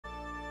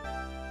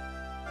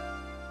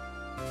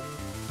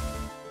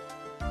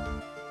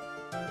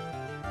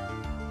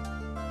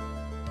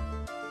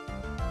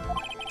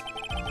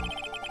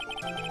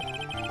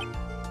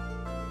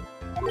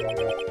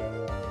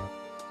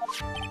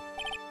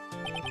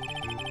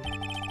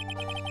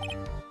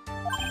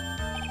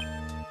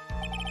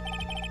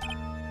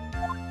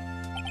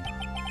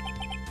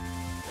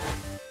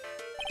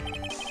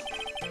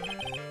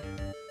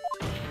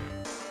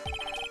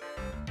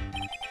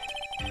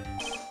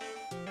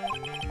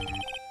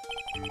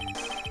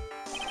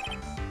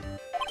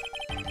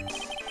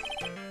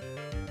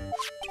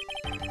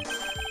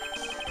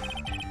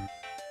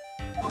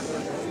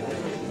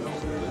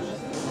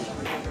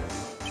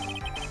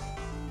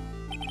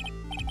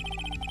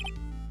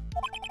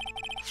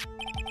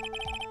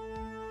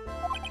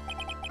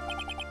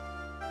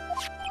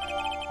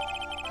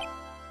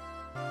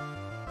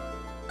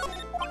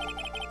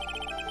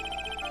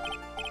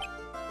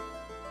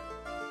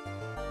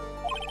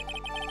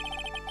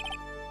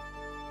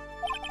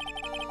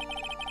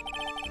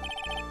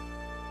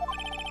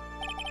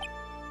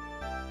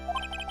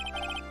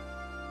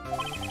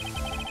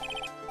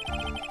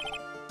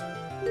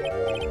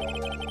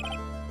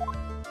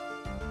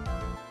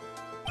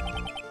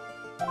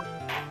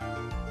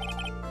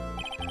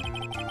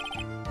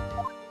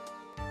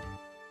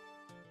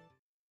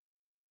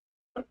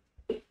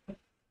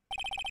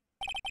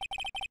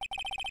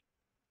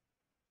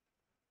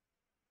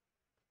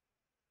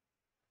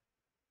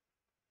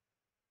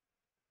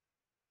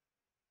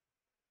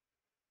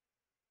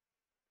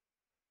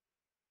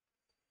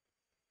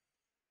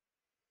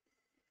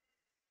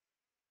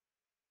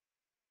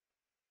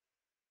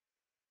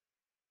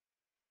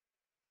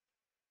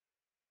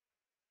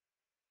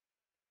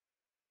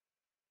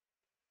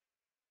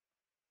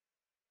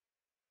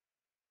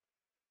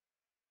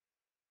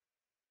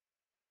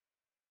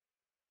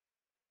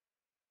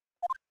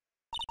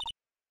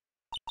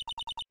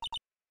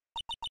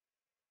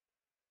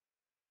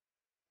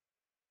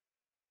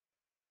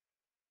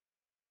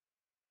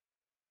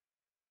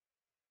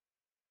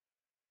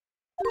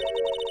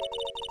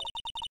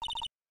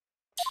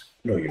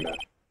No, you're not.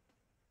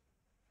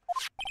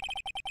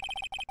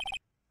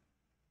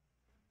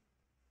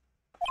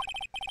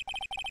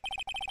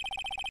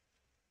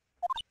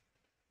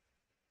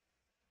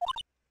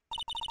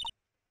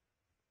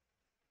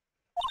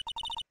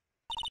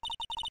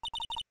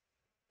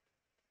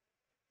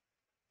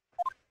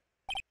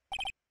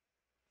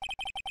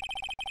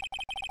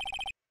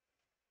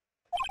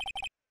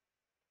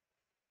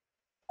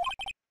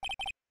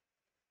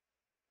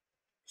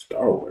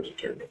 Star Wars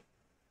attorney.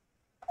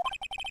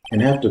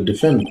 And have to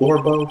defend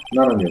Corbo?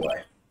 Not on your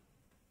life.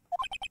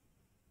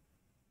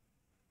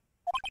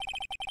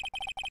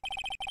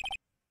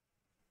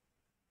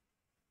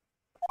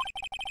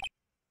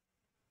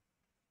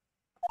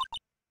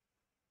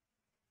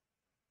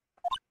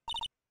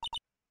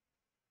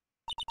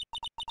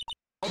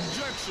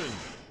 Objection!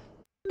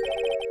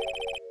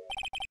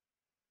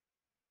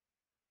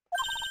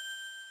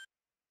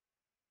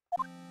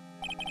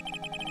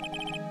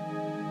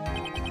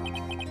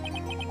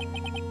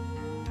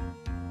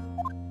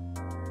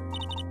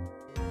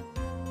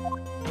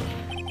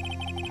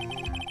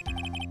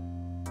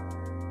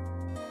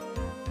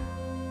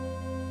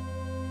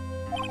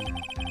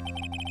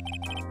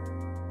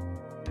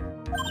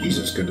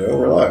 Jesus, Godot,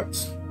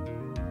 relax.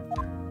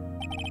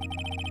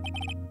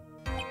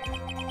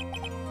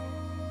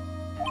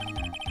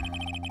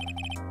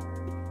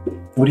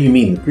 What do you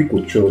mean? The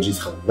prequel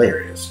trilogy's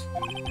hilarious.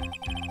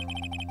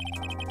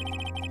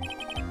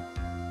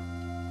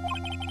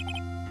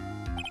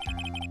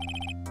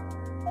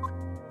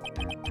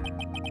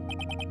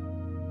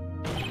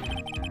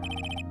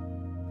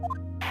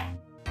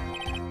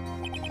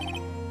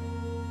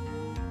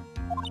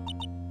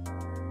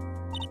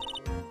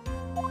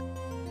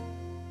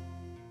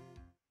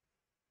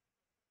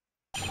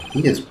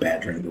 He is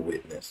badgering the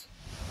witness,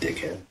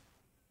 dickhead.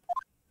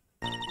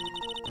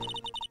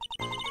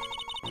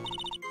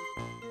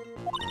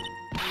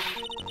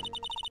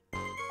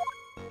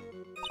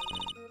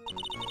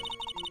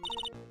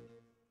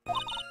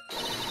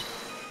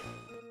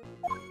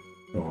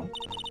 Oh.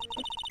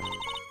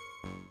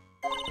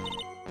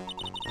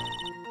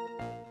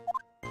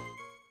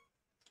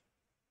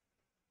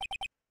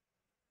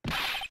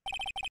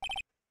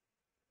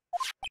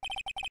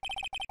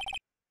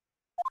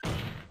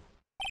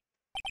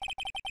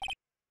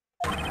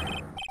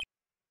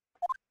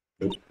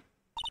 Nope.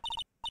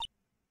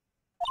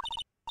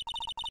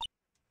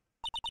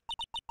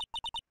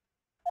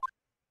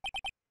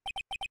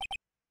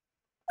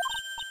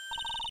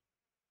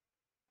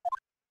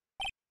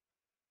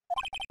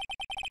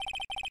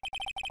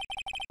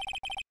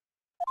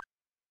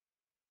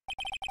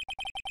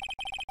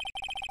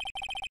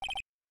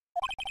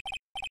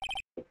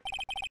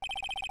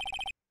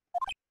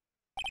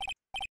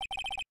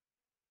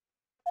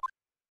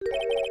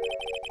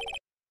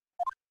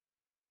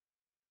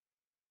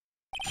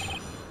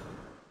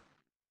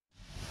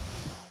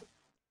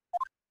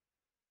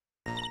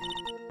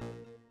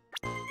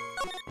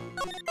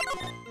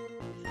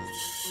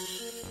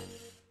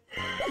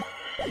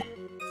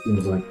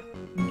 Seems like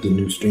the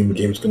new stream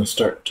game's gonna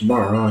start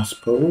tomorrow, I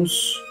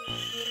suppose.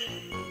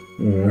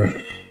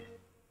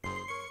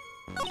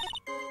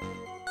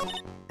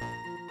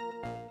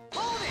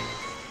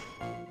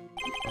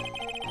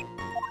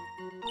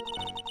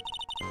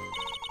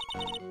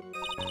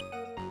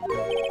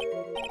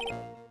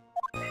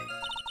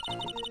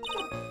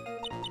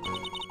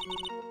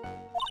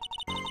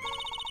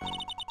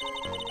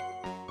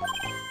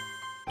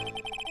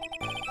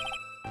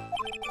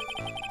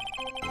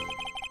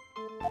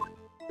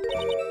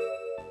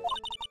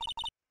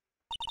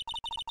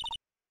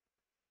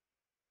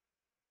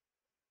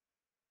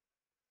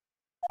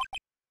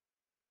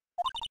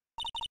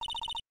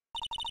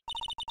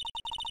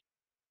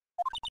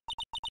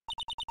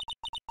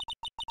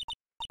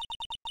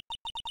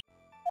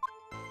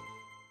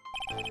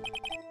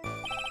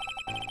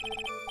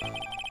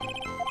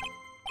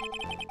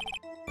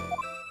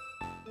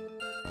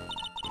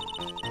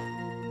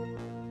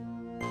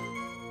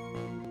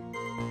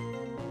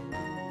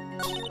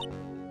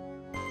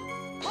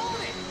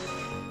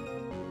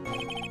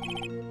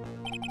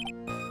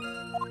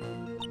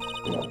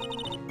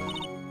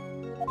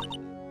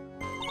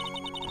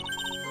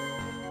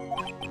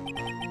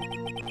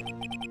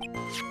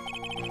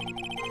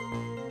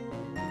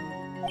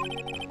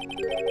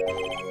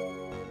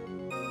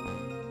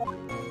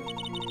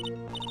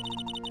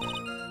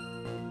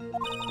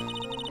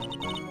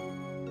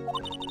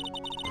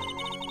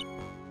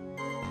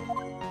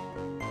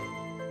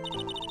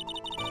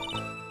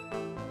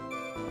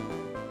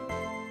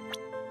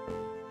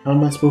 How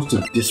am I supposed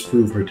to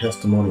disprove her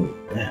testimony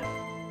with that?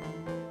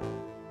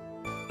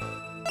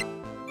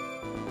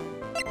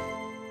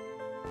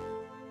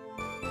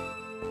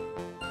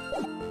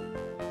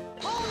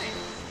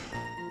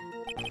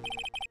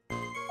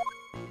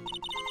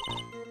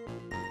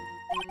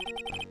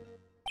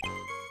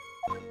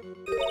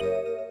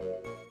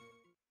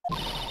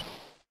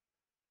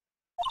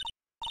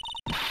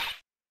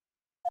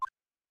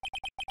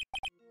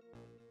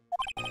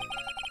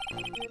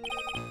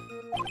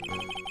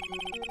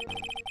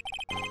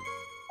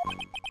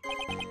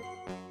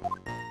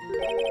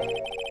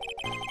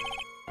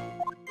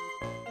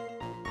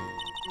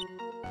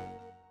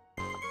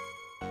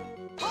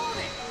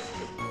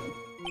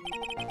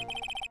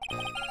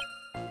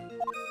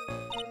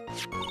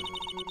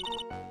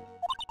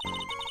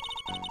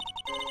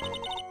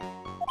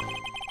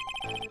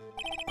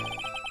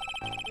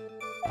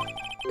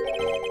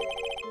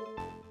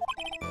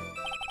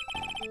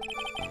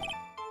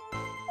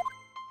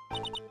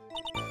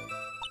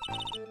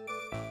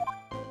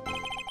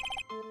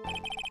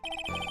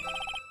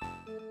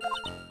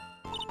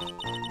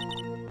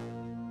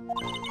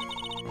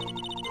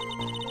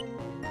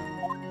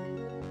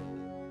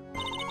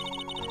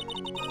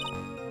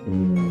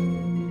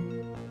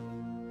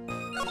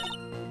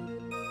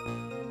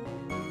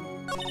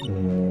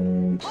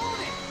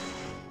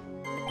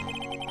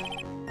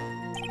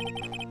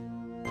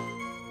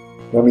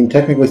 I mean,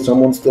 technically,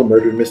 someone still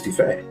murdered Misty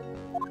Faye.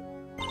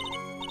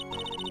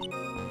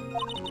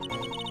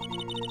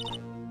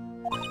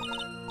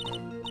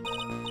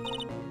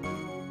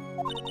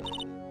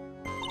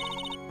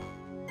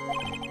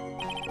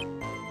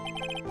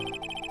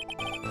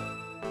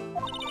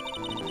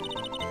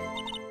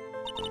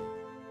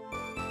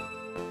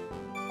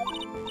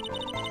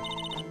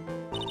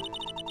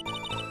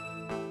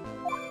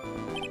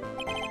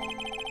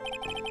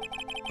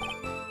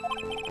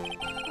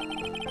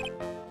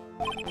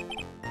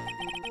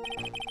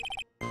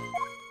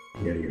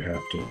 Yeah, you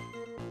have to.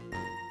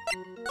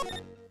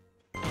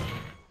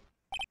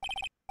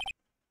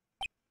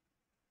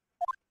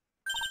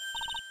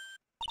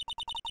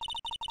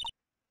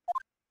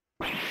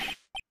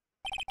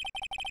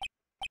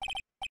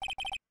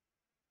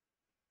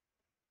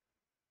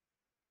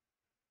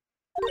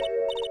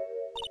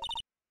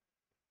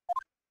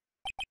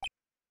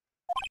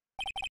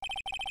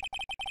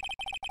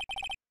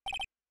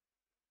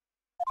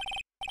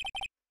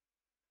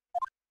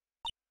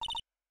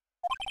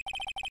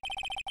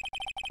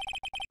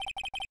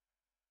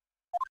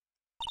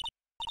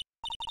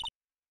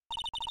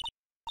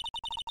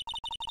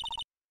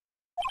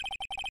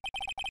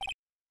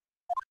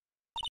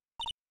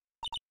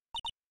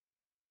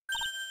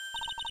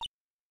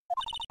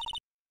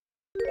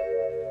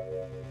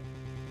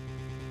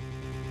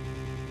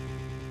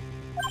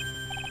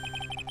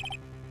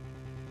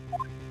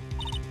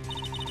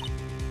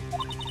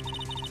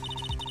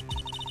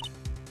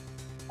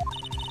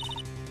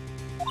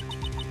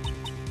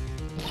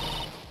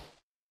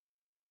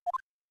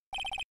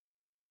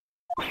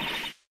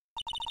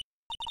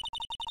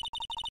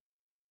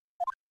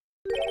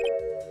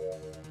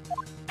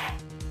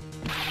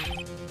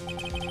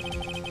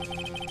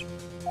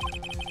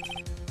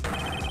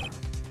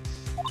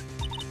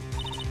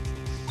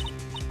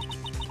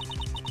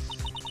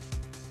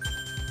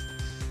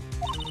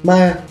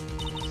 Maya.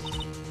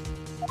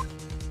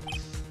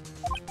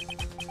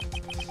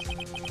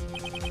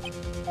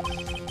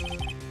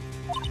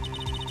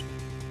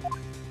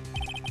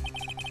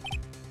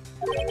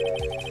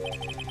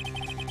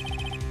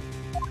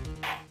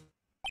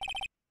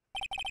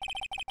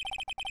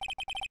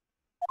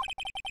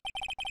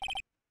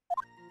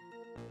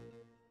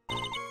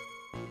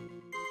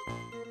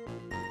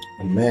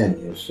 A man,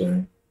 you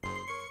say?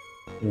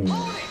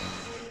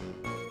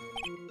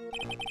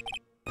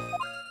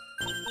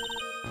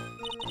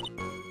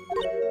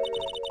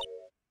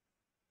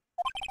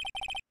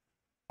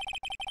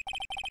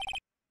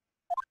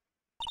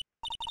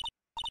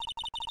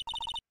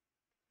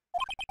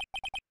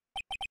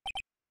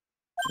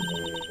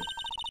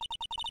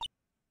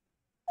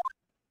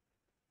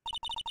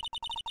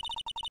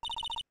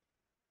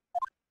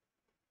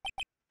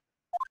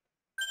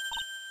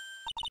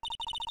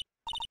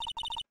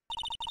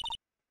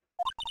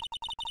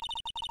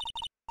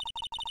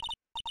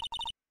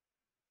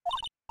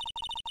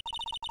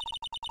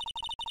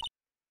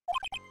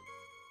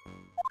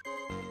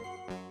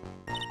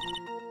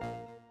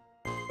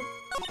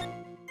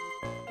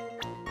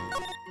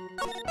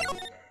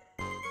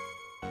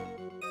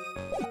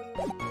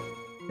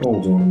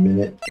 Hold on a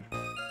minute.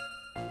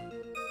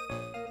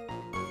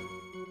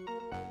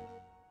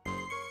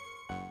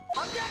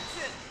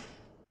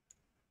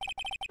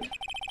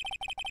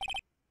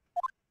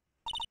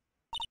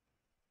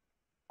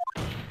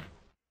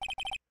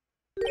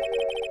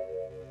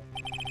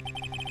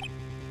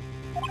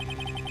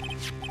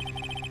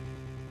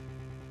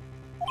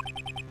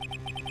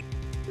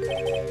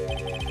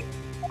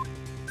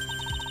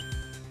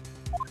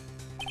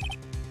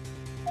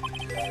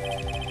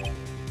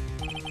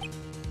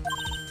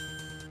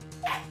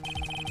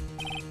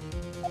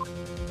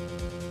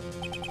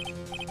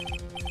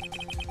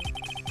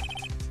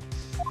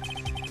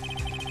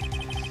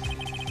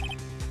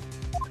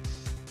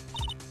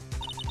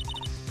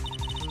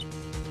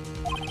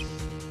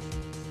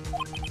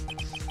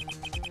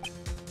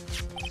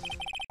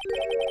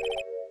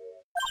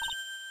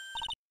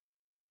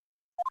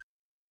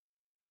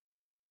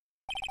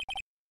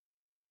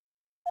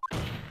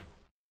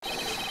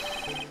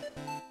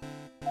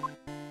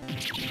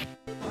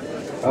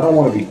 I don't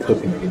want to be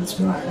cooking against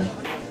mine.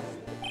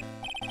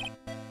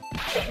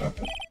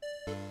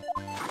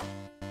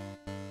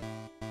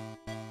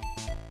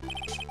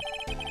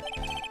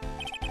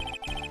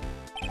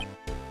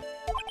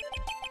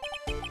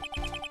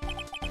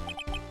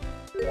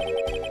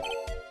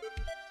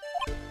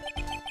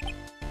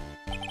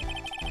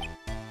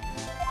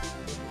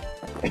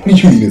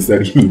 You mean is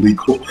that even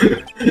legal?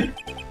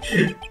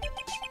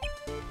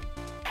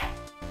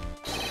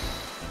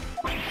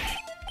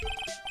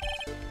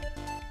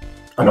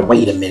 Oh no,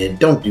 wait a minute,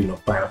 don't do no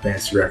Final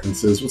Fantasy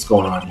references. What's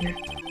going on here?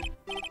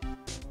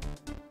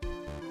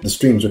 The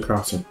streams are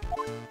crossing.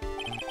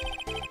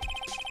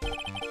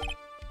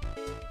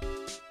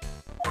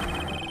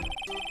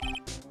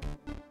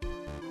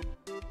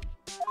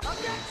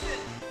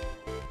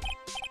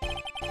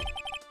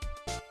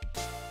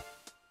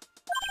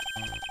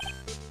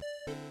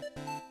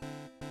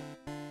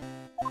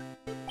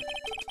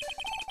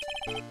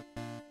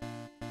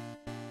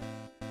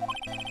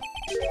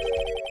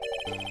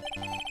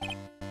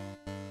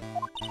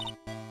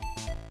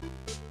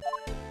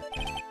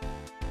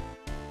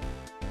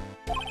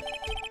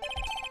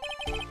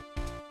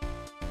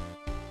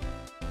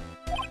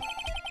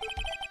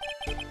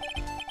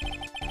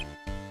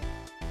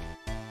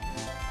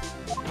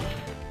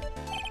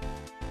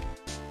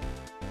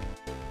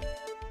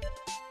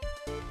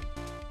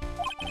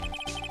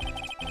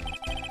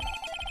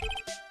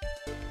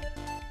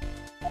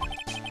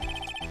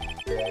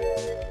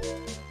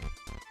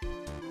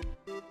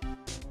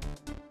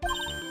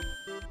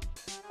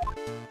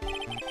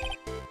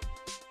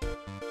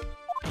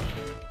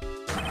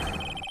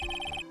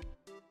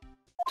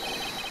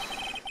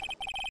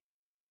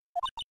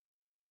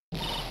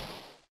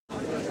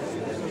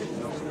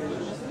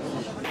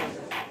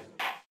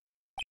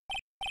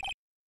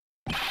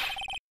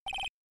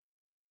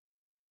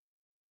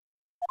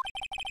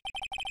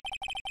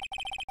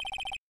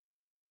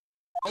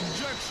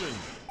 Objection!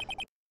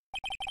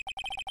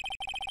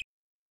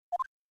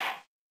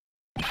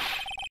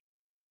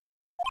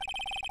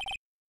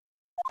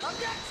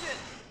 Objection!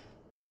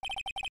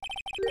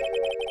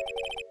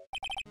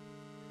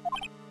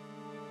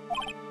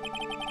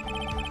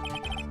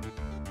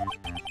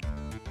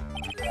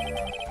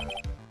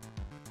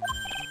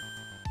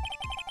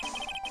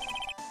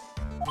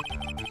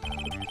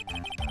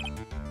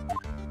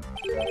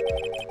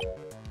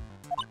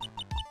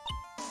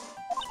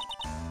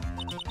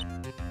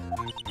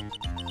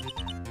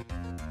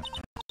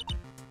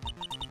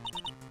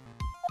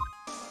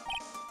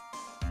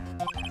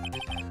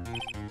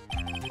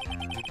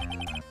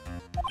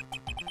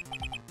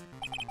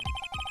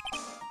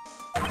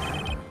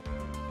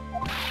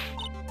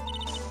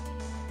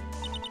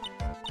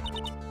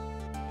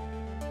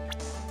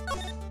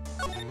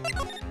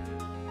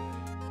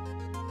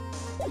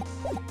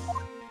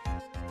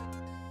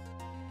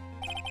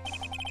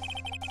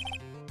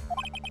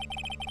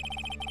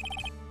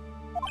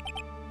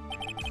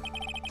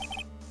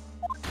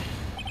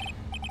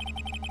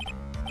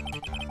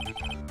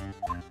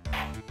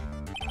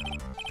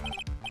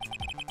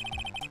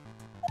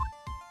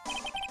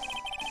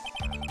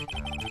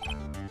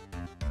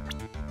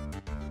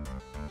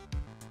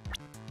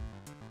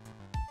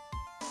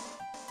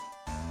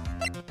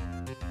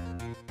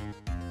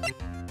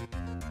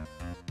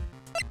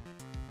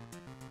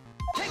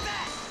 Take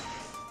that!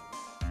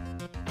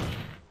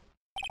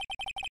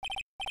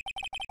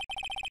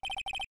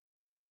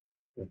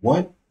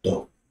 What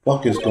the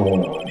fuck is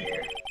going on here?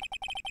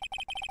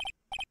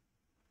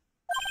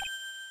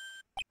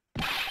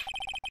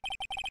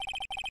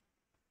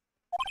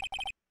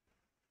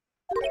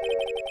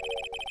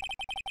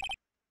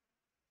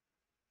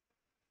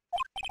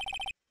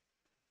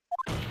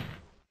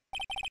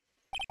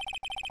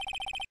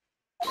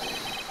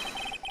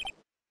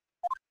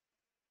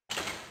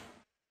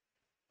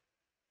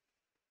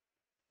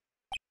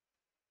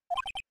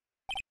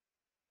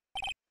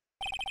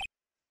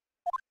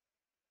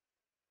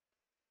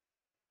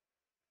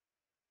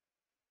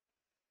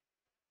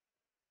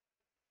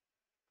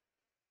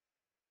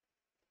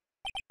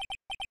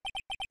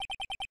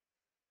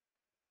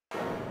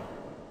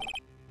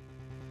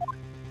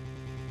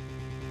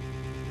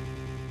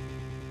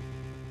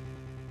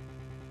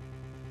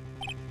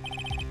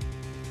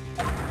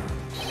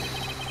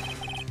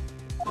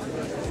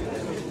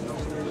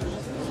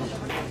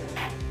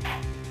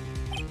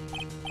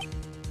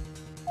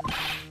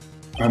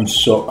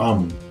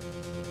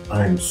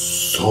 I'm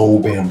so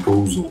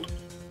bamboozled.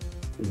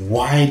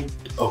 Why?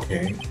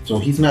 Okay, so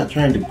he's not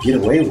trying to get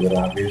away with it,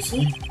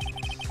 obviously.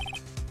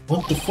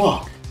 What the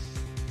fuck?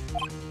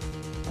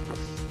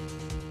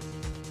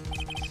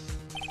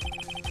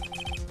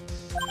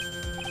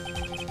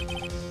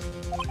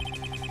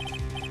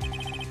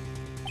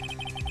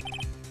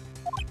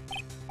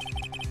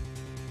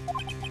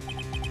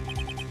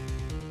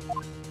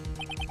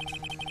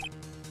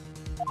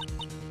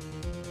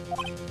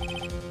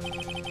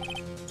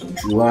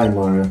 Don't you lie,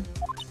 Mario.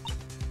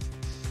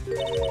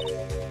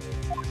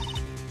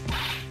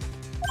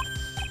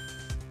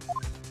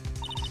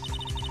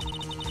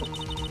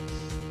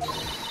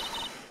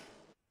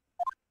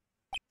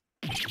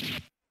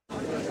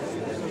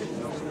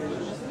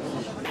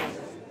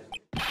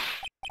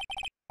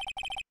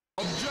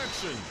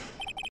 Objection!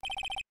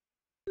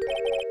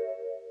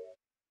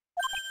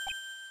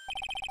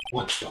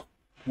 What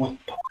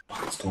the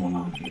fuck's going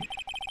on here?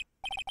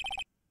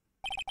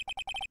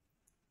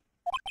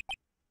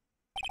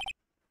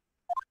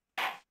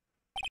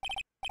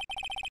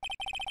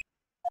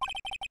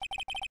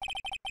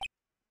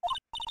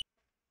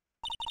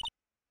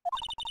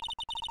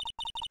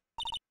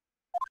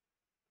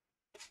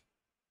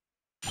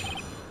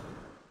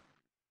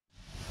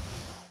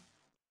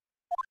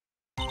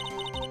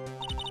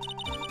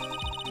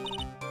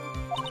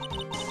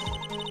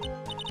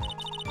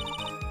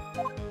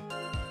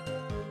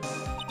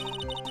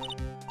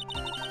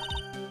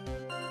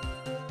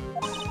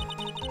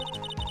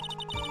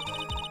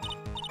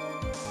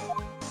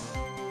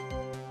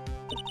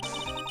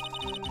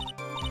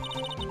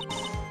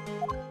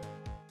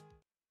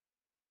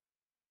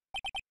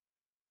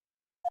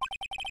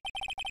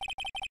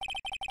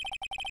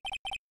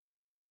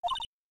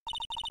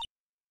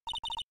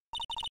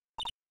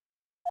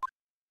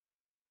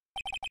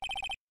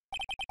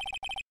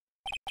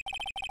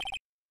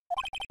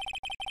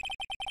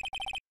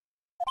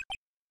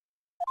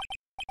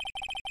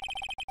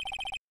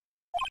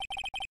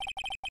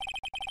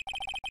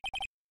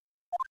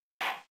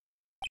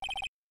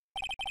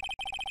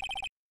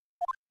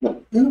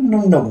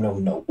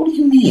 No. What do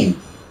you mean?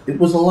 It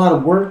was a lot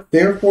of work,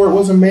 therefore it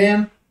was a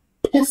man?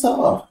 Piss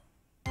off.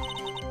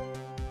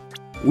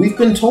 We've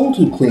been told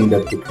who cleaned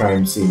up the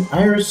crime scene.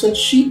 Iris said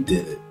she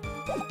did it.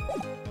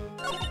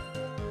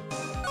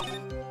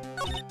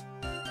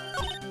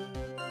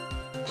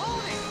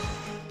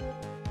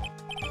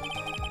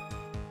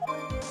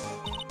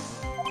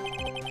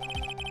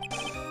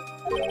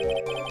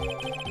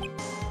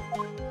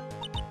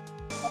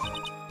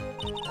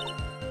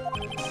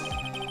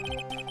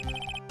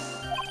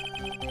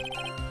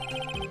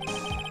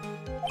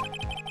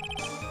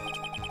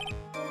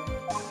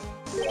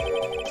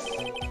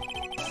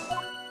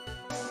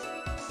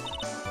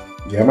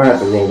 Yeah, I might have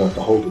to roll up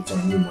the hold it's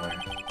on you, Maya.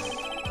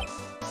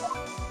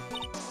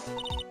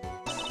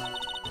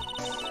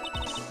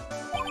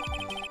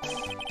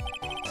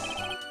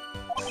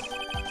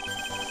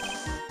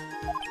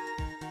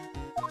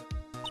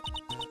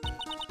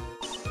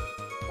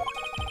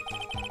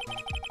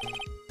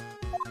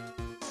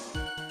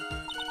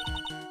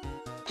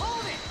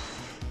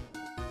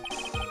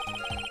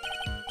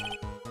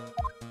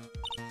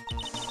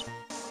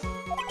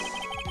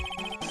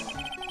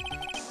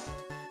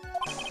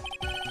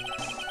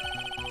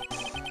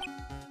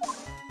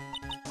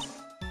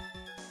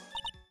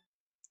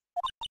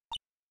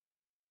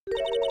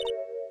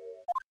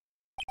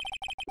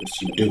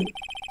 Yes, you do.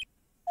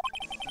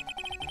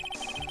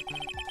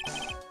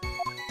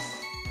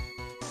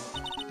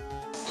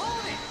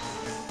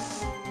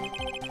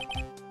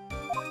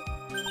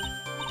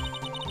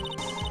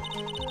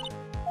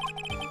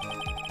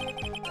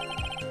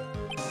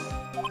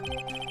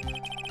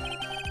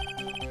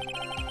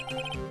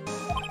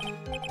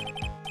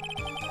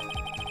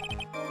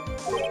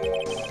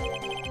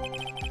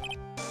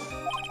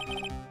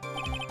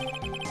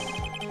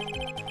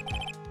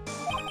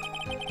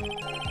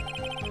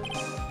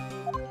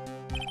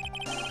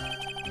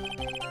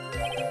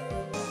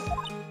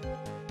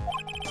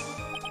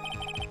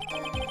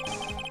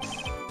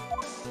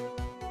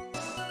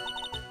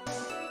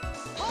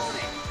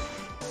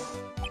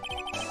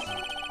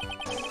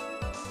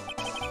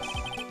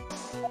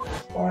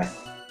 Why?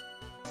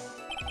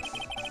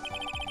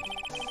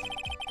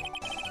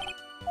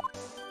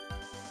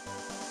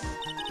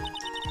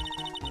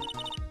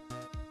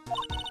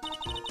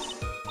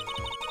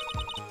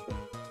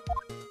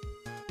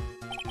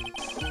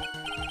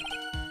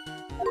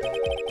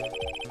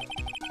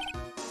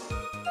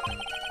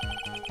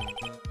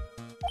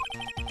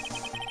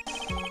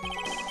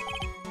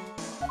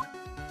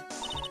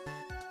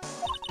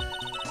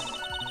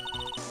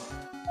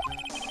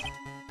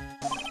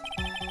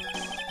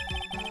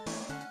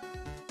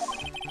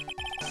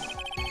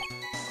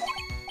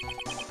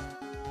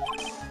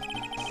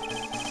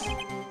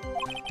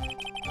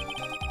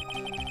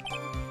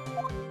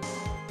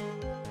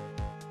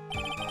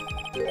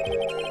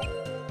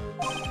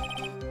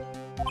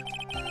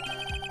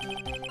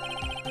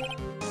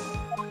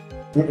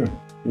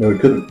 No, he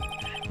couldn't.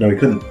 No, he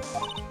couldn't.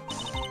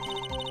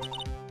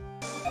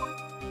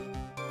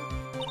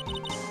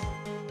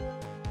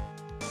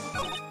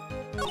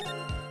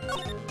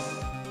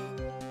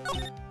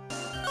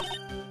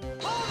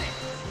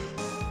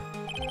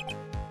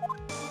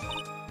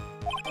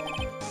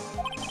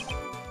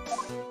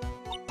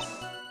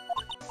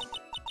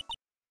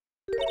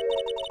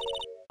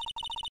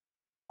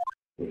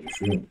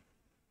 true.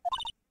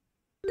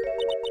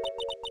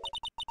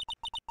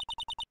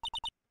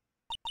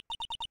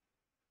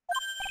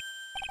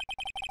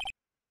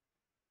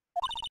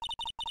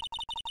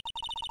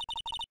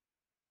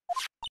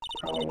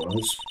 Probably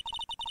was.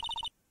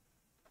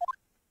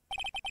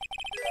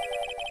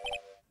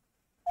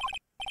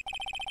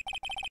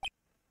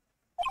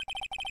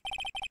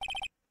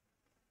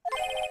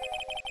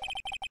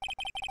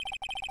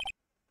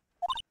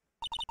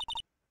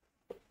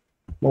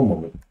 One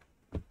moment.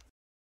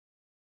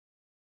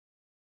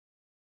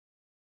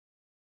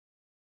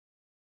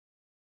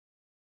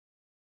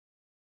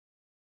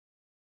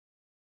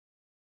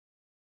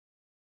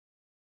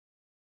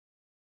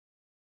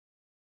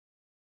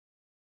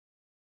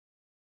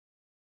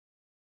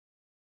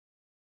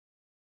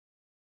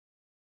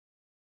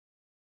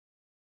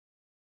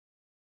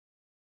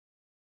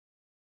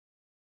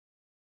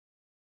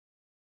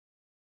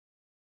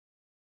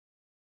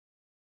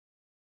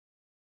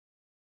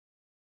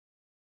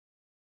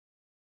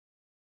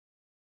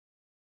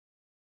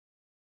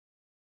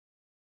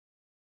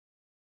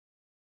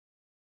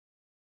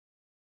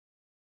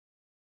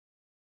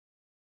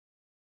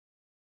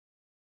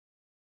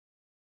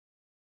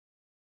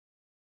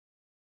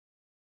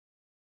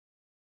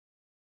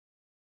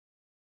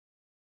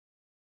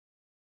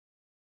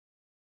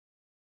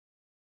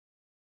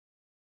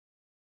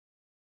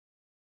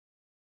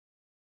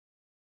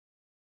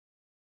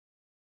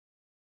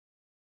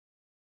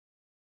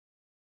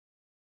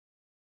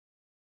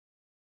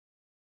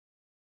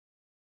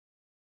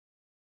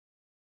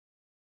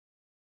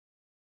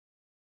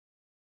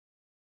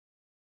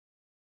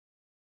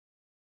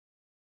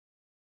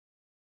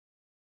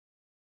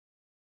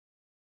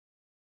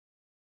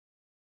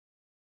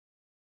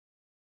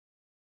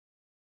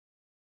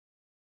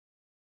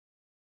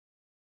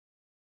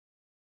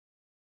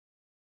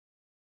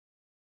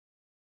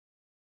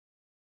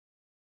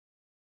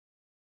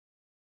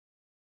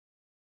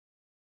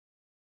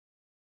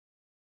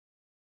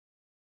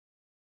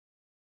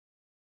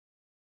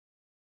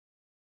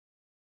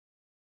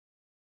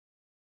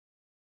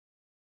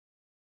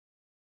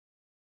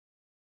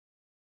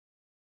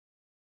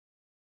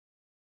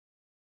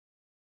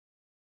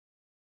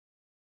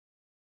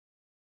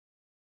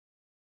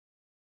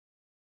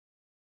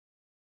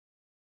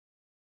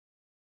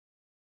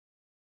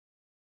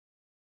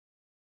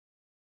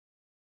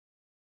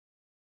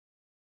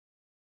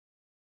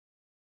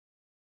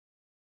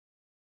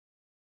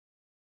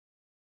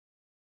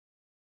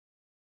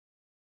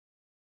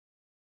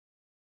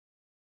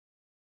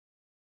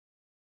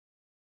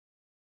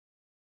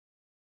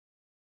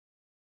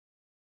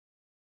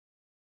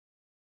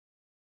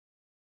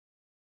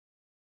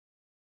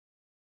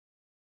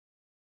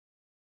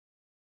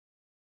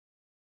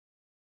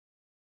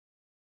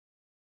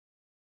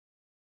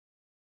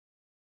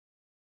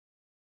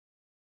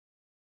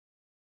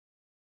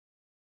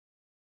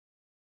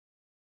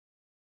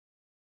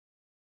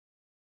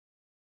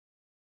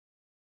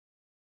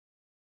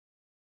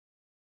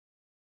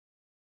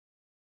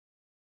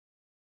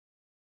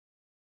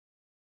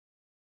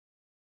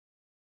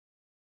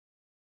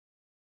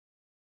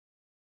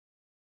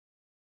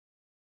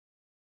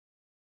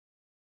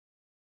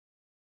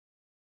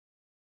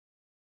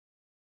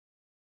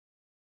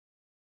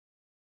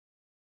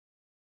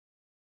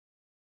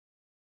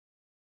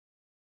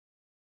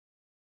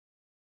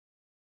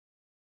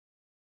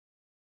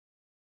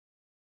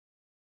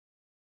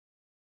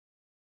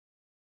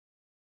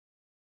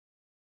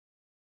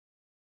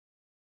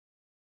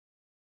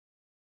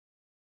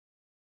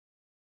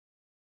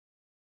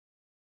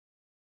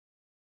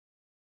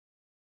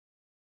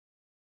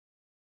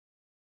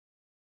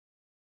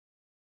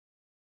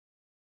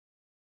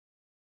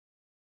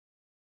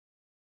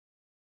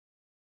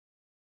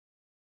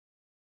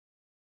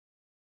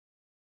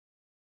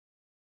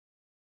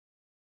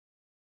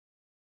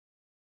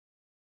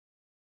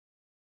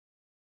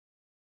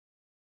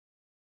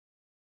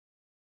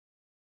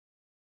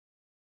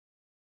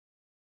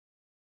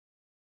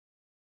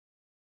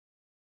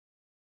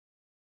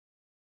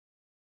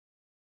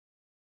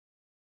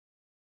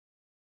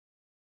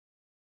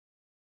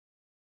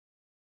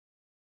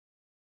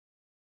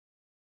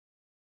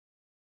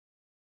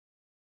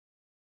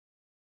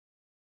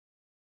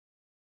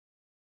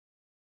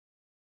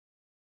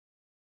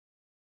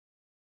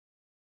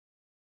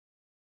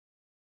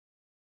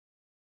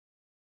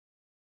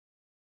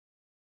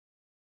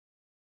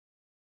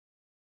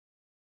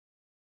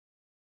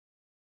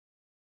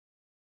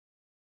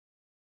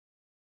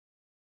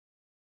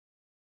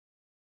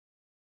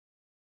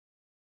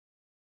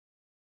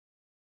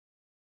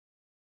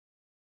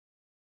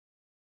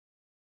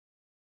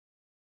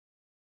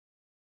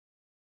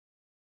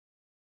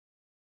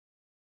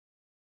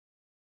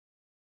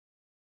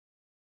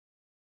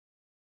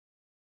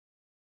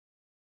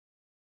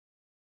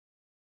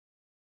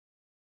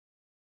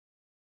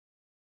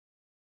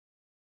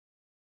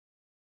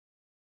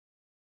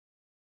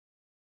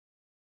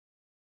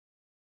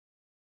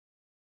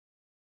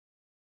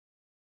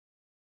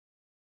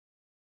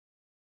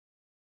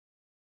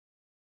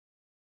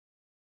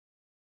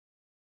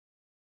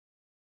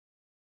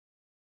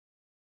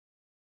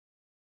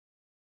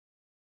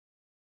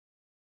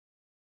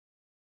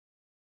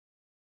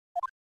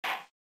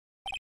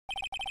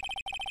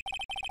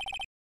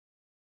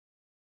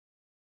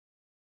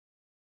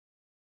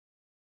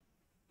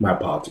 My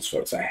apologies,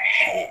 folks. I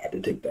had to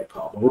take that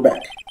call, but we're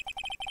back.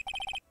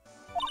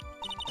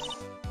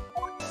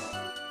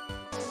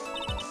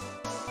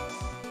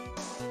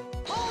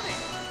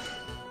 Hold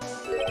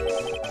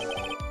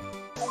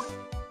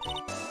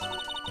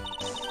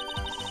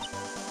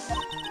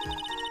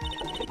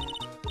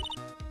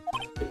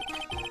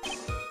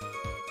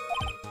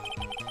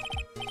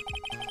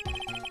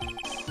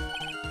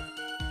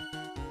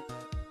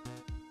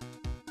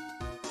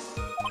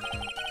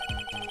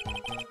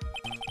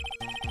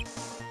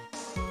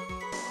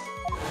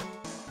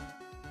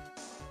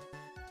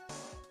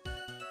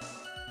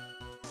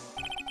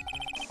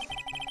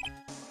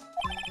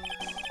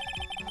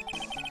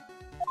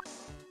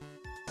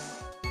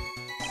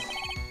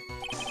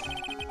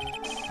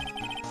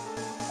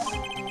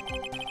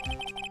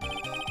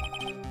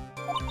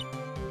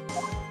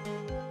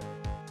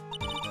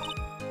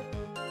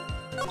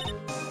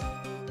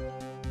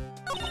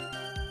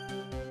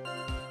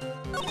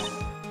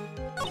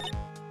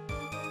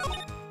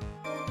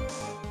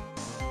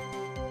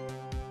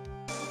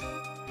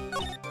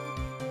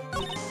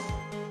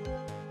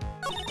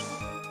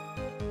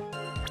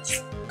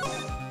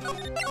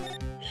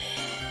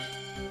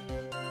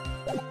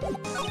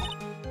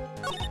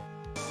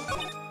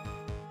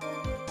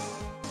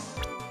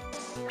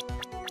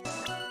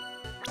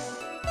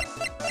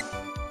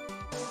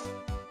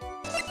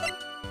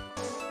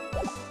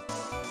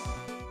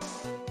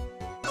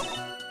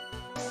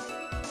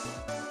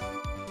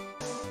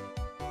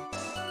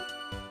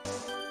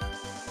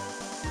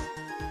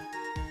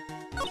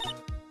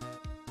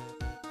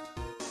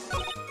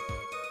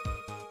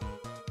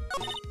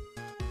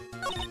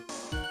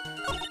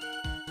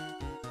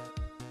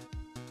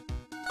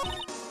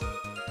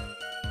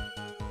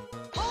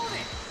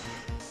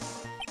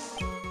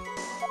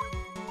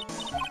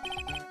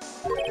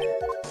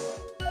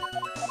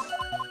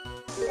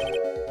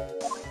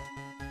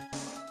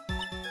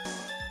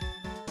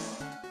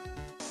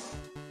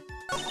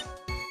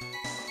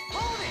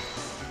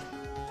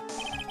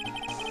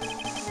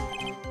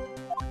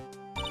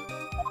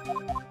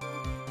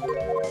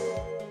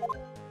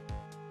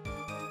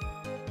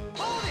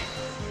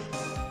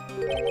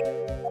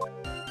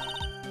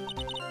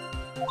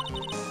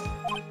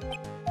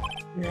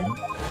Yeah.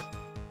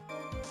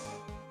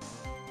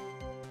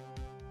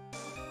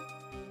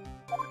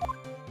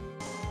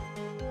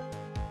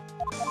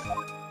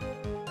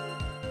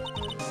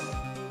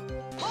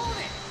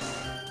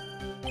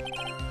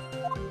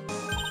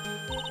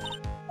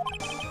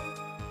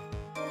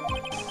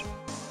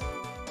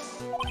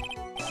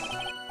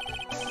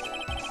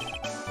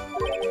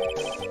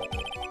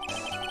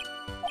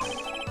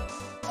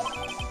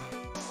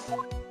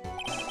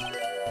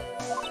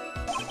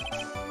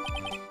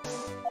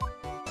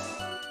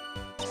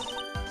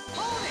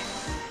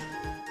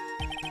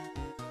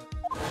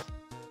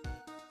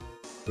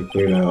 We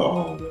cleared out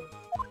all of it.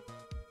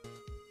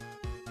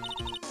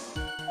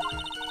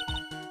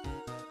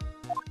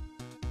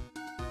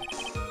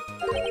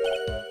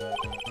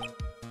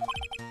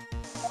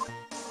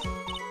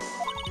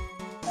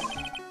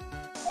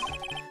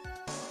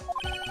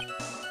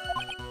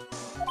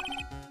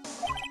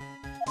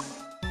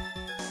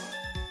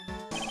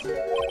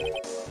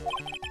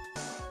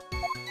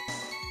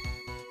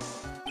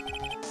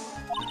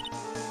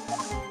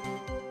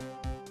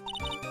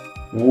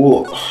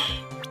 Whoa.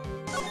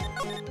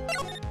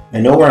 I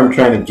know where I'm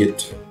trying to get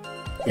to,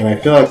 and I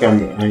feel like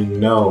I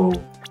know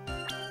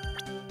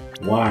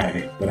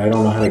why, but I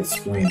don't know how to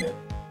explain it.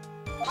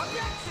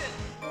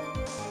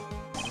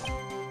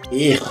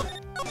 Ugh.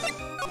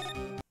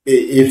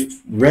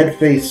 If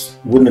Redface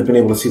wouldn't have been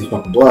able to see the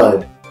fucking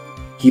blood,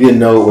 he didn't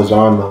know it was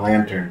on the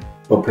lantern.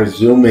 But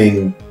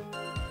presuming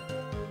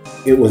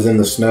it was in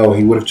the snow,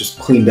 he would have just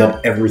cleaned up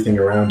everything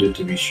around it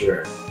to be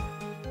sure.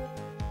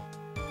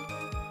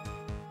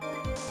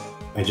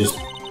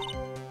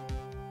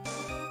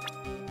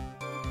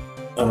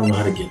 I don't know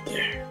how to get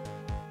there.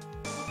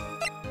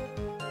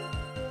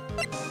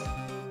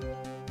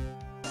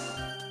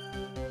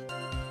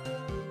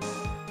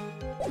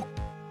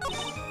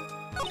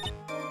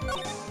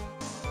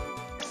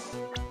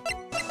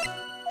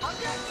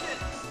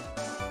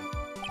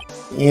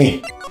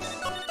 Eh.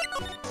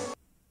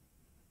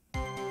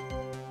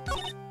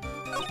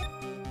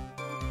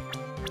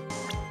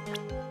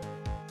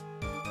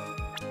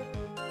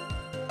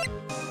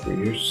 For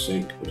your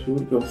sake, but who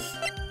would go?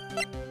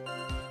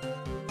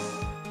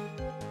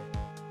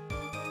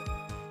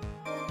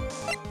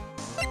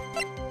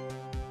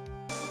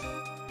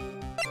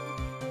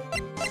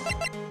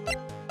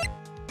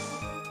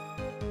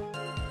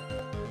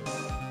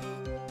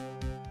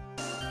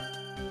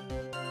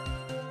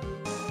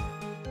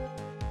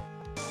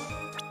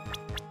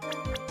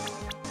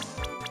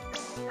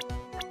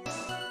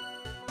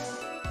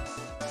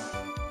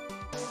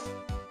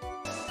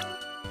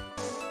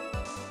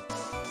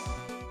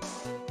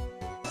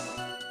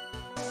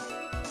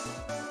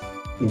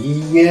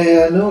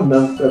 Yeah, I know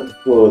enough about the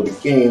flow of the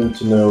game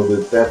to know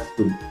that that's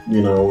the,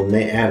 when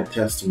they add a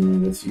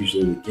testimony, that's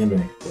usually the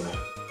gimmick, but...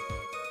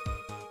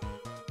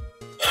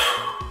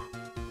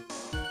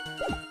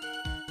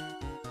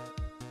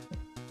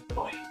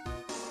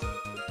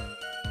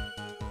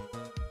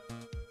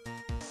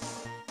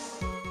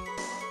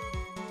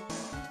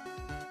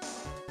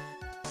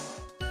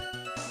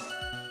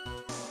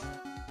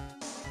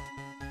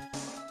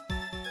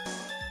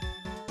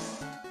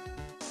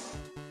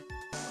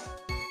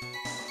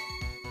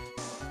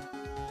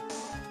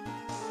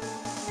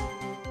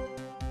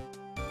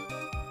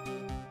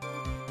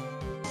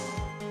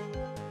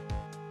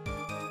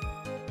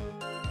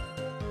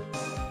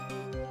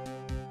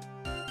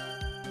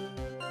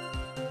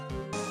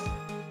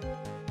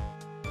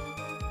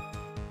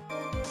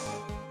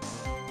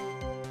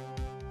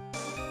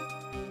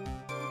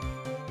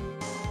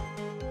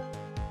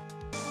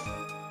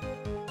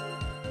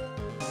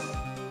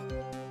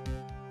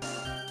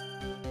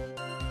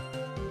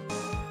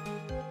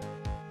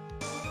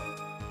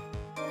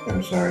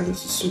 I'm sorry,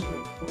 this is super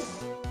important.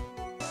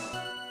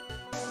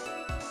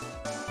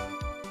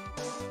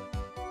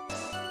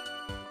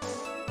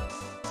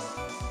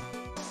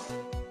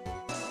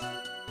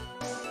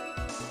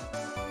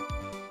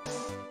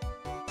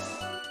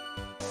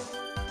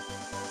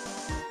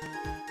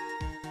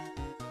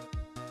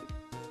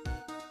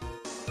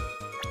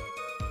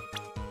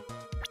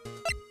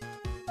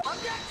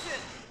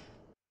 Objection!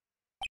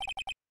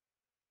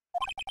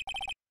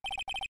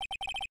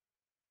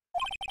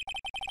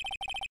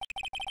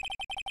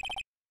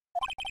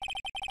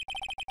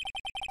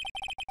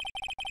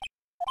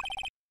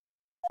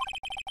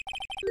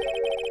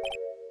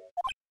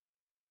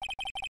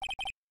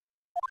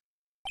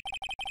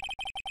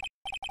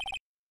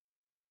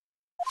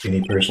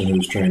 Any person who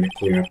was trying to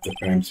clear up the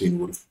crime scene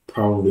would have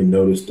probably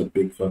noticed a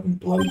big fucking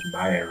bloody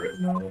Maya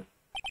written on it.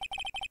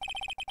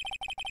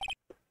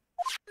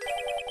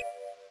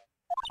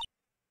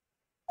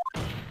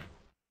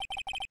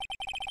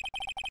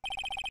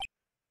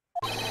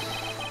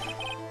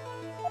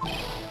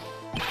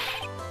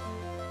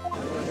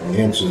 And the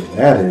answer to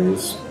that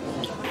is,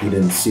 he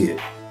didn't see it,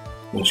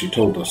 which you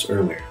told us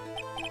earlier.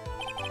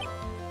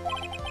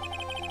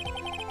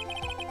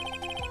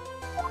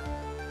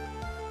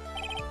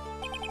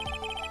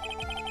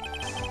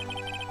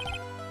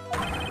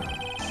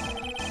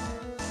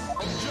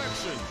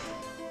 Objection!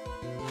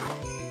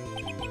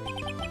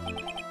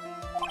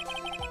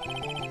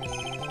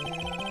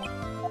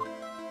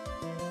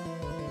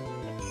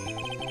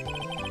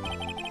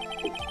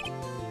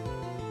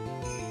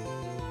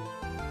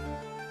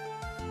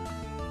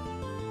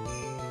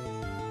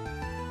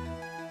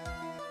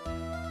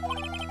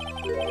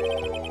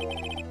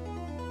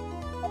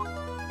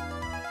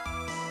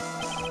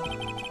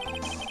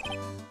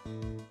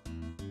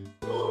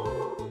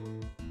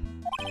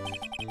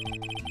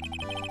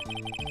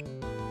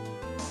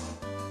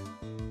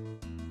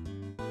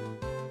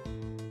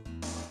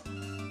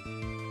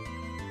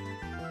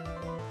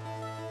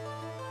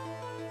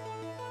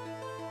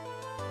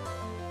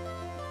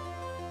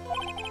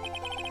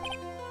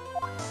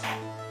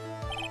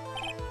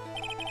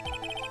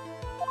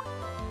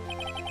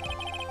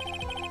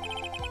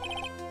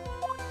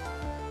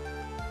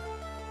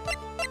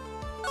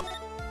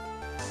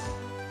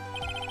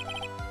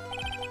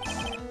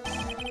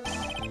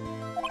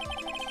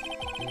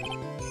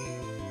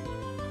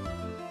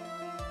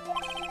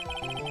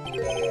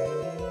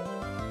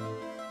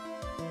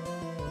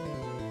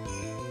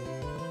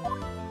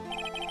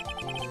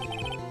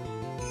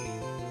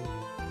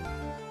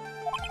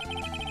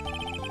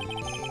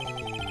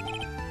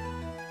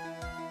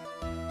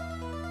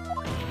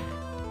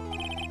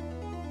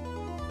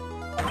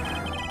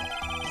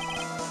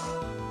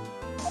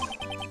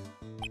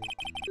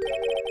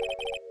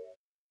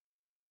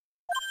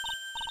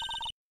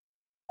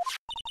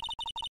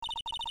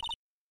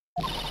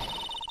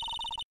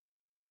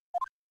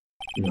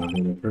 Not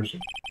another person.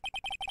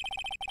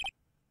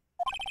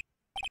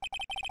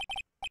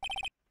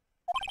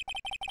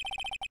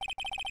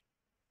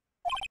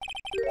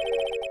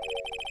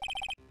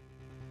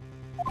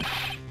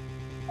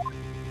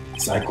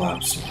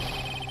 Cyclops.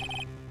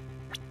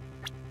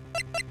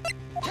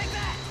 Take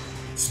that!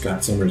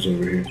 Scott Summers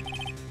over here.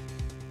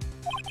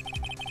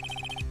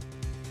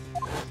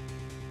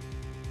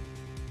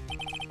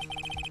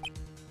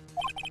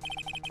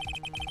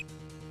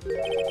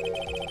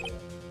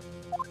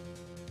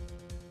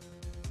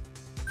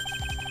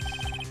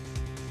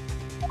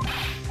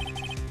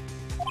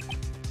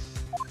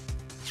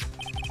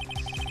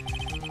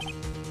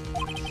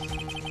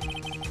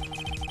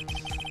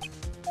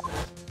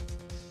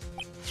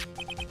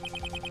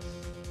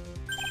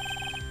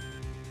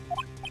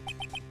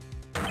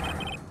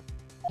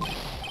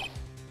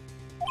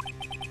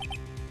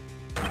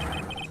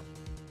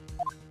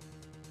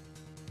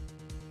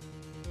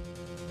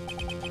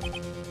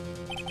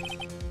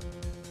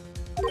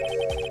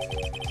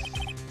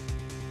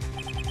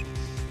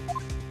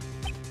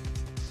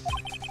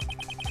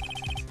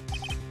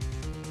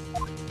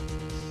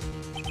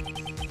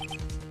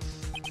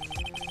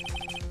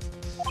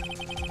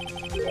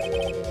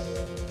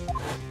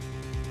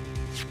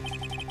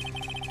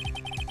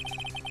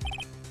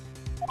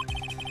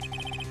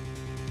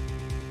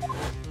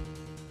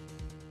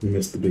 We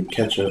missed the big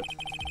catch-up.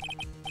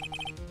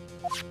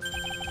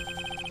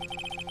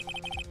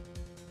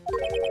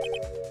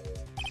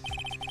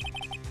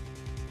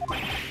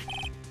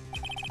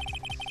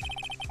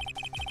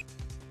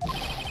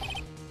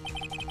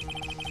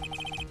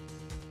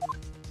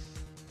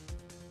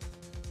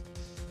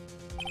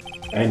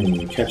 I didn't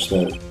even catch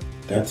that.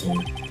 That's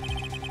on.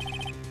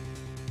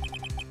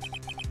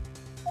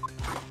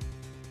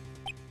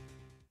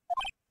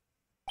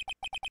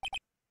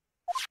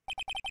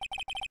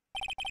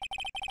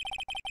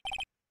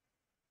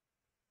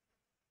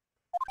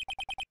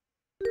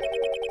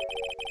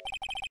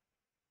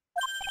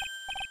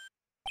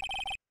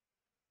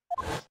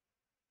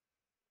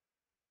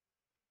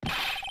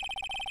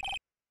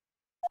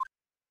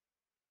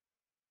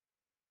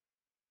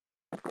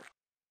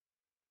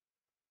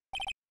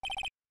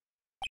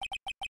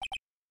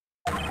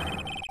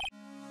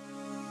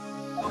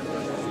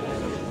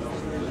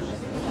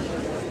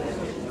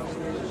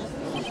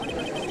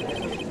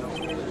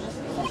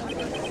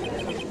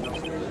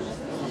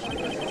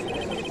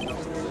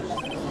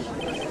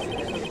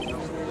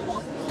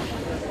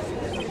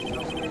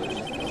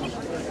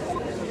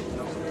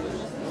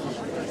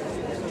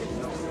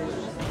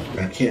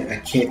 I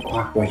can't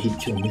clock why he'd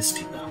kill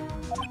Misty though.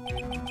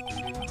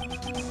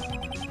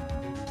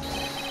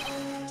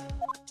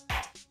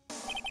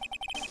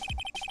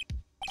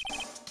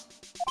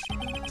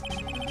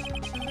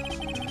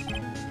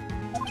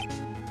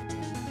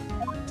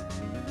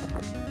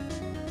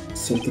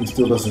 Something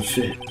still doesn't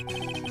fit.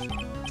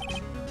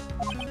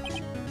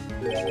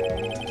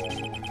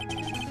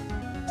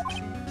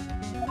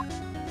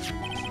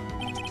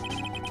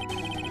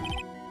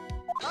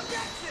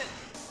 Objection!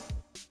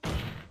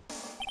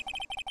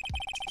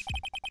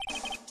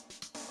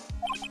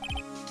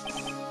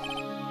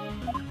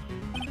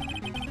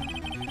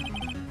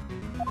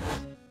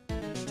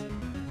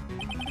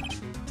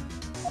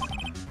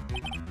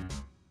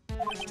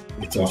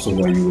 It's also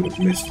why you would have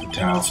missed the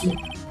talisman.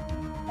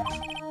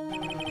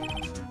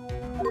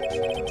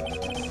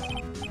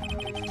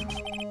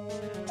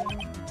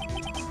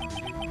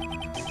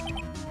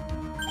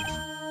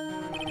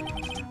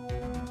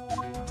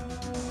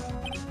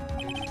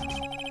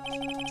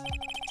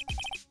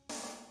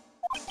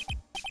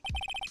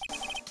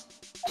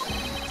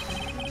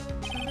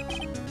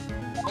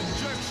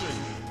 Objection!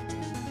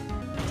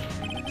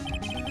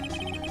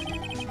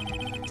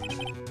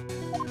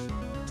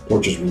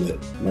 Torches were lit.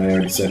 I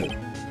already said it.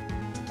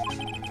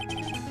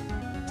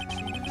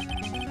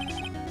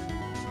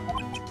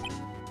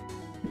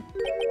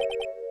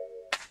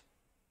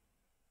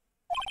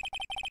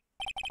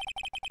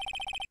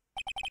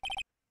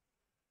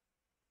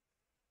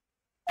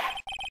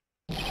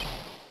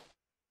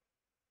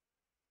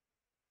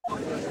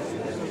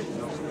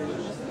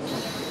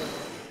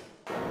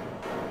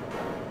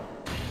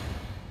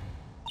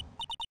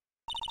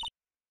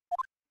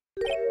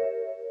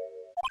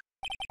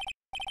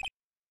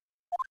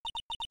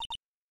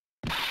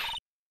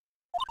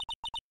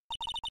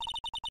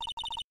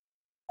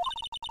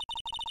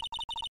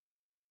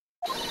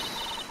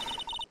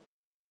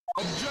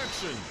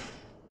 Objection!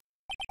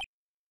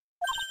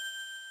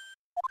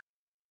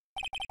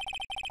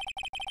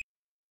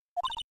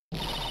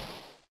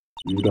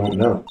 You don't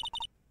know.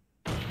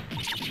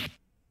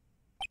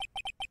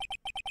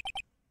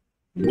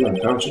 You're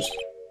unconscious.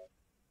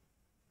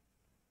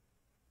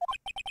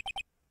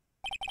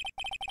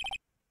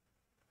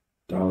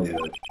 Dahlia,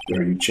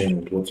 are you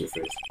channeled? What's her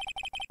face?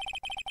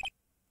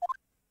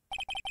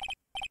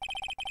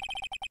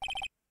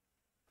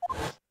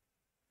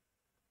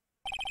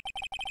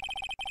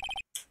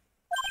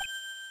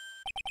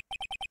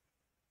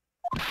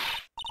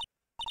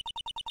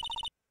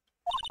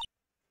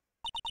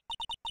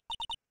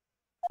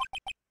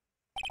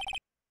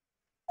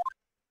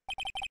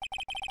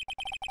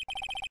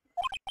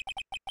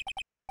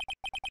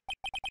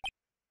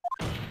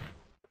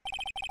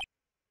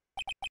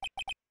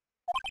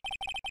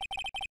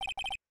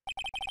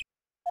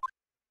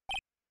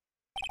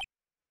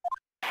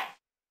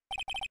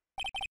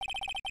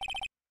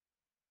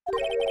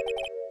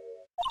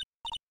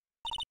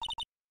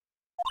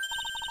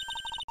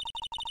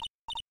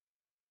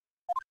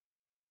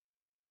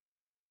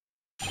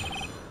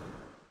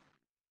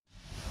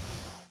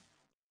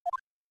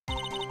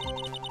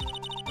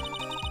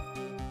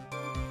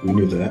 We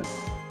knew that.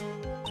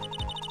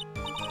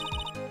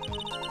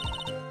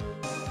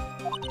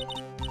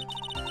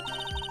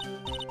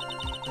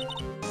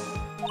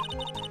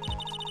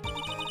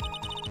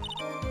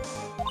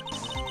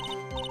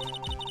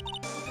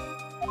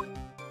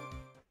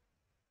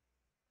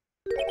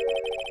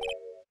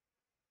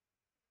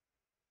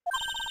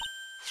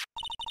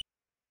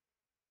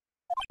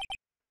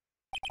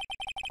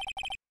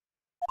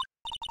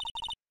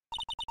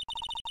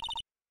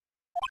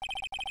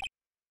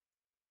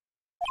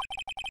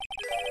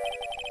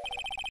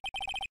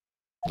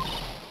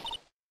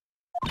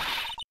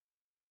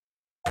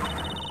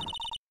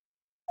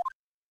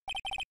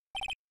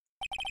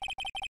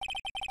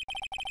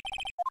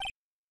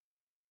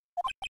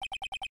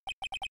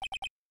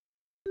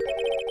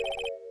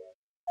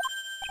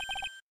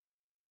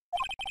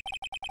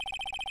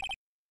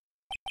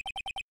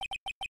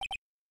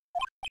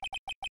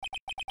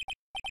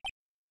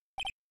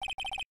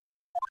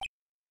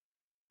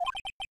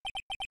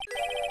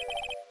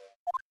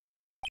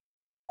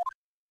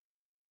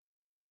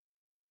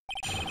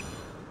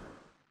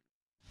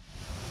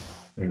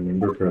 I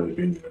remember Curly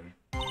being there.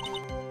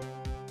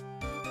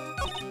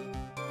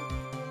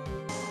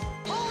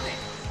 Hold it!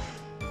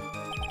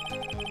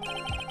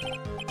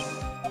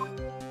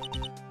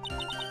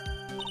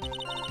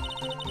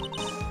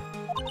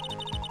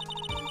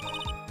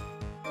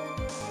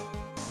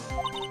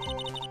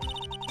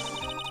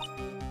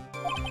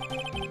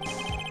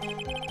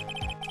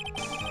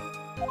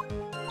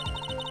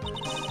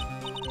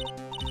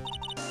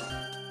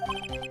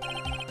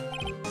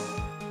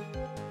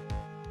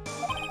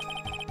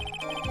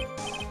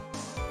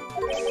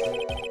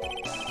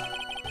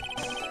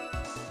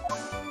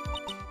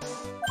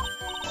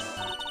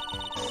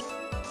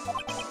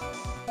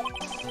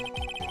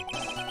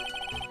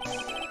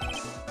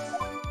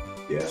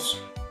 Yes.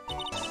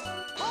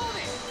 Hold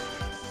it!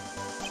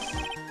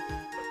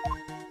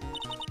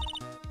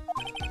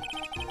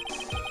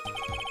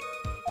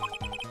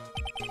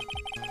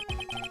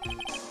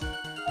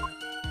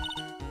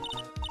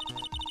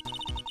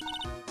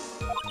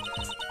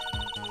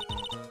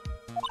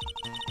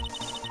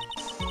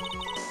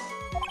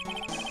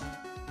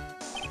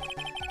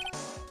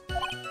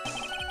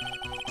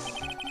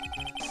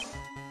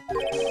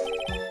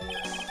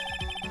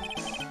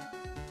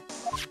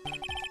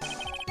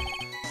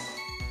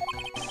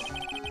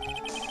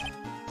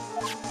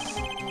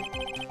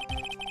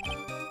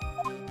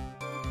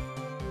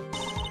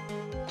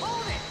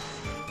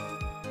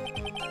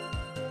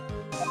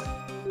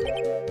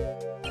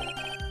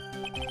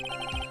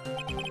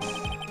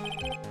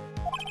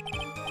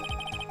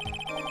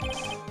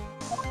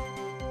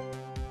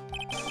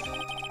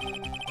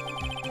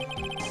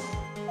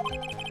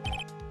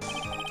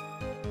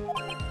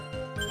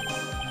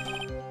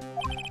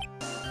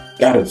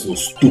 That is so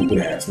stupid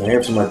ass. Now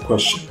answer my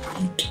question.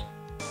 Hold it!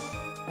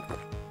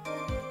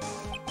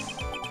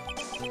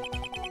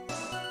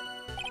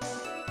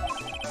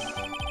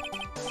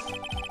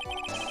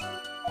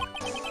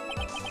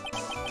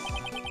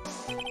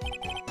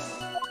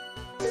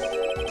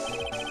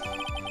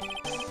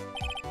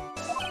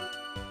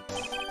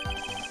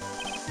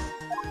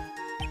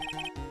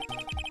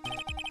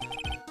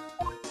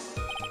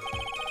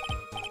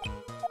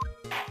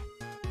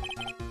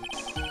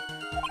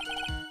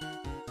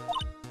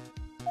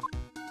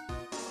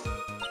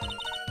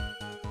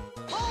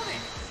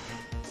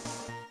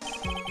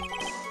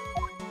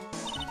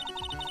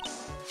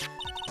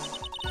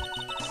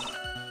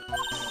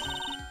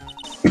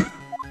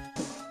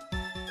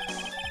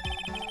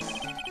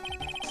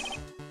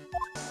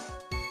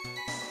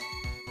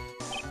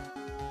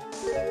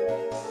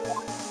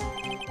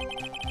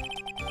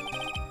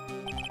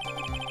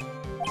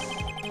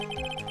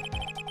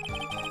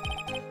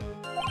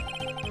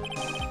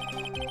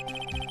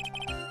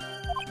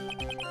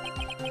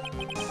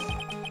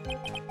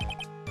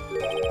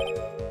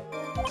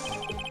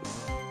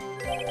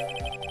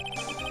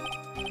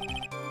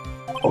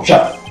 Oh,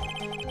 shut up.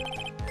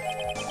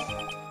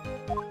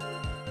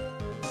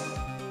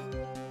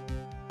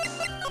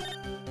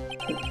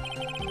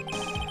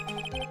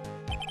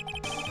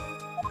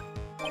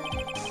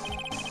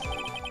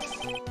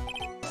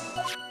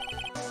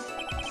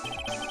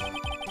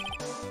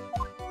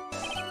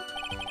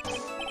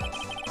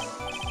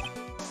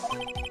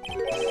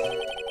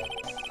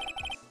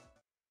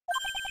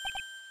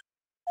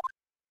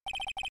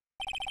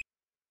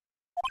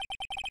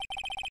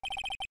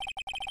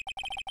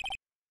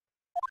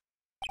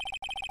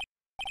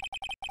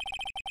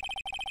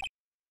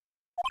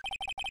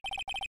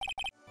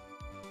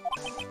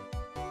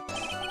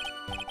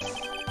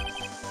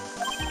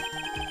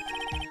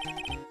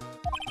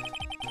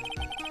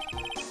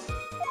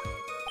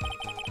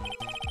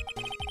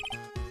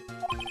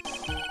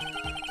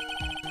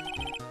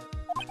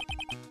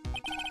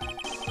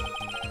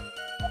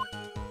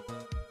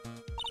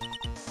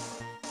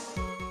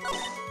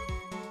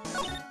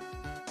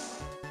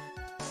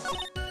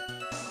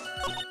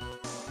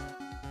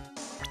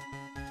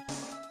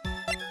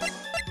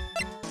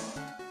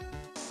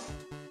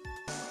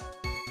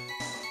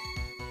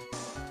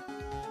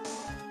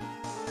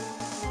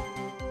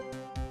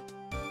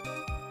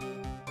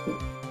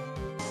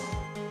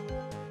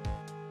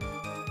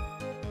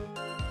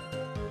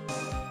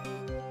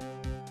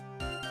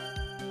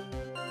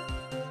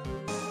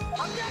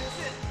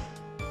 Objection!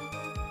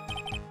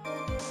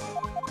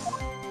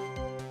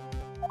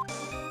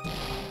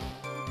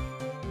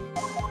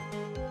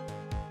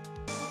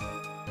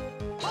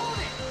 Hold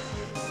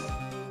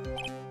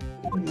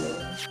it!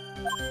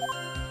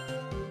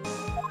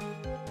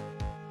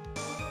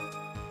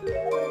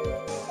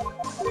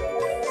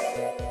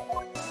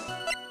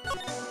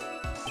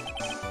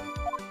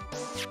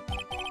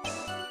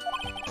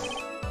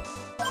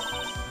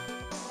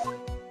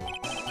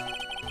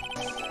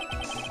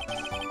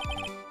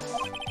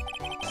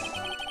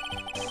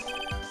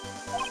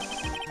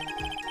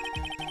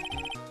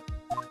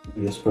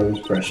 This part is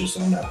precious,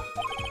 I know.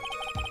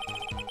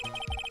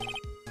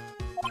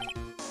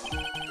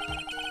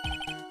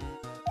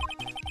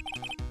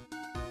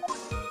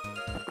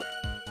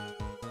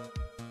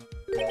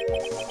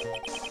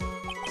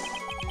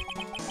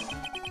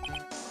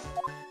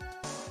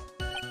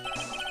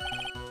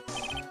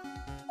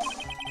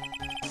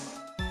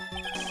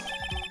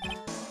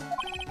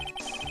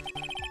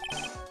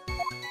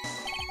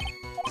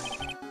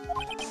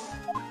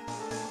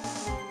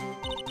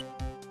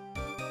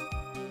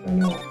 I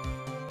know.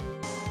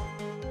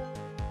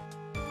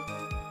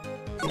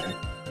 Okay.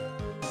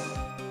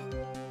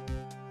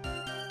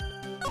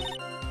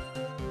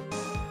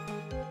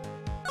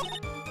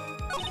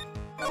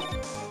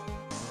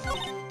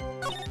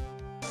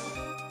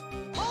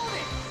 Hold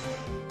it!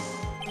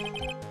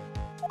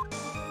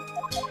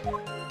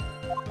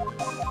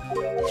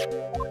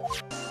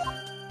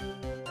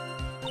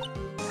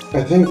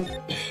 I think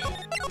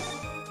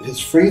his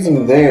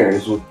phrasing there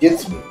is what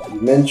gets me. You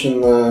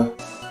mentioned the...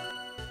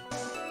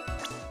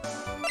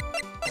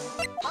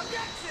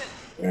 Objection!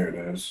 There it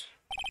is.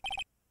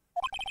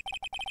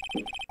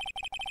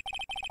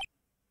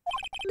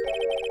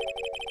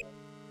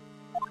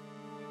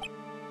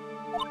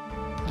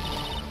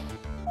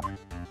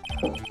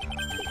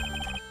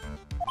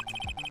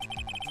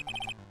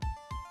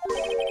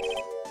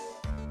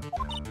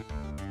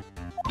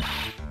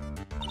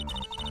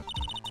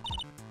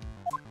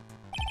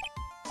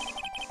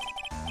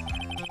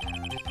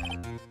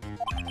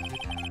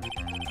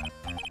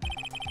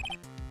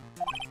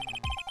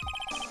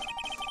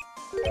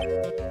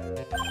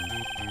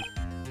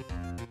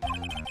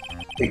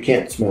 It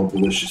can't smell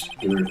delicious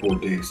 3 or 4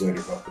 days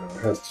later, Bucko.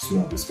 It has to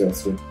smell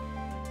disgusting.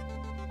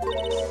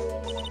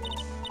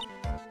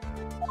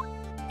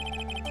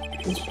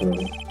 It's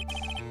Pearl.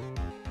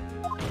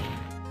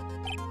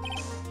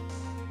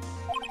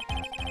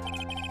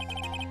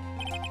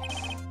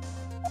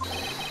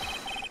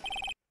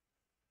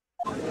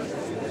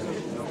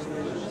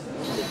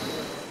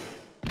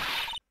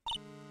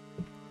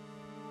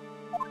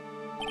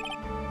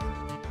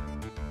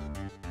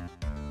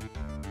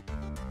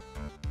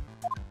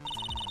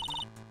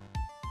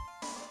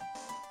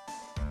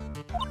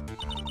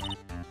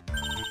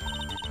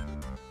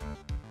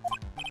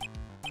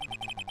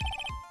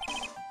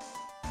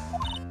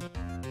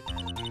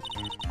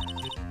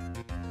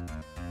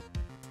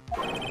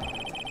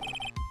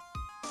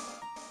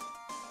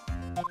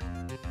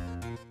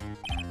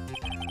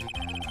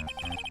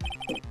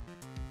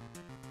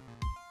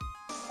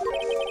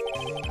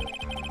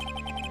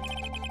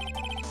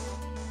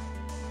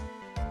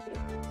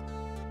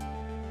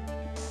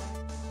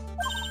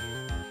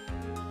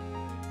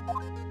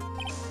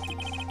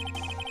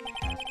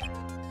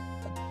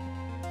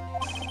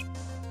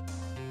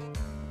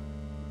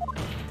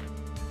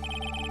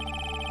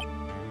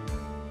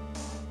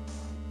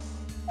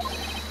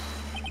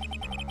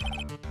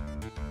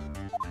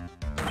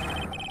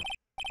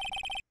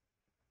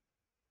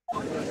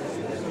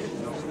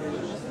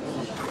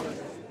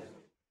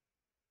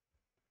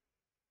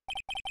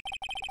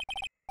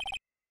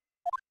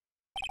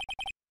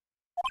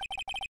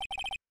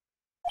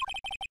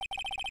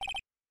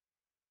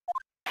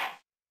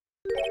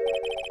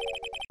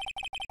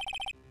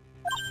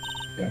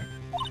 Yeah.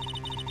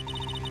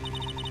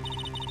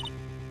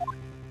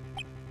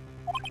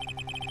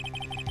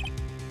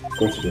 Of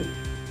course it did.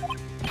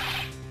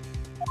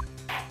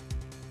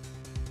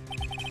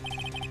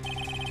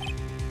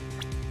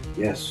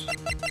 Yes. What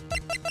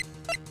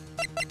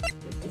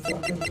the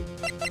fuck? Take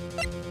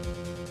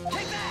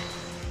that!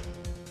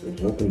 It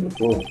was open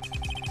before.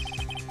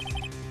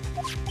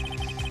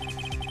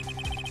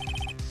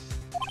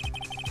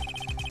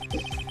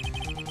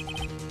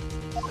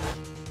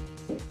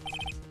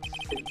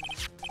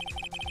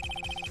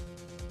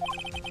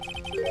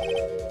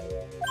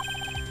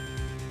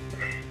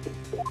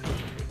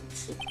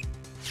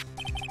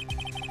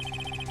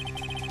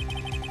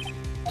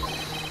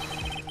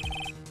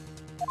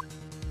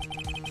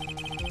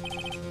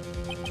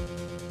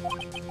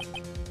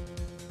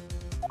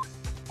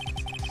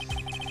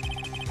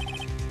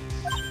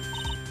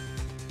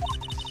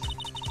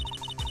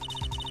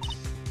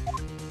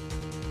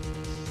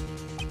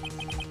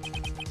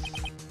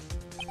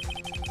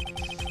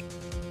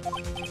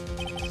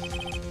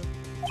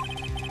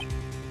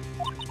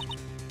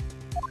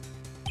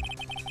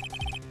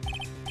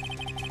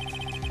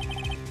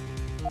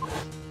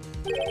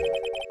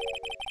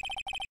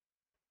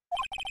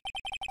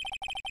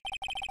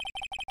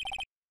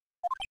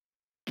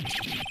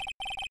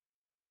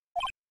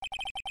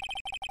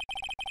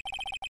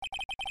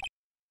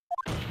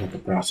 Like a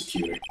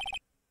prosecutor.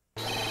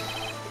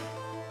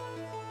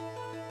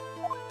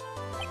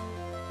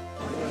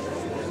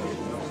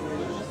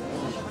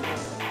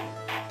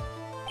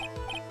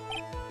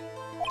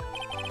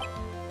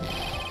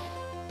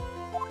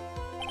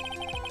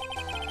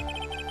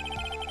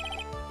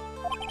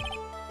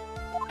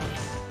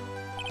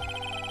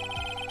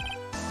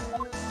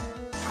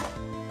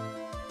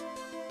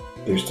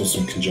 There's still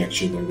some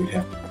conjecture that we'd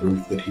have to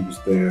prove that he was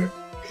there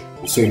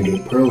the same day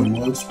Perlin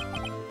was.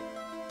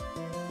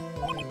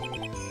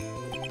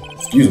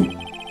 Excuse me.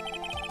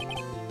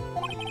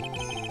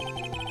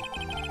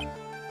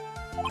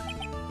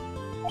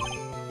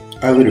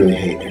 I literally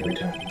hate every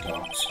time he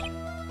talks.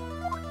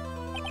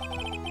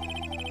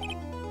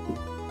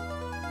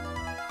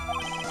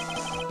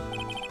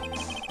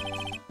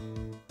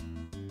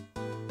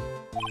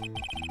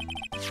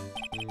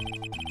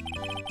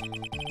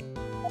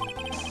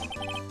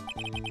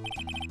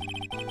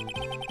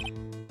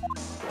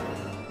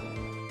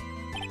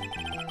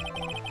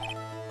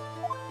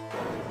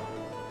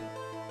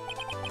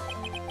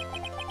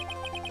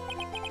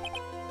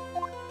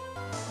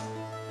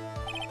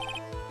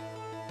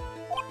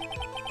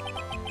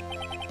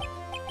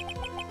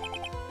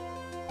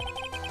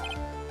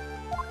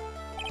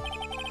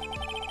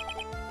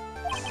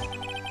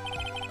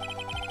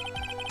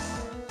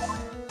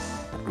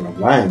 I'm not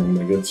lying,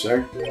 my good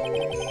sir.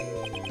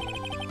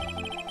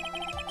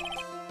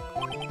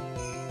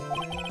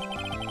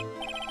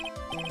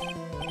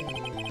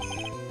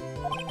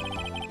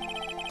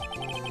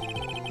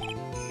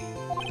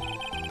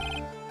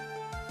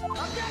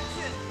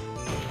 Objection!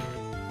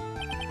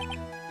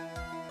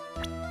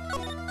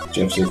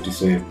 Jeff safety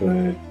safe, but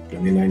I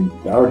mean,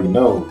 I already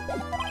know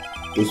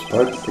this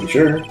part, I'm pretty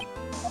sure.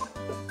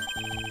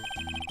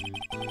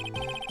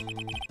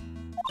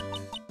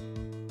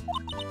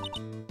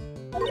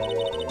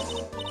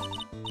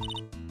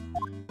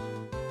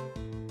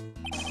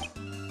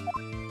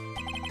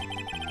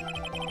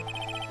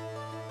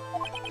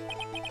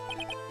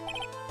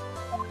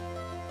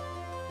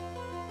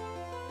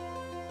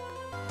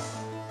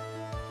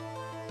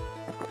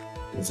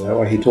 Is that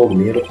why he told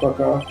me to fuck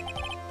off?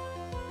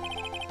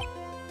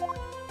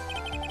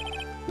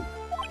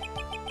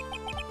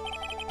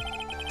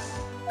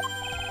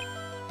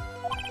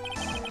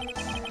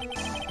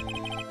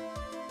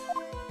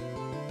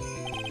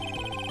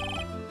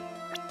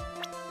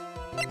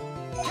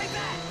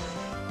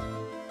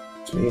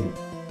 It's me.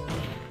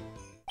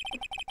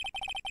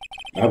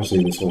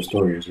 Obviously, this whole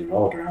story is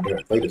revolved around her.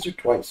 I played as her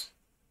twice.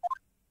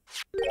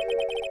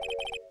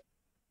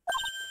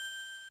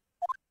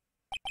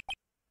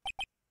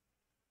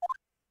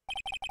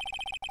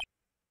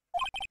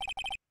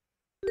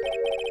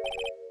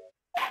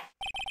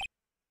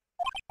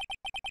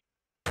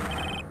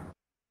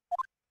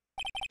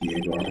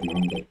 Diego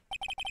Armando.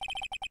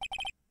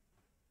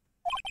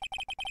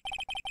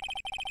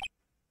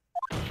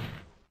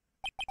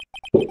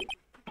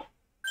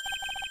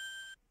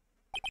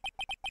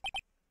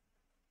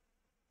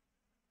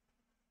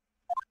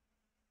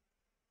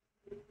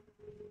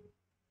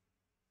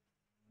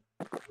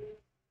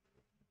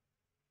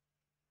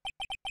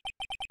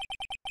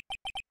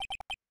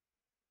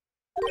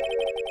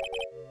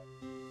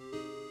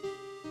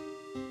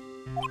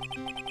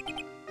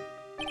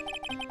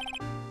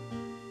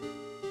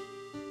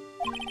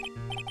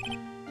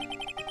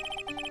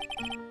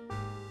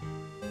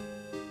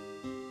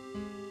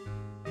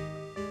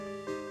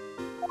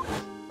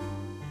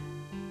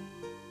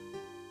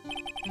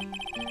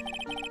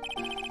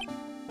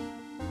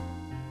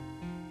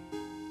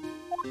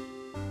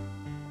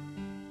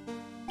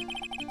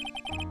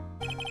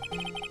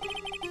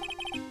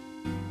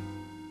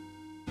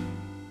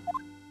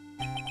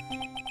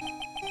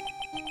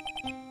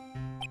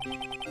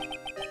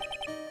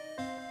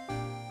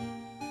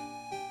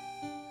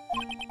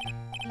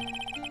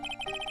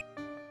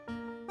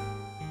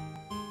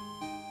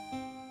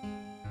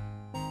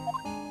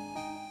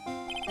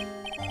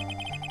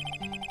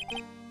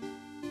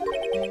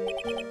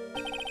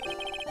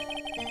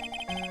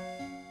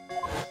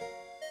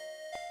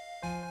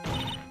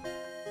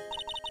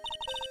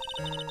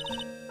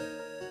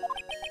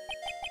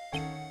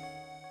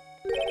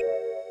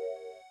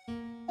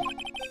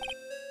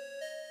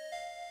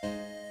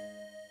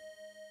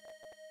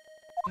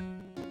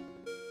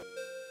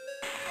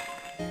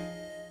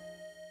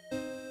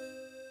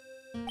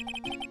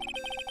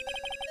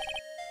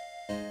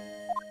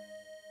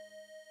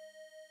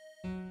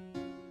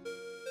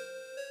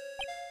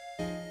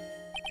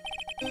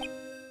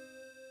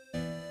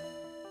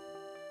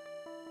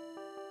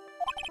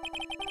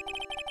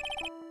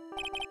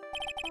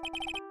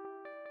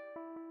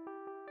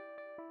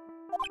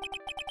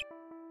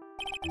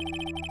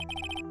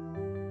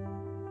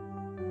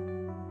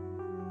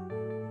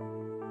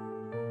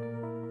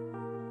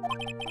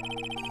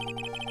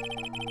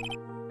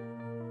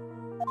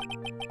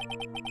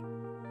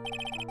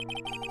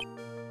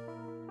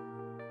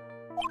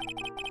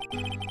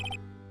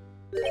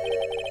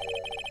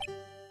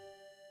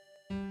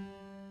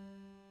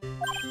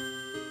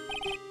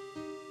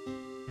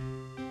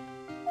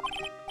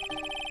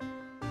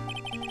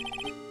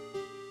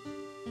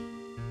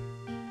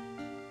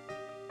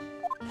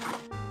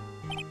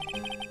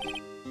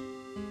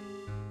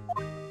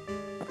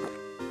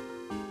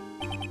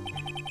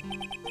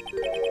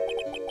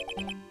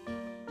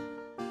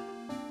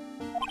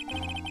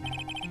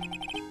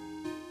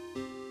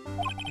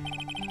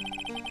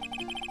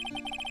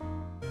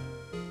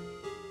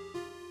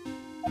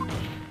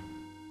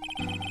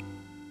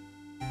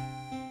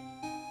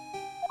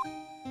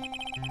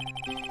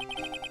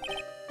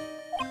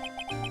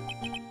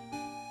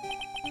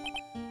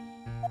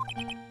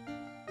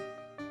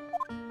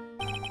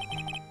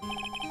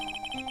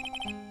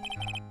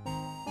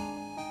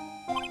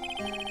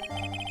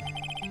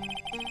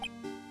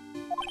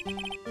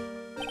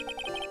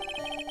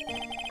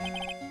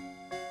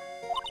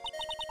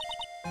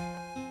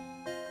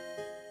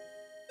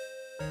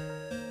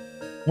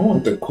 I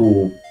want the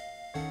cool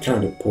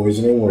kind of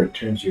poisoning where it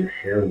turns your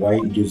hair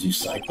white and gives you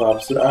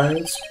Cyclops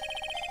eyes.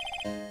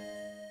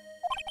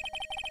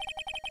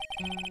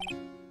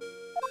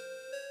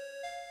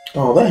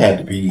 Oh, that had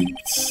to be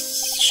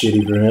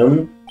shitty for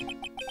him.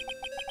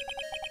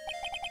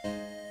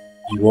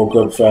 He woke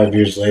up 5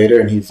 years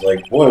later and he's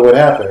like, boy, what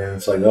happened? And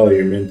it's like, oh,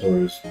 your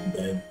mentor's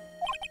dead.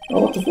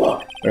 Oh, what the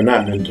fuck? Or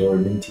not mentor,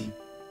 mentee.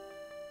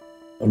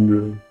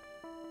 Unruly.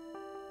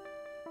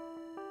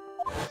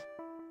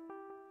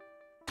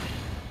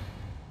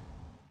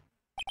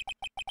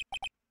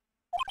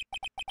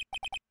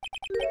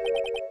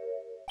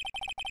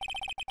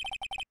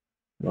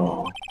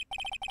 Oh.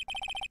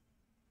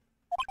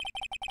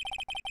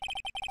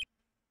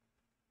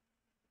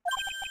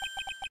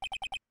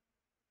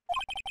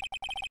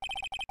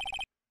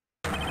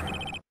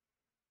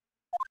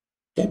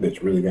 That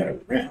bitch really got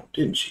around,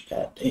 didn't she?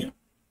 God damn.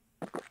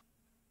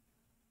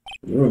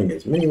 Ruining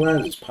as many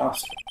lives as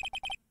possible.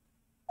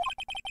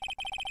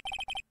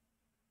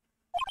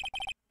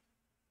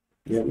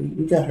 Yeah,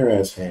 we got her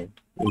ass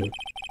hanged. You know.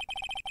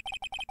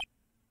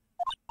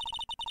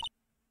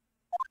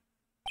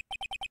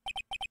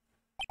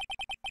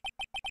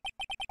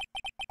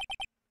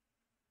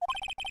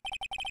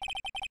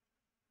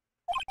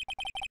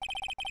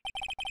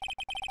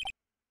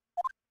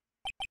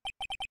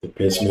 To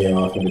piss me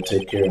off and to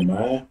take care of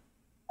Maya.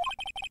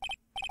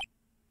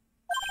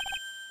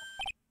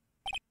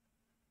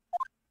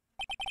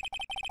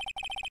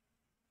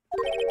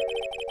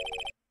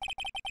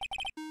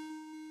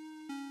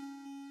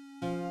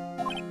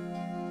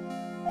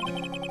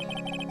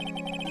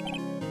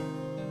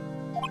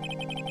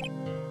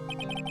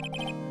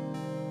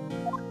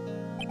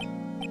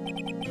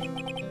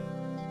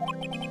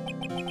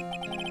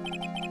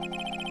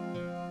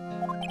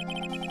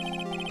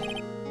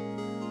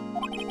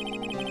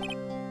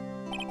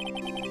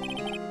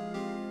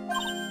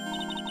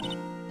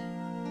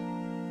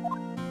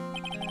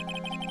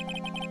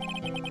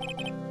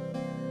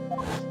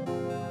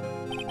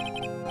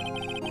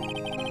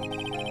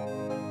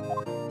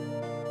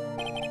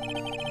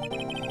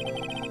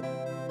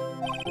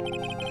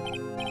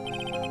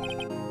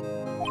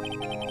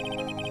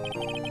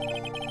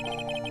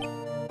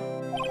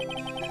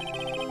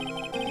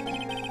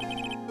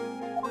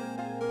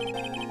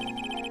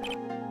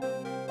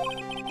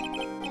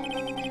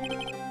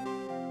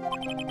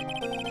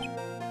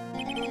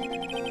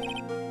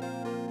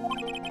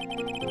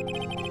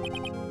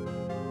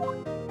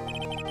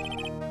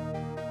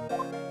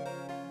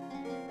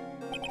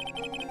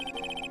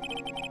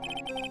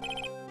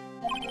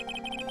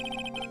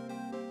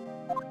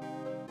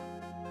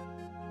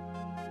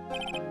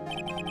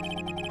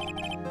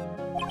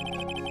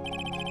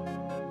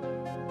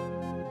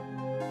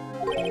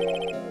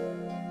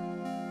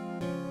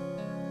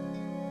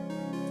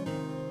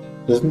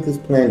 Doesn't this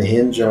plan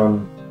hinge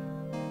on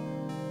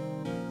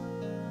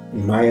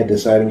Maya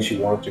deciding she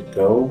wanted to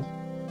go?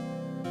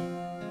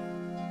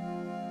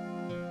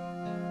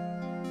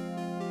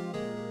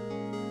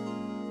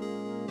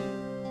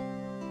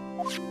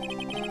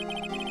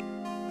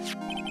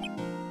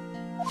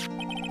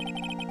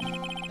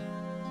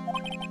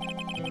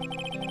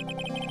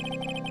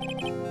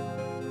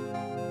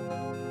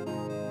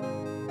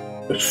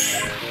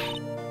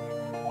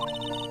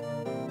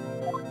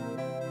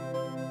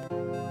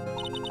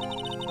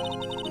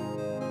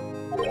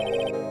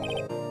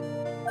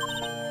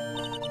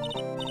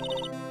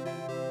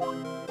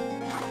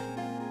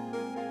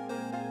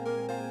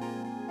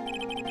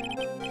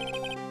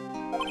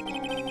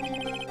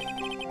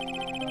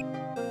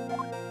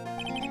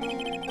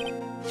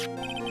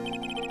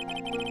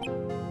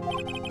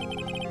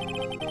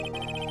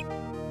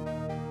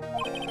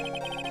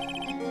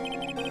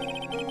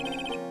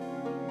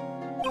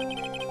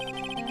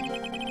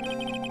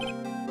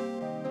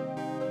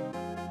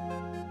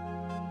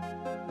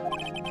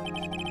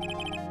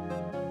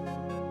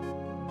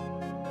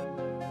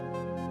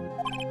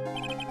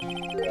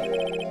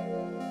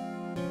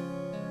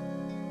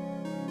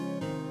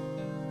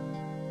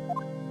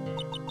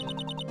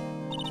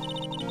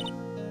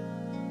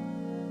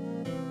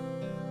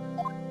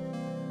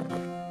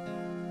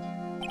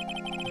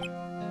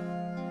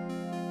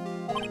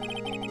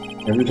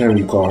 Every time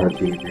you call her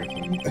Peter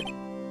Griffin.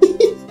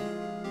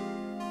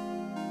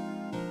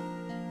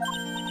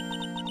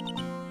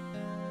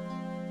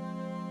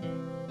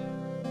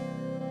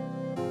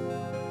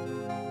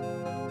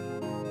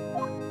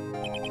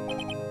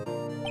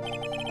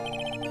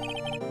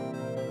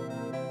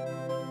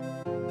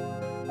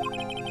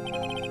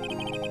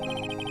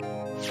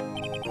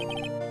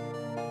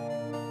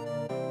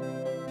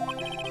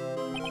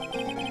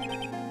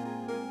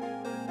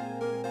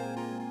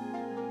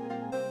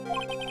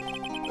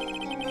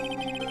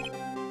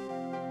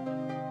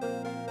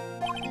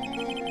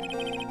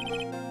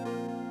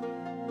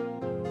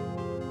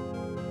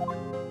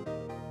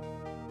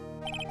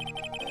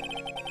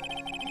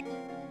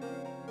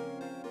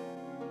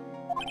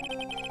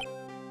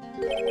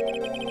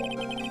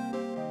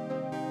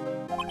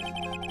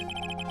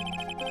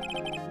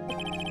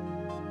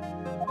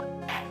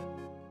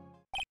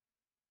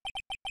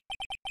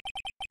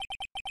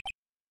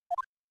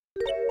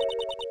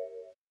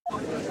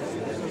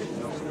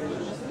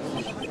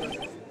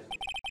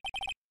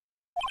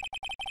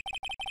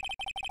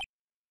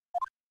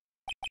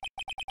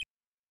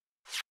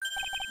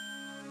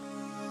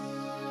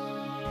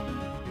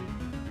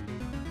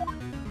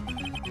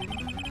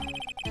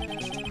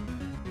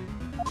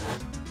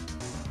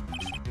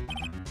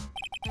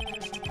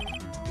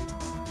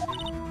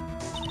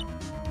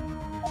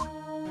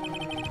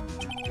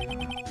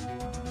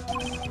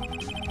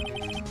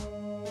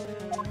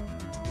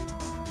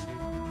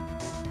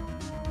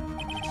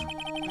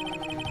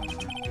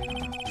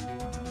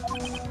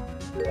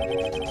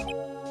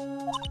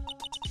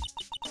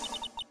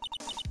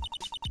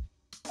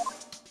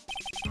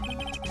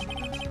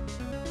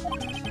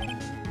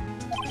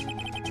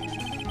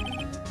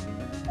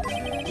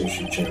 They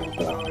should channel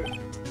power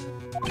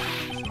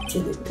to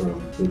the pro.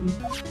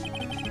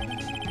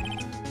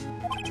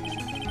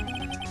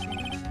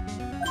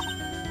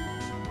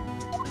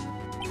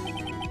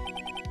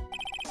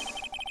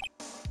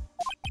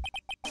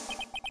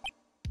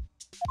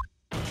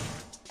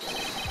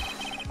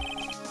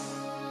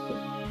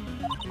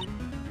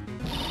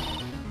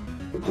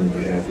 But then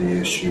we have the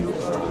issue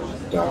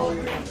of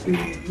Dahlia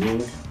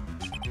being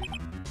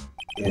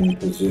in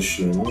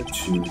position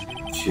to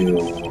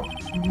kill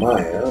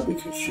Maya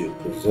because she had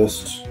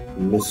possessed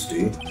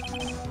Misty.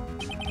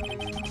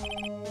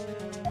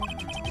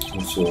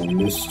 And so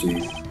Misty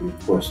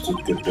requested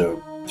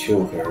Godot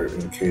kill her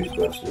in case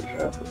that's what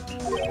happened.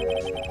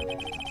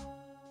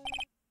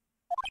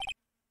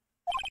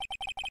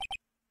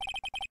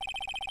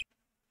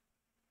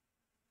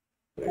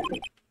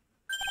 baby.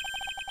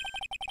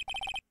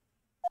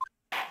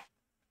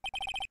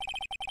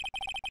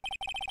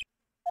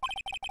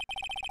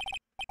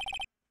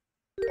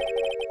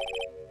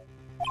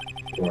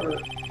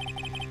 Word.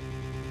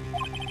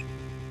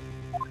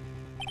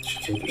 She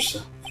killed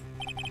herself.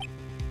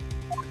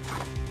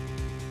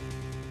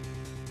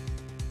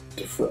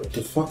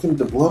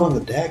 The blood on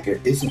the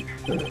dagger isn't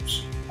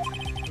hers.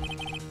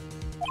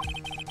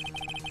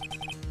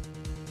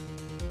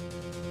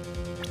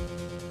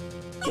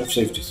 Jeff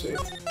safety safe.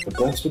 But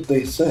that's what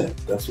they said.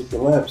 That's what the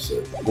lab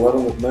said. The blood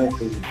on the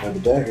knife isn't by the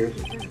dagger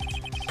isn't hers.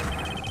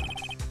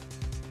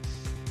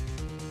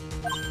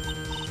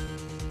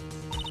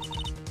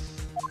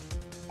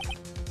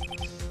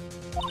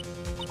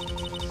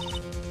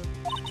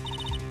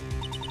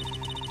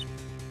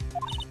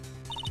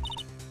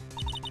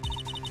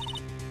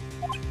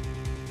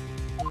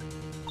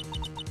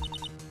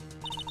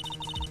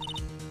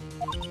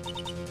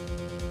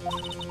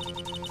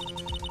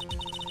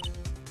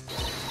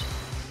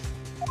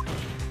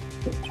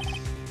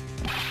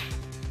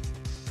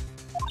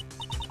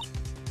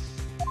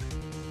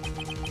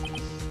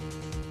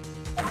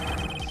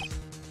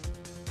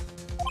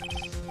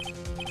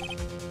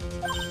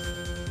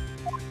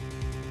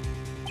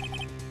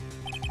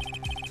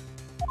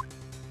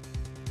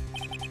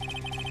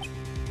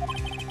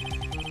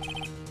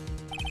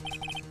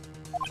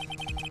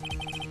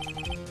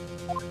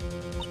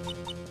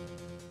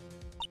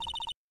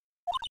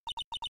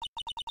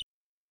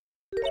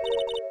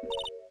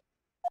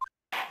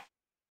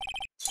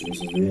 So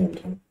this is the end,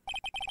 huh?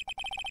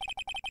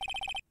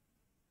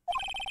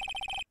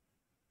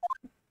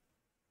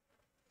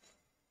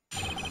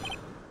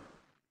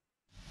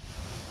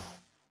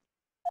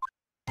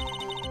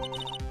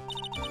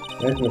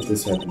 Imagine if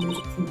this had the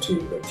music from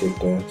 2 that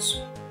kicked ass.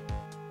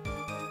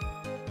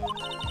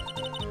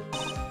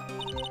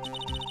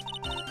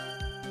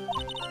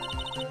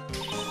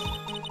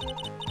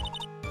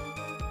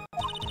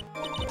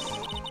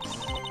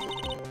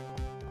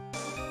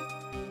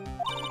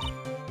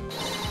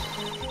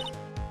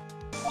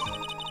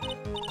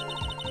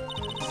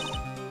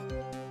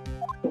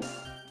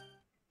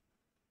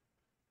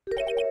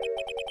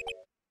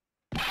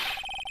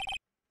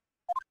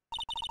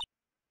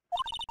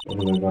 What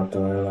are they about to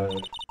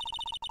highlight?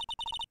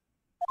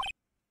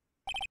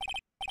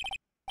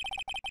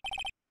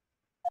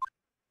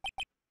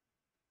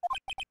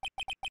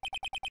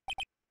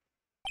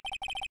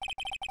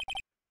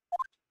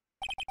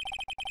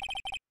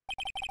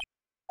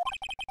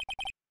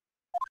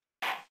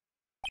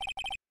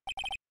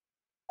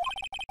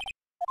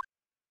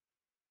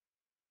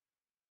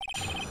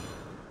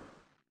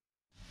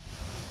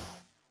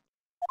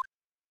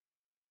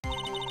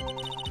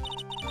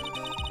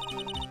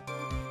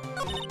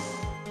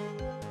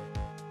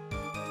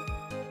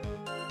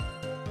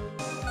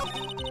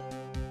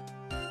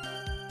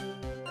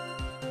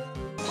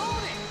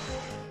 Hold it!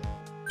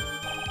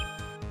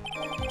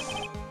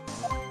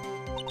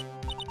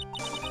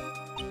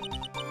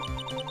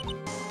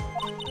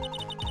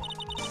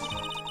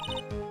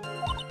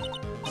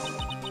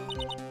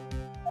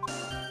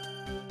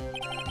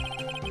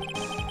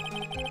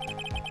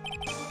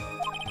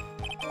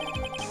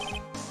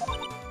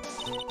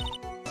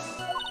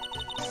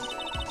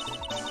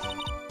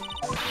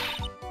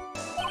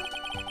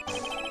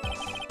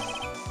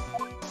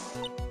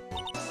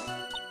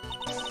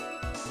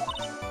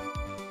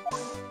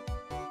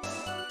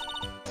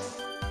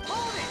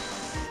 Hold it!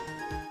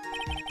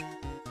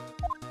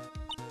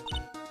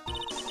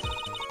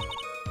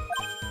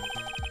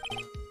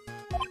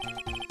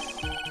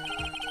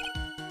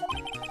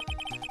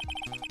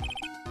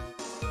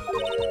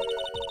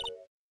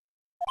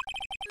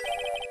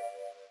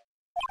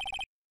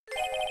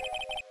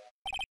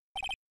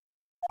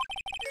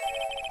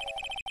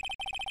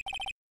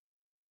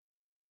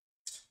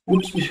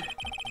 Would you...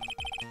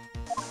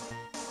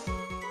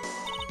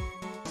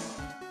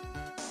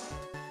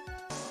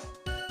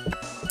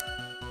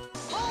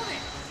 Hold it!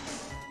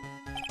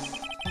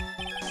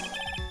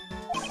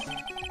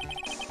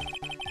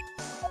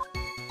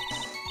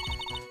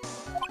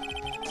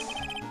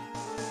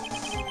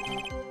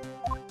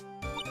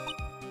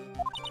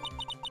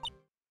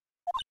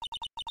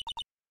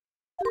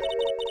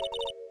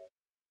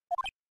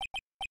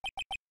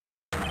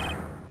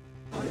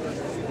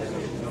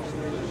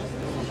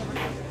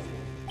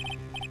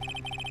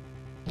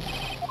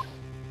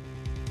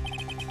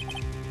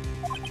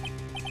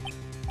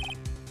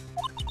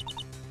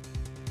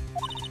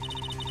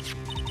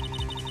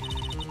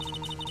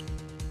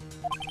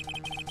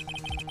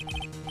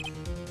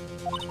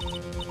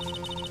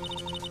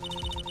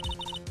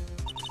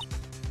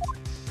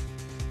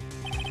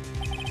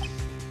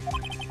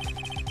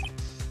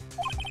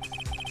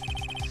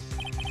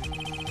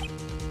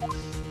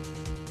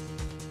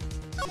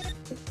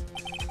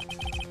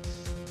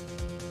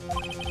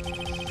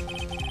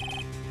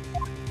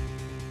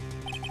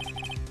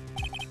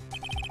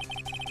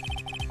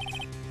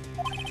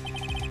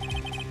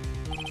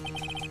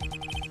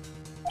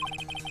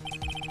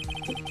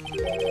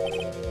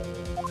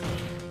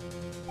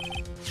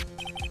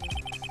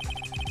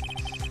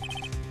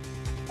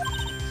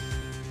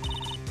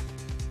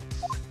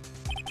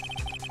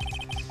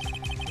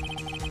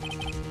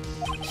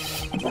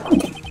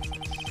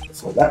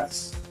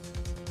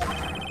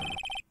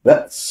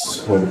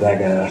 That's where the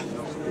dagger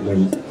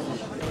went.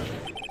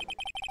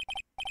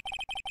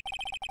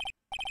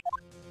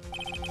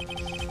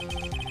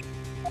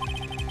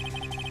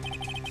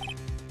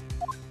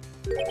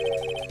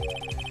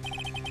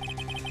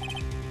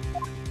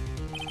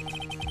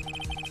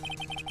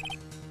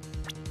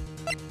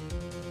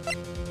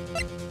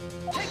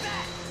 Take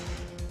that!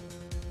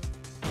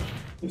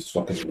 This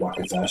fucking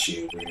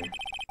Wakazashi over here.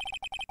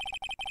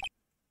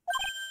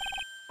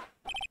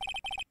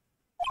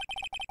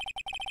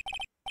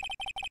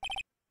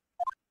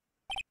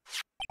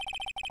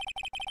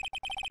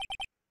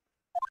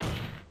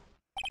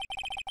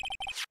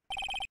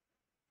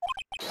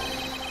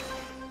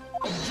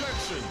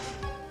 Objection!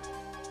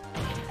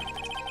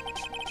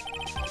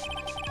 Objection!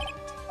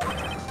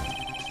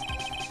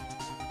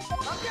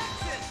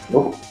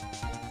 Nope.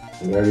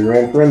 We already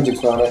ran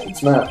forensics on it.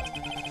 It's not.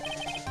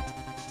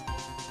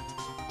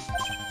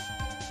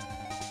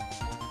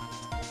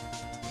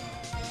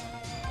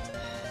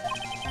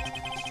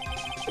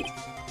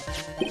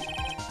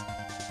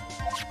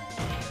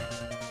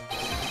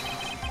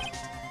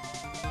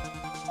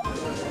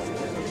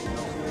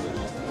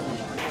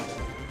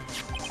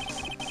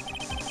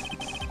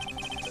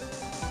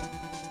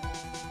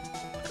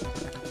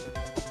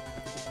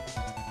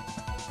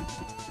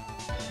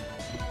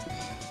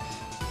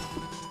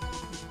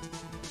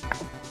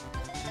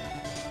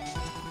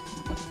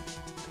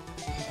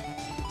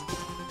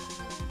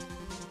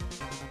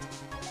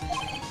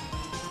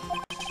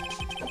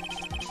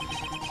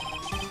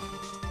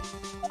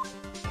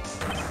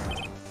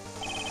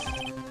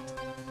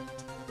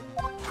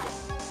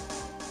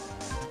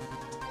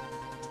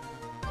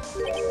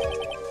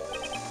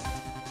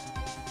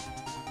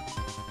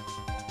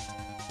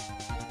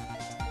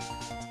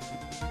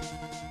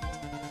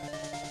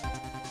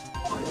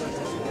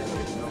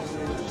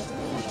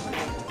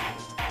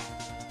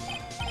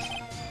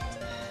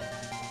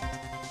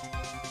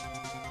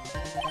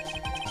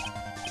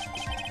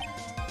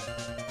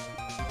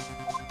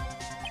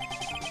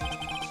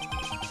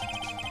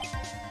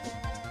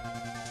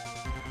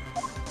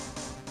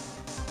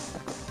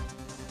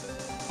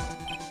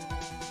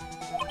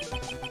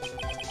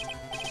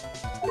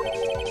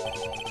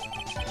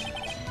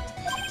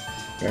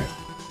 Okay.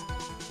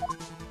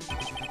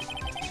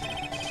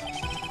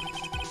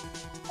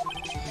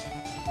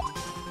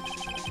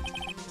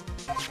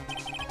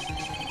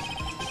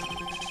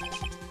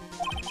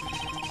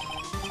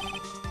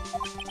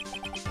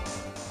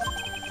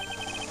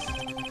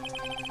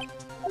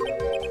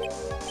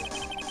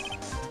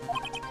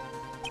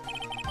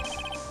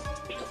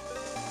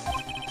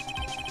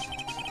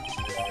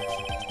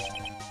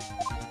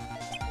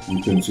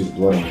 You couldn't see the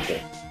blood on the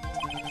thing.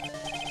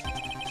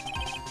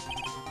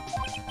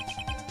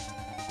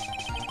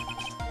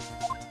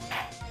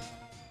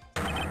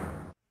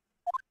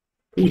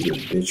 Who's this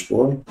bitch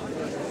boy?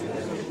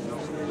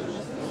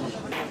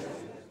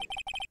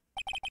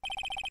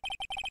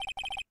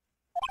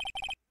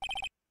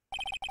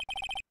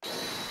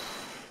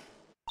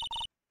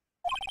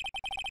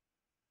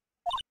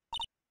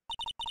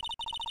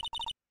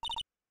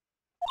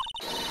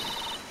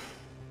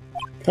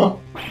 Huh?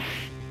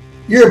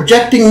 You're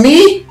objecting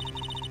me?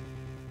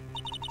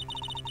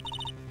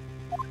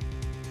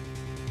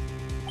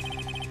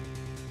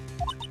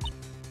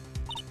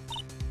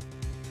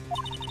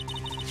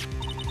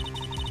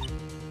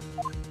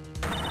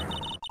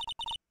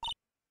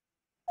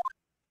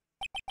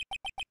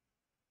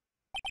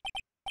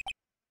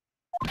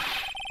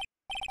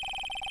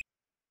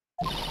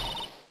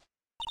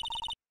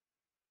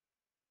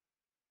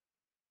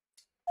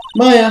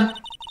 Maya.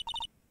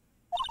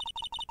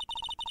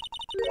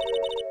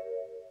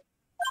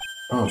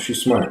 Oh,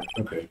 she's smart.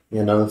 Okay.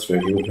 Yeah, no, that's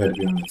fair. He would have had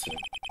to be on that side.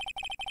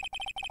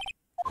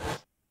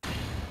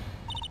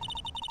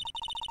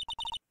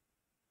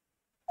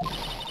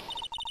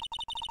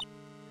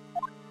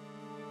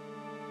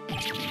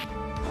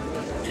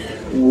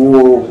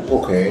 Whoa,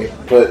 okay.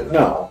 But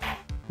no.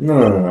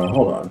 No.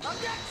 Hold on.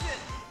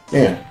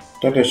 Yeah.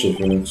 That shit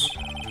feelings.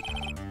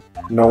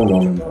 No.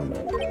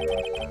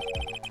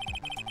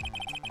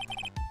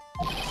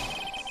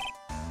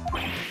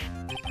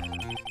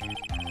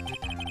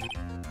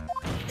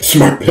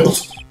 Smart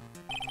pills.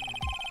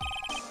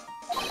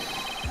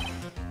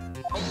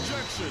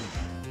 Objection!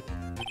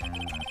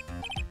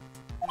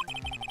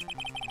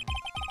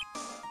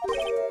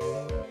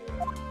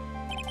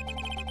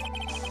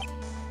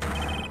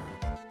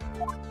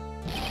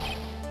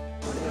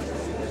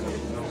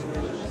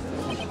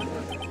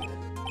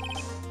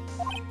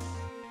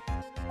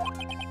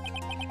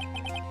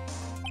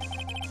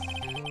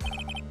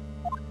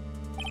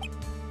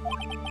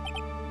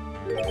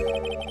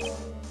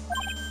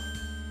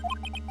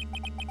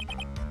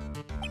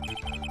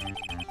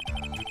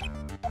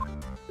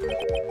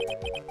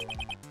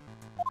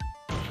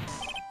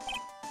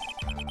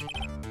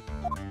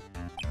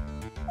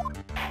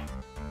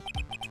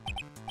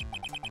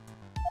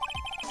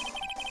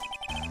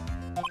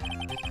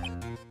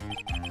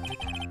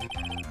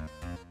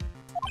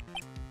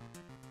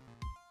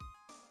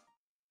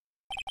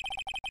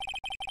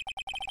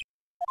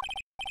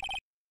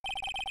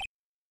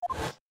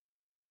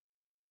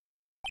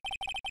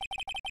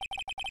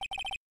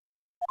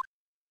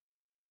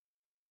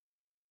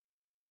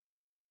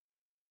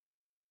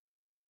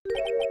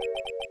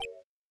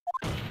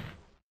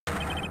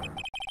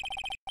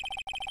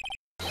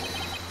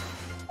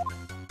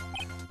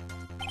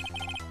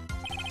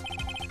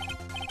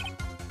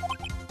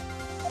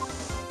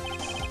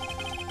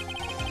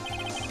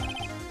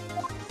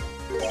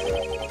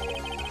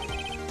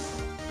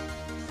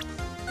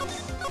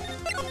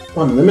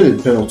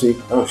 Unlimited penalty.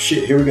 Oh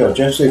shit, here we go.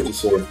 Judge safety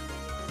save.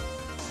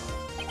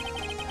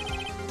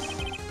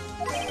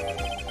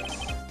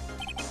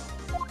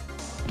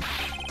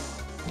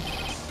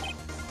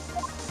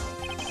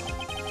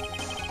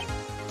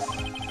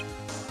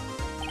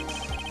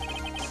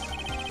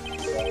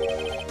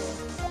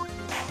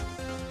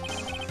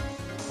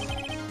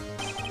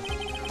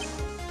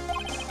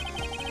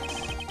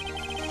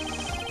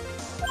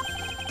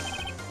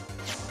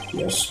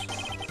 Yes.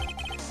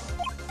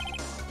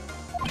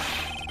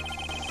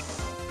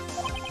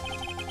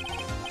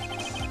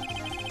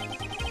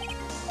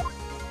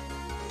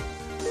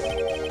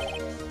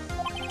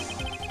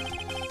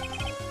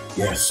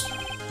 Yes.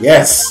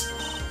 Yes!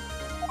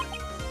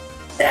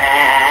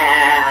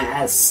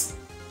 Yes!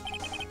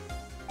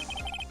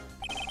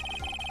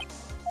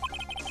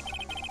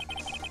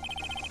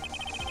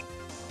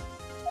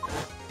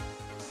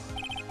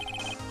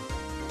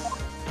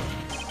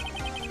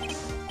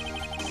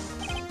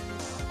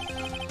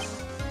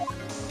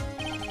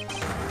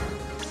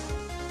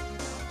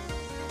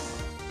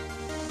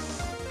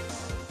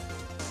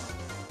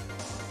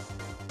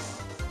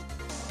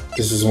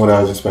 This isn't what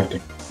I was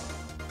expecting.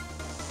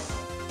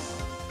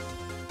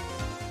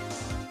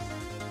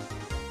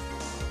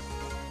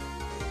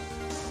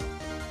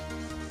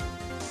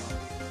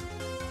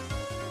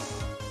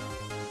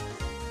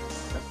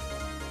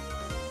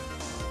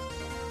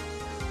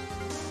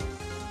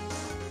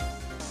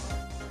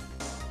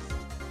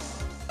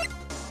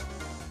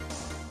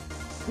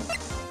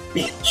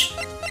 Bitch.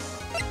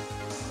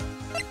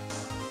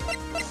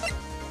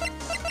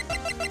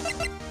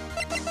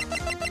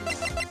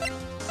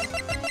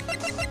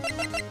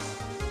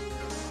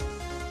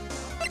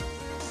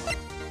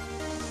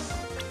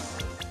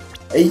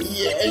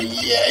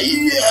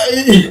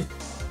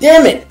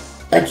 Damn it!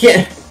 I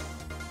can't.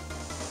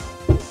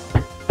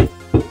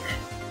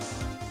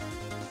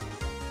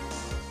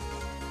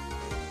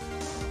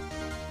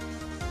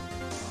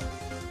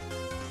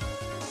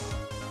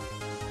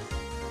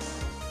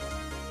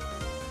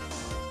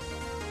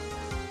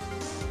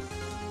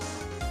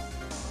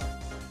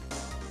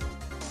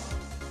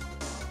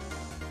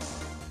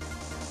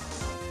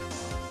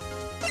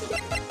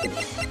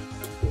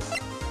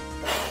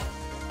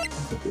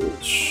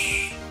 Bitch.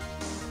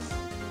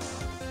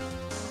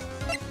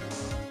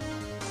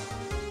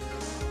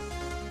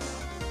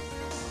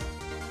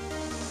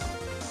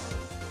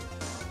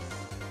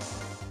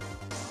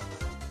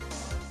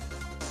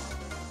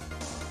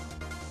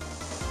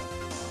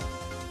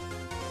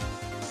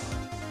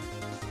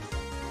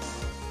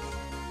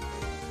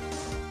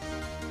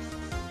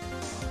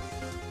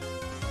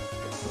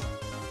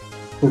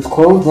 His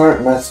clothes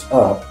aren't messed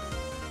up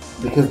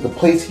because the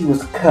place he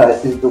was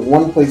cut is the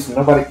one place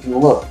nobody can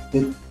look.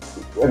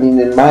 I mean,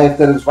 in my head,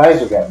 his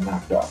visor got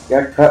knocked off. He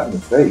got cut in the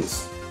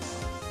face.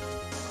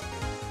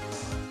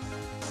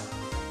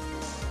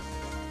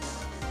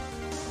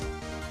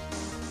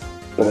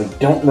 But I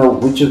don't know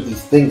which of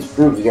these things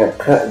proves he got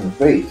cut in the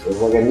face. It's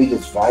like I need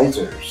his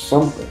visor or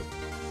something.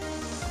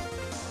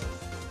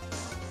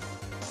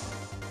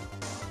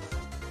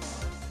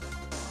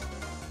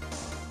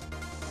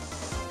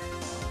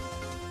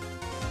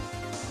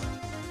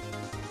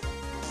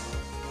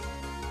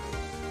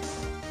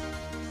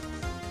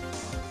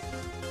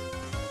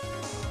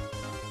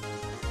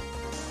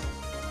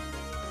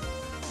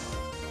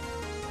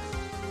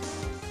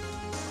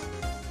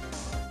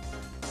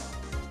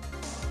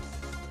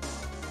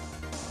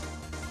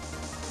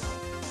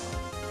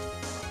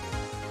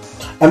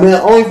 I mean,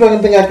 the only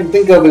fucking thing I can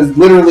think of is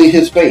literally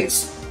his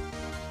face.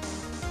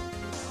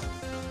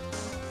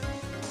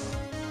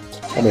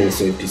 I made a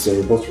safety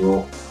save. Let's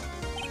roll.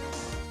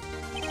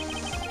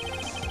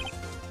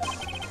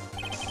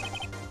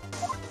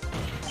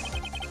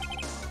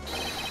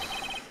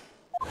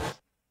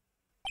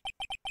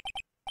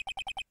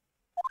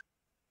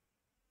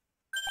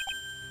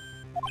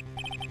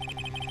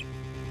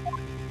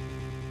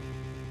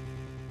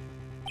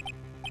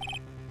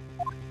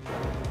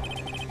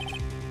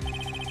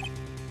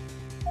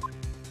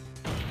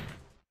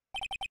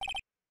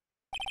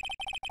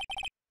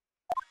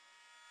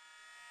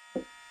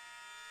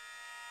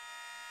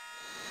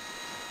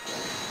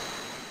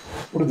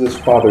 What is this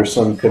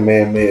father-son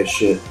Kamehameha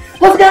shit?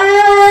 Let's go!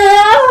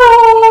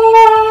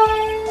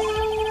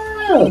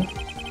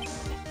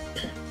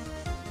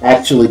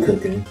 Actually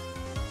cooking.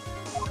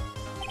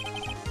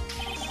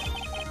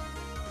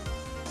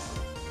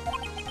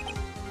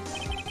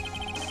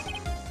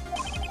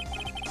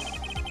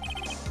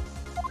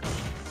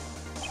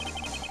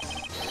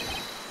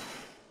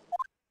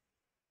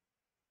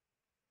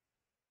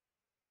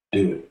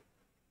 Do it.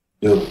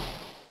 Do it.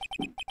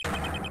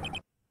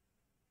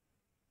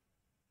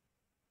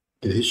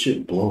 Did his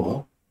shit blow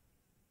up?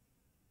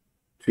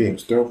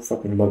 Phoenix, throw a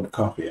fucking mug of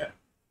coffee at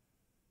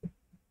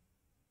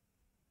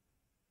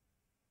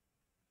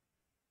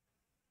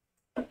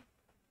him.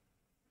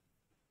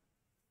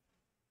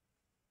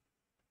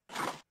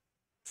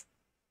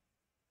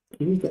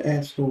 Who's the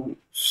asshole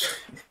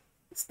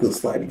still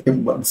sliding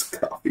him mugs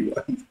of coffee?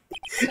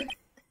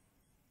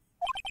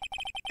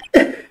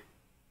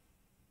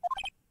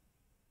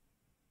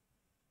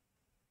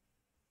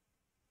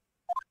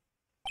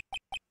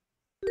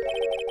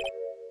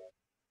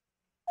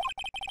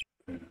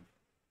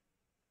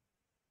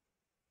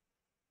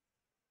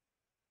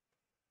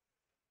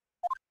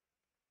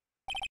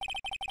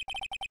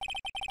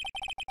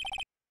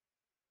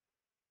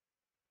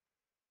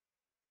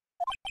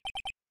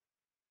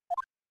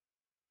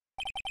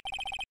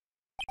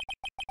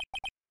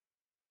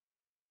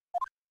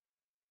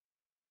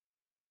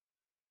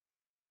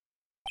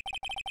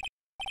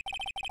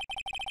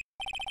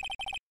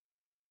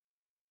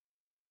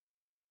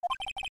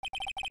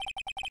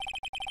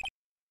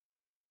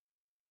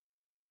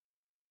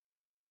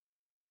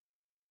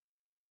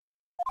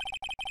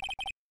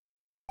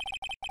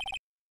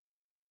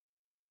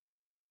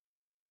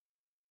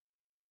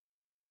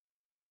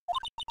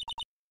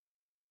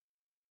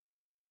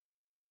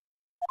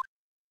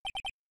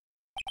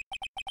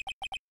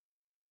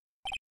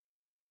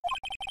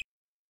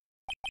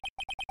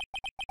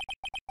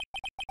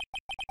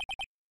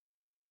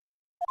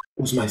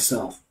 was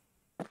myself.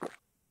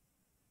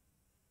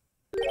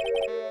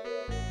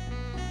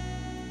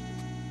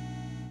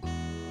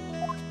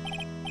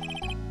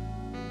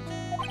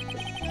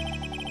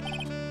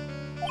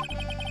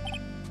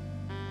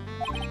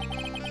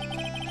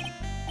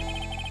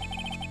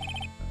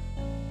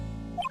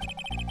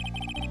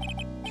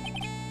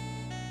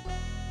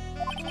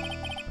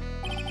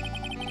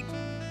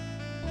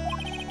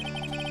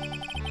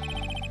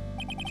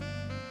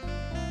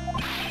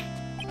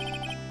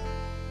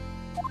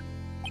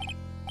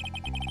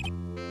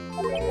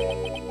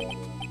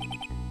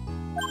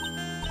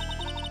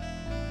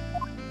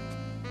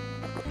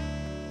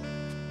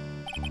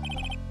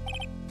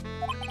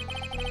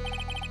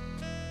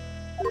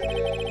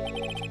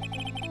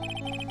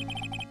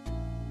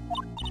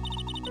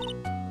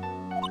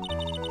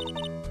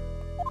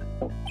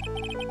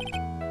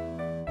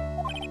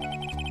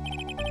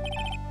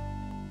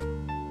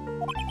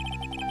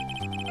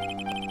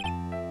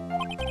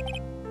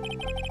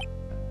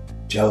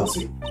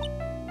 Jealousy.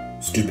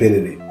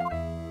 Stupidity.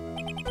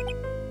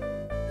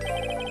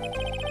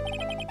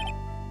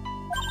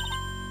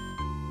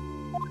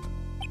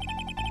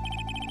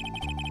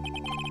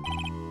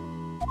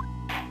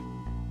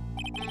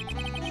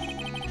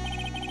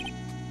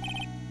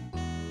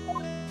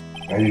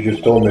 Now you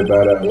just told me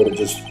about it, I would have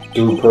just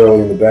threw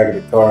Pearlie in the back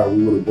of the car and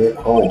we would have went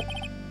home.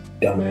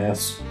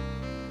 Dumbass.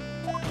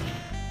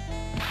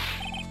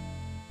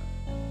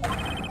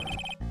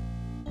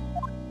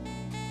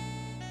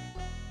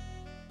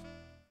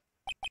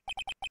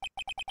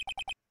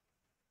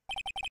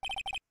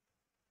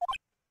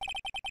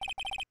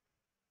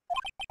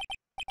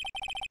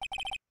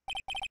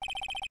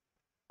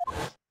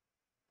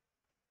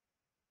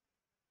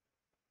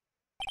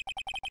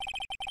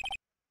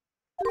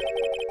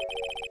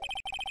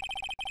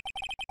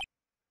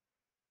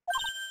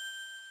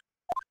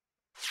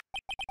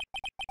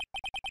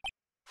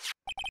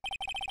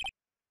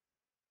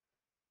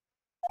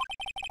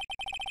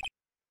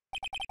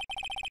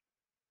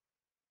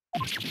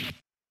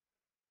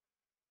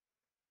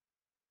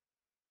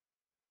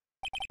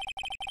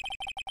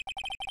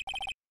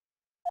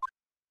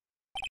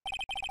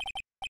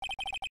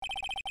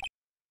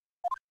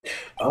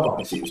 Oh,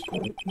 I see his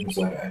point. He was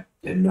like, I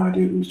had no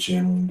idea who was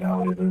channeling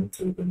Dolly then.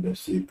 Could have been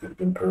Misty, it could have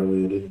been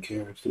Pearlie, I didn't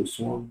care. I still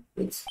swung.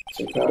 It's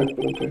psychotic,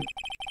 but okay.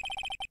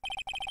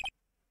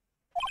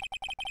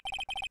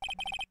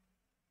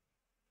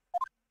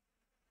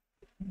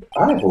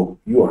 I hope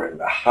you are in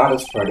the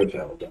hottest part of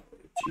hell, Dolly.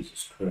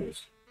 Jesus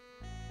Christ.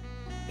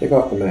 Take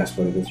off the mask,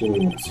 buddy. That's what we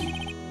want to see.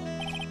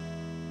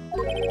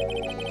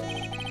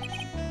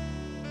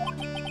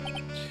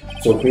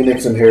 So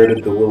Phoenix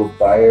inherited the will of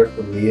fire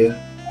from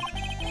Mia.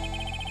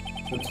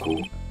 That's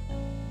cool.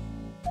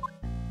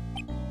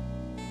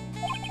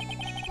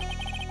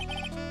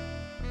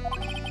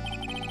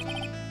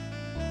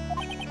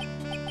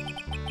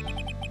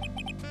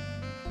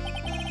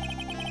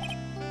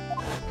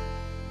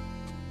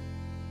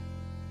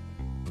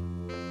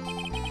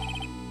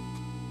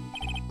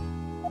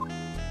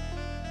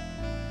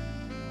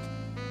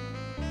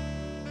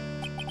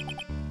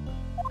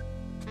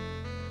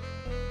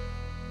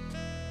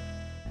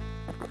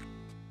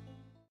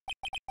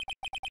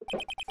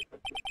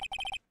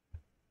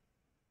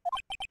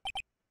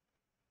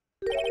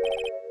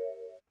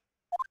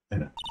 I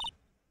know.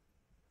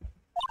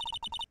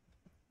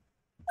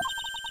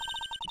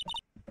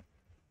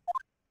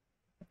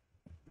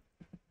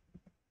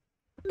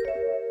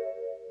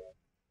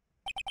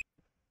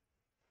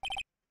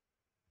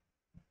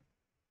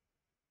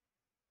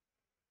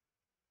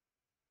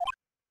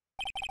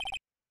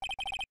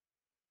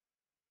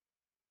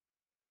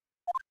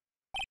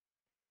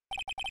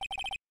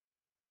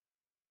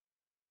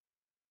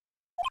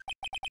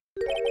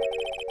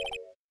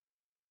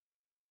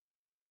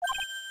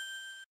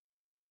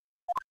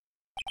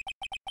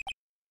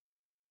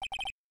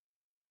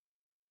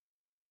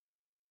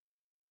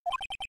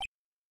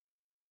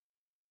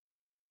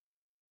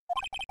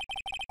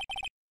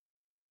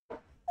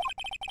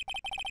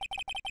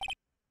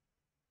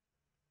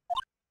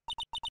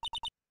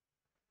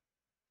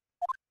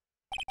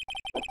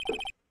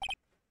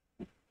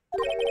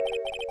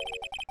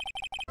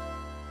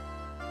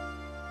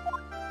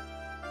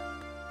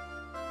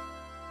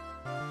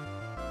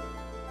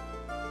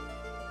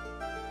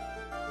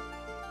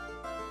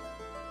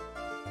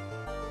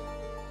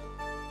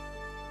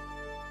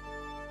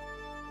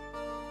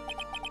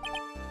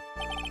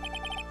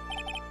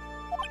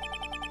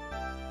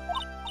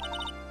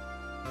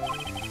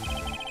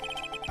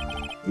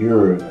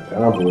 You're an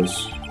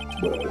accomplice,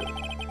 but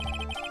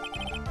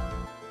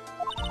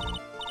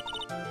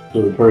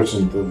so the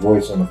person, the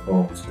voice on the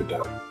phone is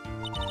Godot.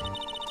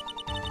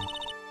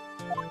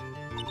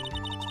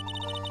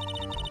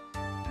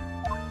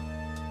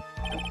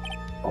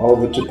 All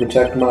of it to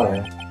protect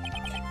Maya.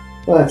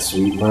 Well, that's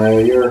sweet,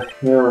 Maya.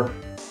 Your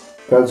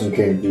cousin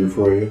came through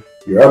for you.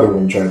 Your other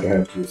one tried to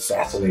have you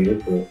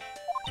assassinated, but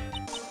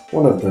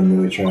one of them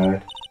really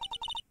tried.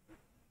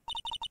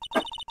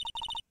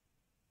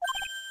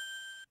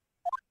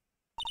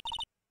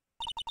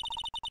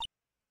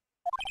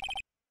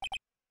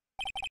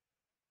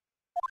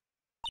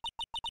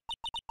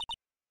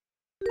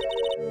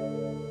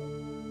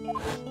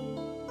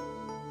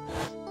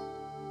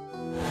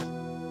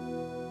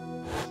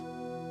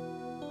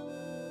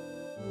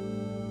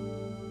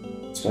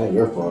 It's not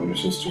your fault your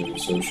sister's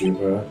a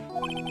sociopath.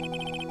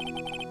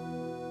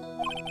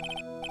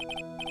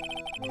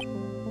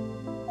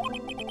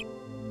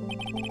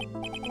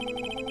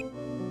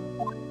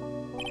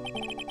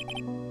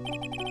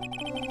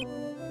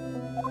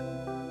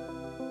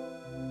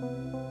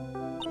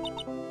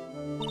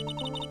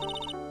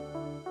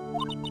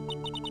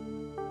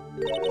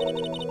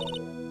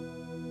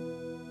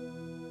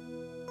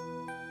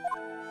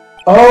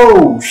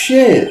 Oh,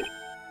 shit!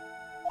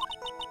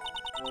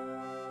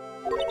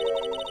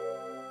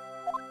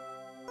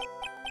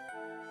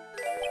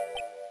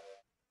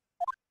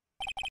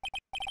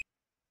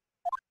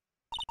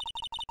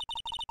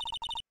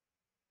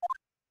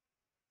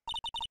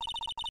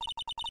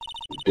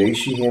 The day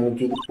she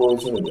handed you the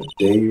poison and the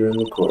day you're in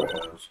the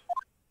courthouse.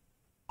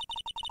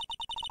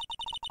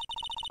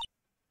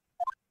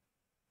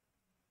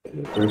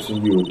 And the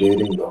person you were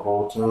dating the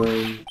whole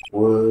time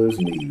was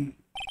me.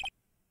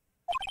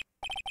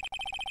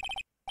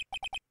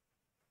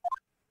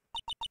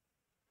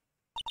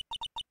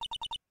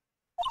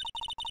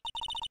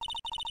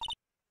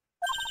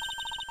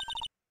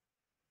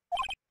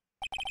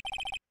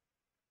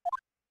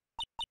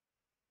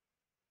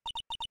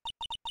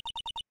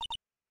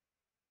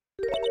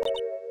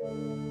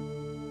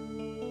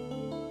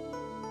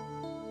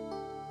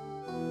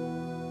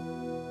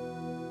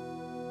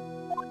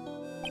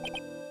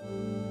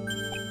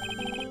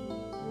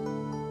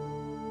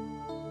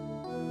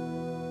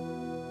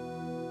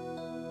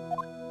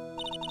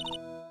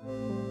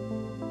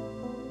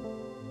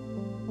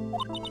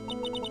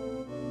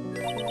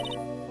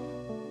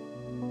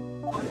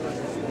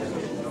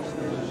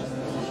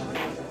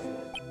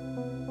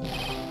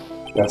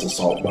 That's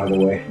assault, by the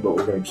way, but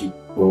we're gonna keep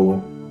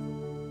rolling.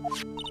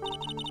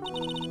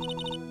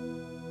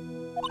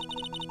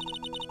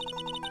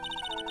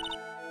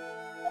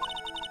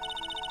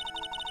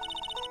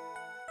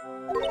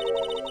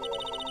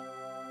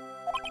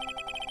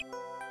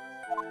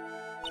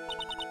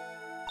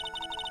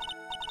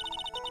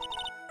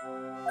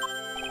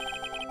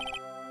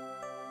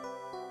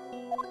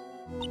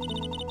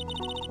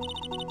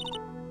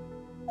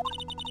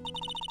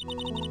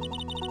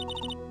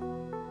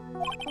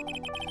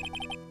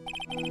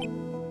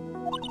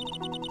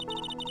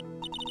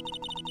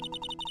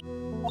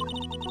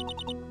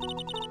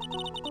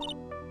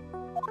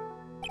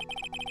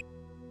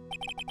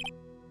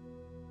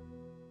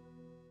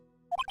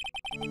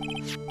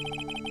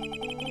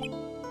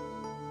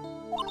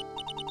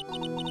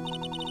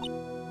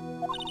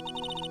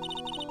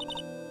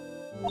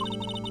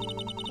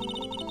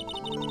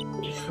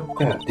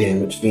 God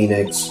damn it,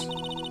 Phoenix.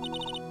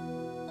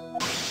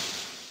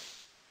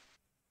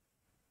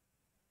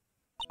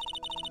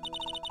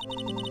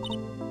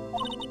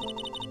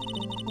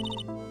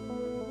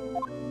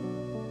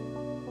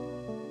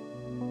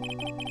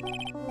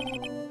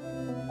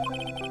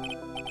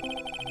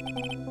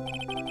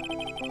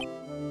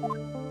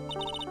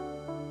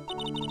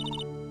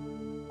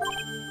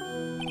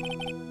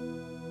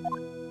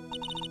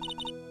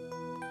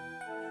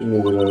 You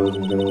knew that I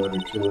wasn't gonna let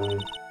her kill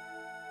him.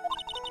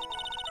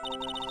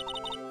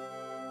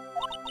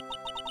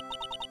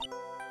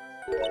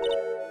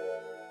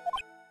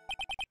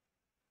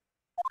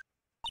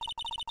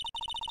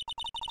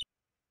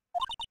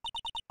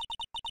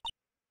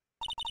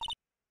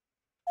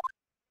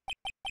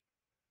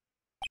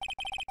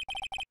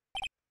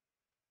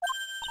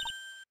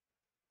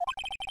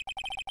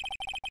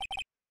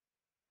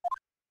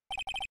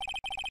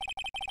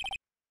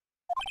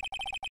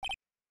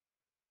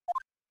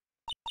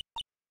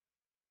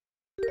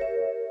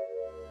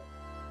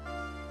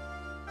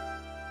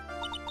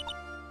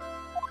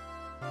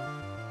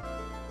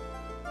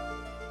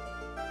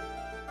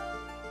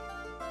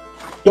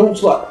 Don't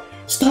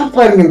stop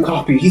letting him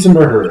copy. He's a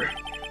murderer.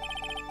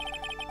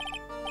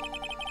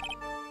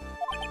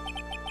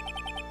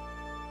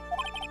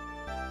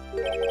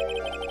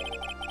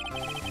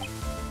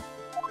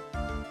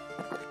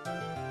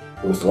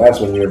 It was the last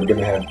one you're ever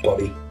gonna have,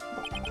 buddy.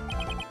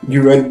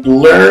 You ready to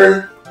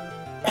learn?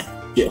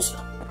 Yes.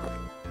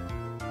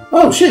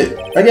 Oh shit!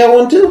 I got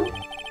one too.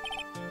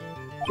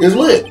 It's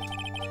lit.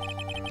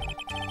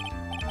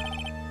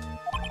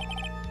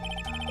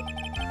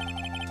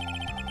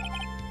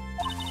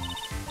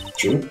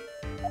 True.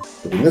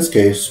 But in this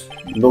case,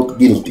 not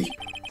guilty.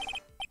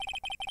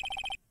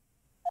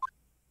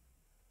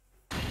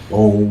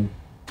 Boom.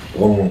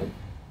 Boom.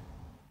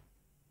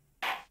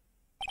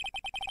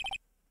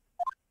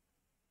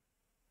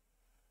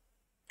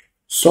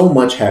 So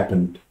much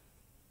happened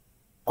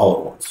all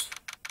at once.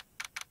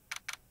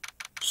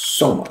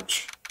 So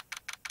much.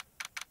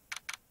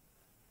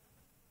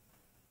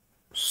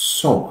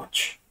 So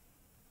much.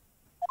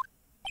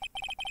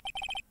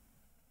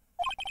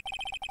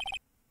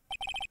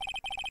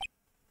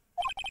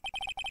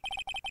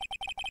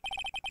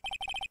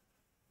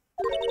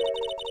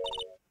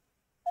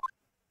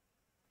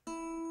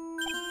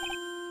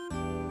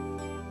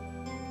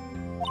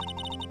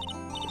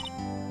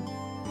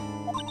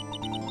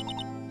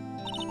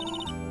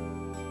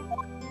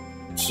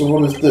 So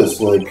what is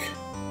this, like...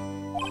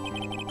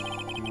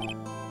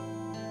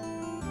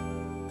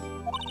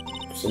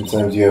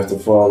 Sometimes you have to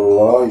follow the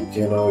law. You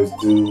can't always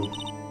do.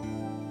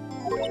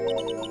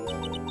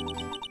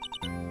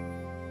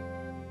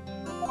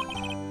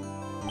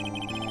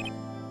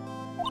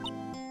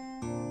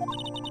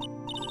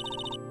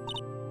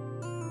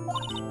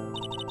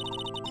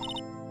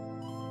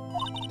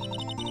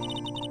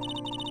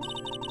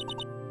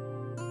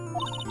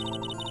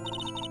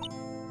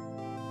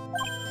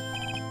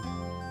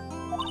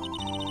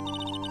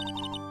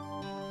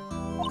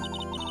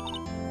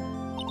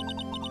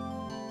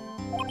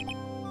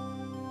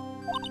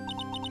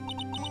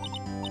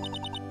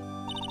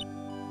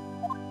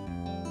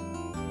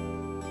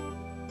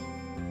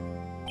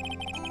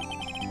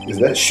 Is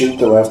that shit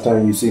the last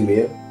time you see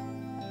Mia?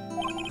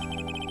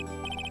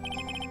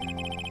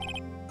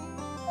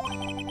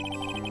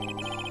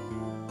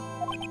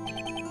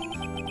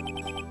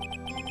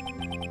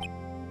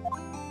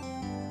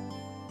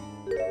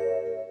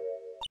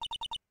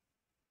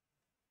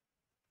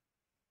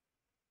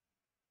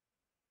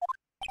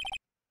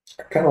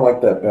 I kind of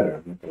like that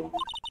better.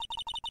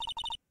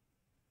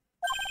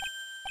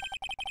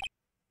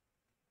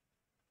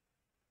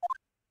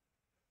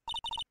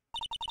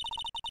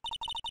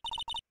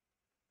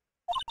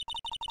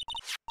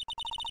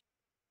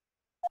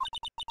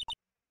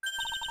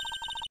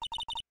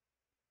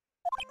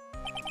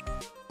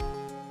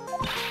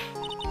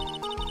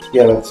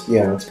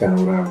 Yeah, that's kind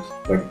of what I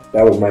was like.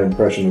 That was my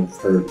impression of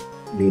her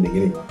meaning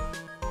anyway.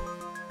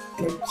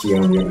 Like, see you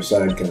on the other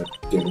side, kind of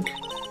dink.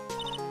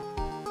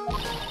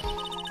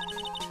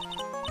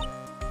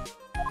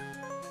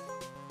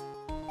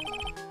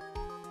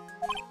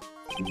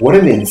 What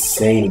an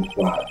insane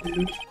plot,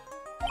 dude.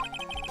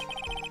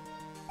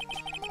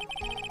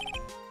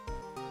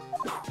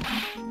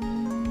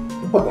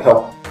 What the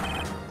hell?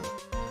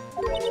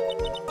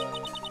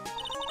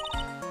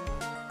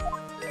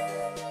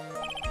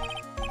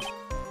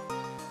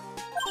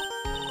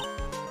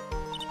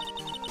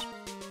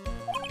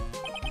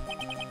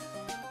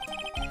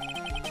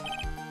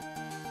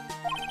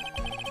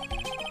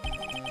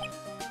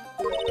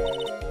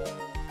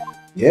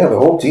 Yeah, the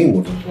whole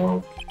team was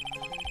involved.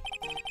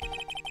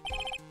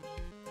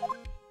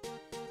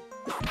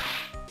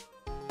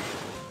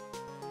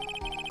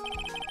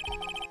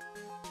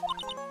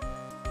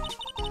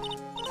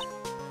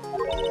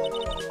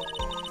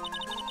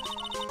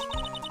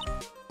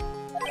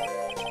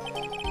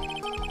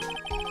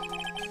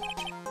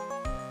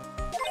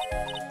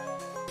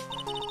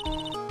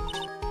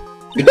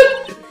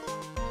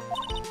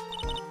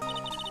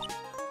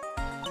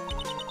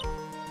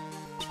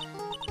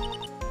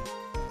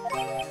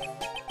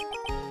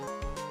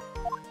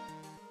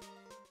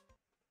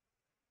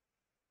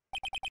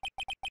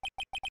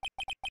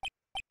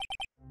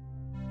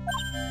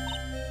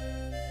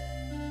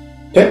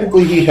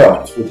 Technically, he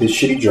helped with his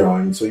shitty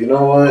drawing, so you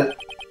know what?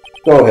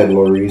 Go ahead,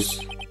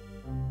 Maurice.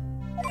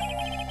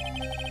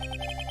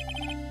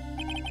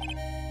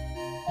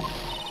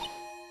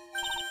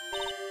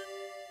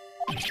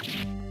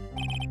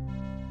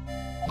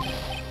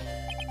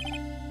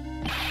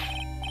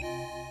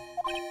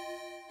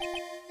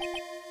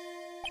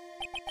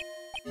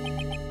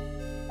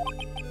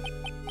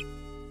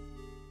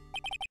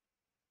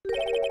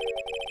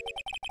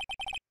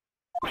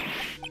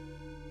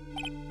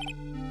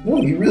 No,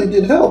 you really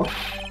did help.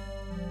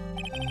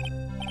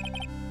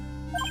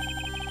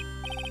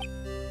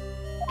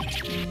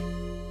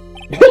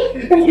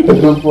 It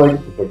was like,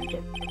 what the fuck are you talking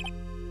about?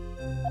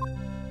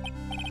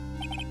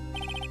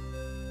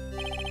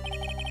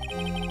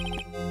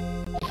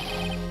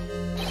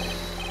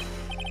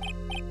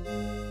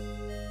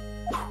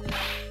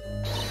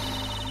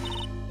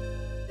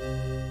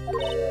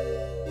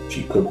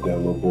 She cooked that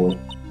little boy.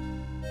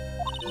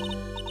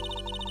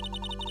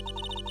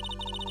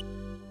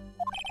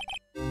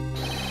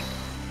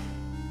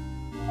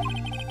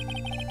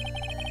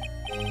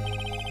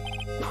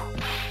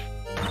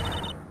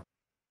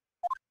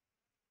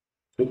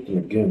 Cooked him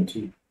again,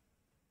 too.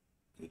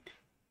 Yeah.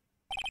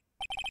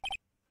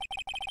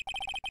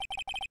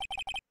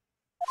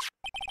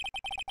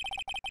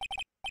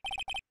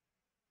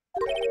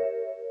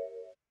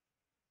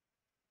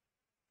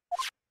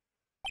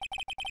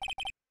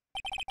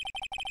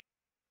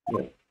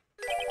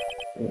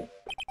 Yeah.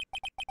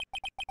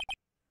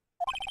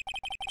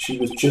 She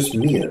was just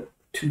Mia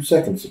 2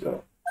 seconds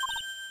ago.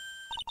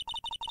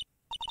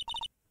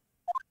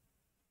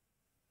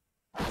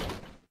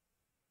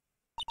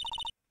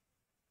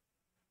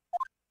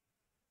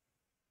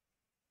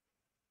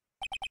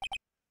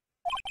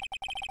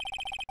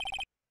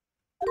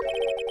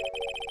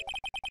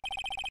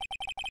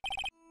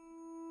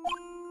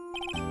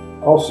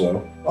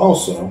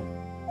 Also,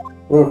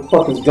 where the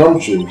fuck is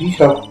Gumshoe? He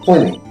helped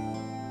plenty.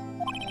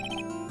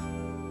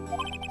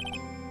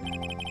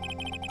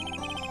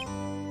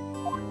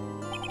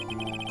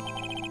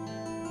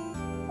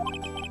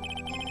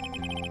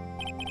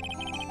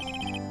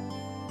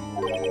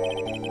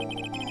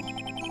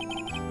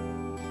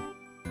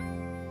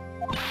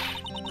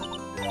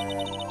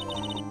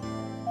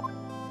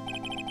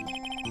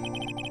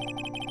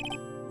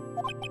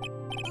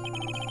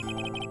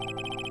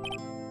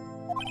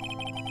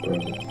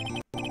 Brother.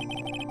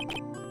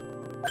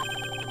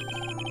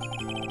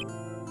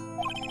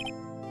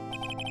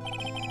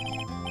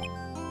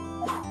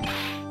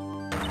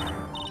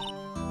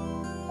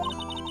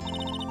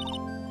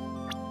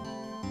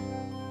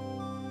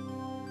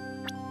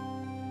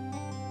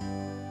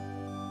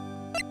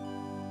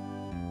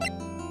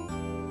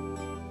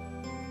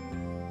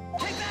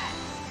 Take that!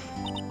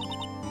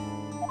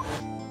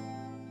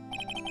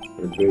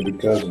 Her baby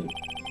cousin.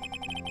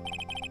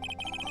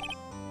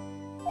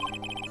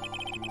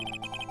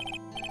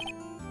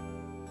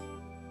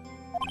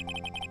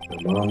 Her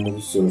mom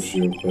was a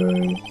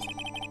sociopath.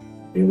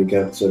 Nearly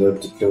got set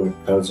up to kill her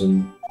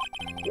cousin.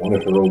 One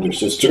of her older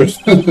sisters.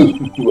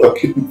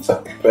 Fucking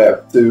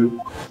psychopath,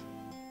 too.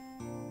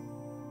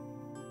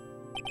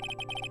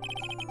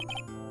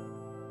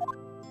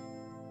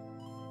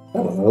 I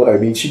don't know. I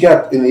mean,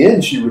 in the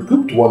end, she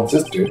recouped one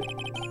sister.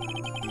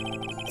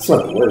 It's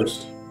not the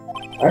worst.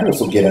 I can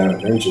also get out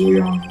eventually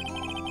on,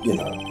 you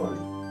know,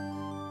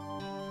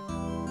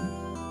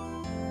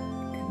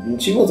 I mean,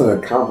 she wasn't an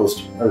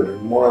accomplished murder,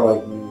 more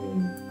like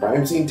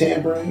crime scene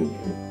tampering.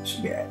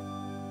 She got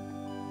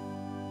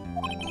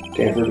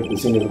tampered with the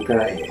scene of the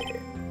crime.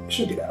 Yeah,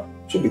 she'll get out.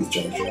 She'll be the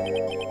judge.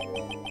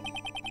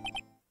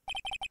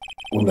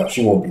 Well, no,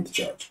 she won't be the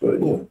judge, but you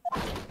know.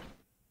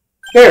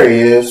 There he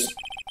is.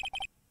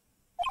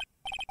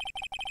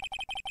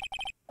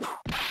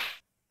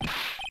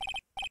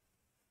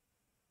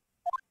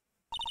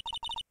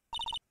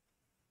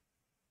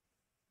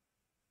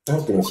 I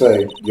was gonna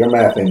say, your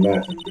math ain't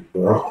math, big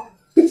bro.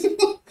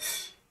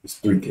 It's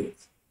 3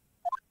 kids.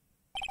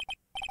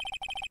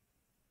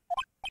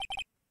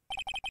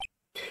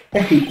 I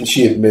hate that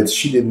she admits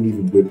she didn't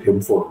even whip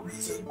him for a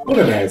reason. What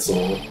an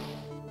asshole.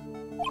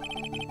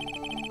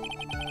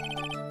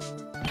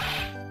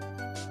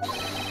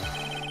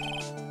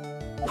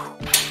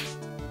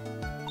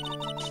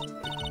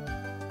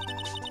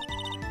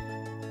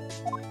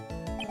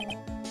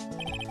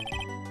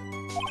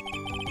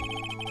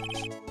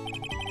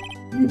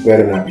 You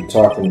better not be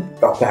talking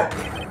about that.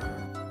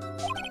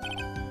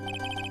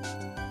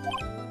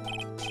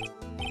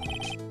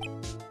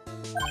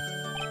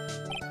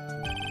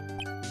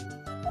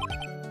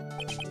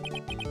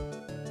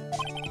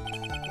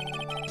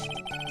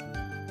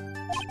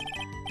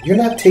 You're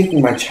not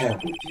taking my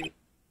child with you.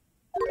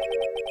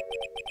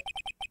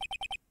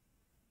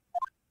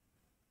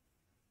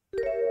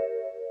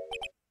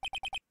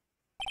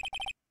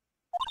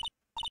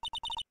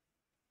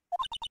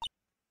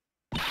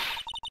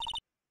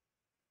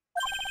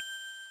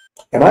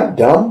 Am I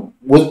dumb?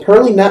 Was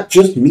Pearlie not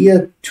just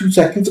Mia 2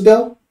 seconds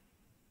ago?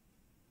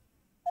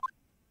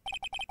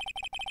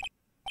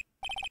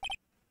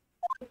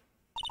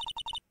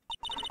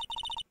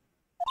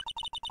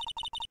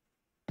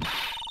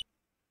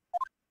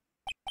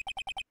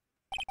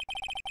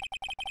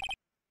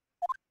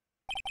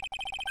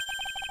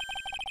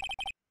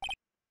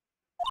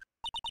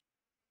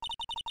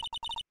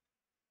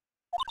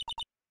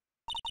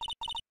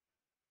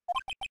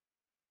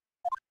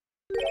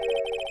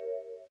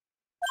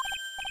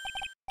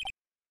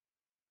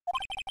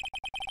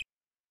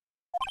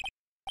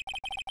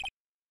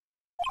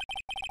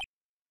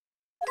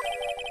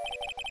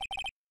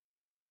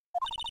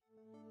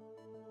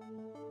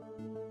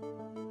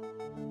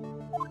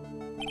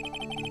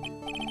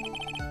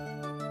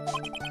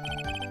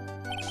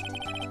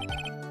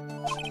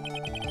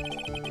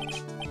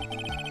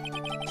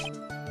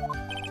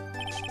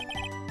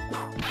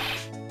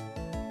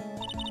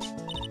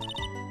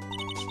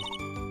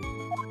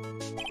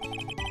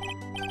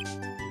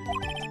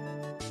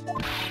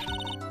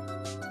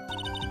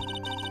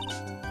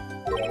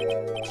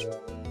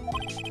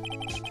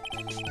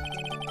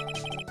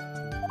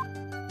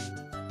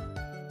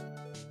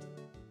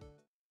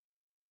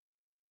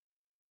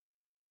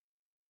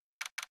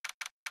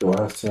 The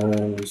last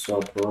time we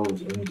saw Pearl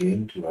was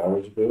in-game 2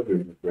 hours ago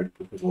during the break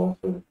with his last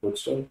ever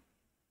footstep.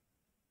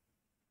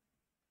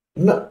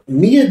 No,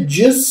 Mia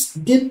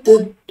just did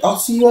the I'll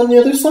see you on the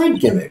other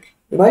side gimmick.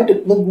 And I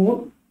did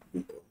look.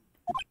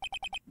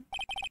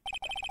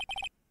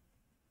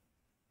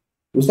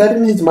 Was that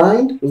in his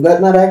mind? Was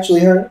that not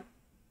actually her?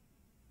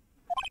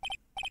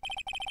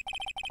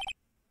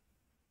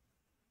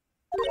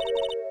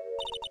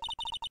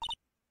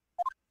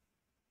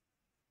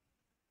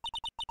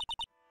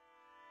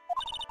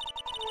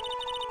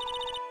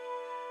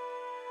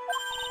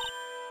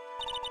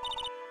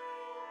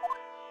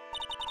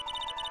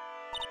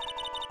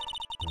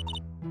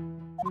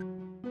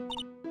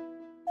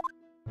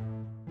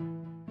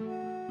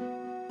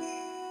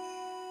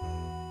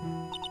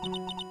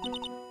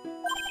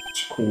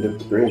 She cleaned up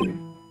the gravy.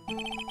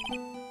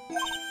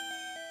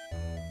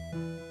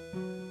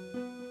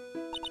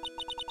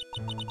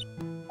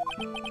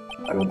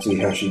 I don't see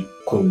how she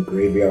cleaned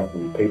gravy off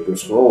of a paper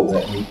scroll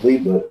that neatly,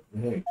 but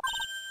hey.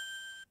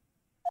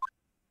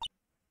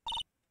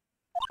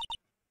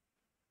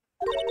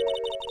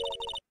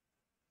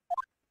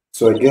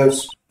 So I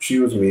guess she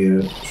was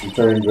Mia. She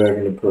turned back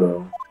into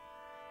Pearl.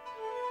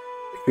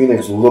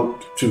 Phoenix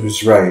looked to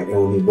his right,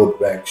 and when he looked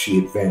back,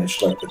 she had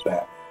vanished like the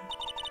Batman.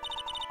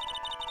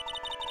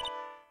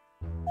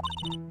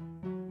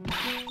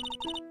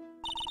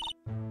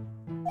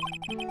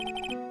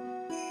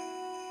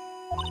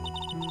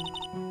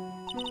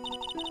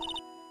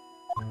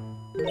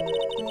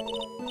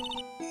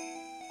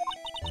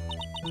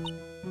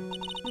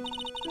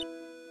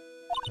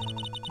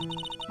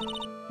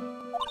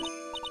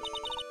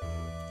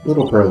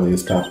 Little Pearly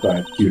is top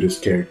 5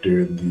 cutest character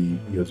in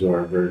the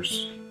Yozora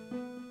verse.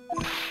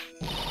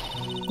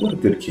 What a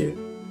good kid.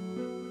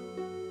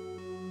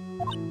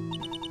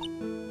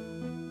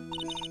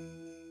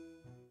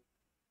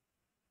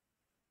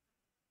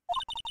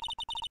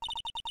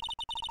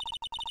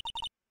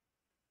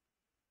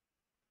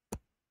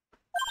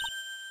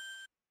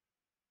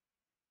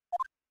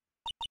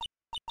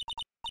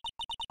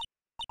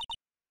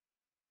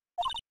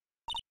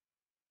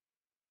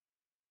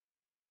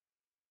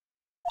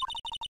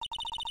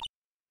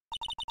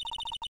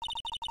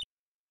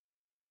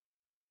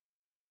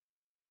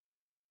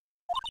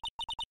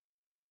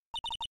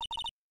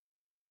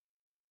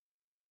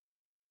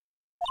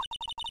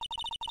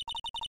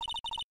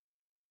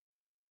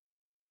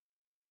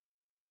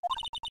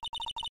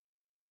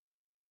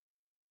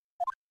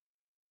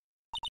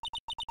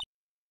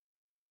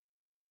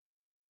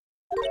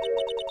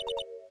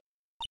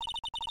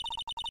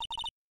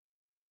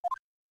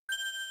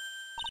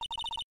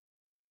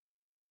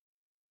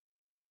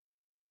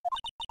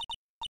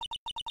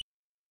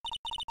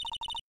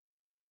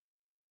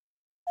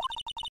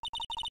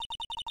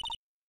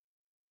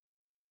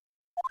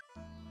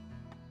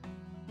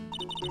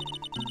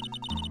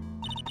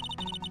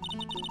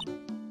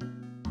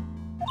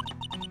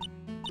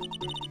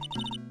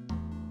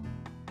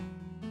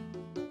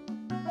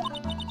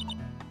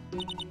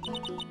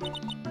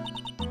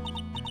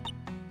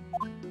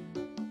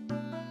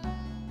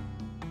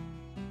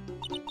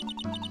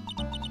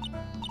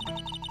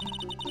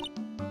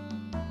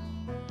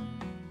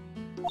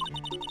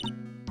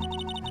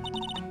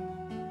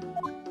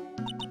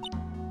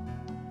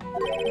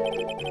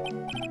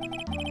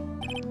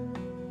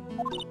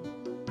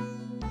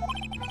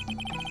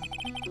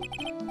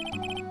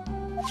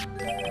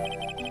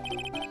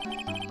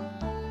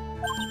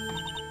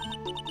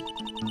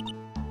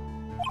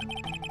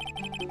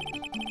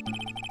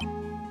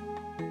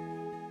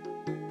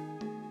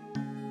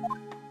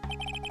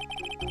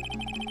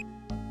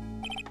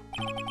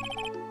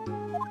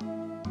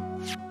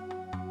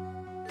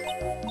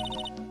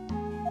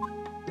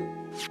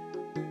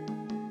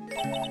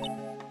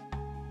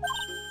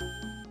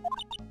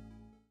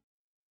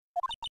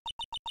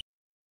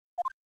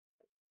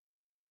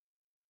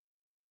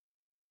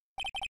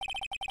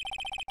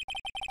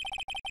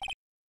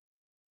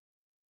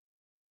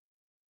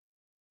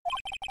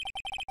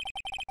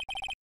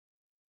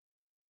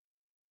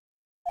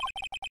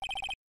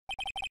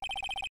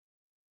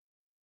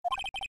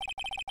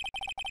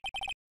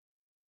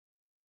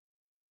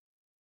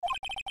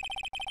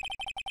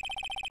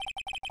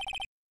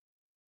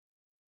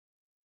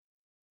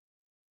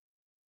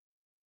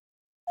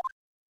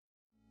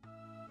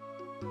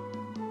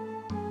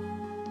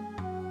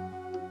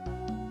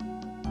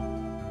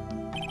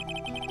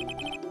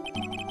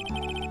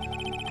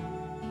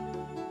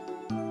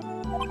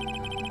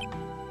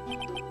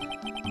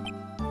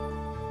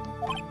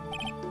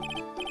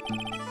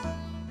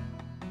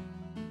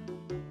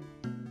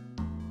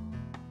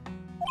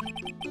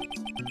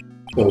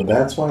 So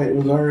that's why it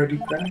was already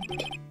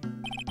cracked?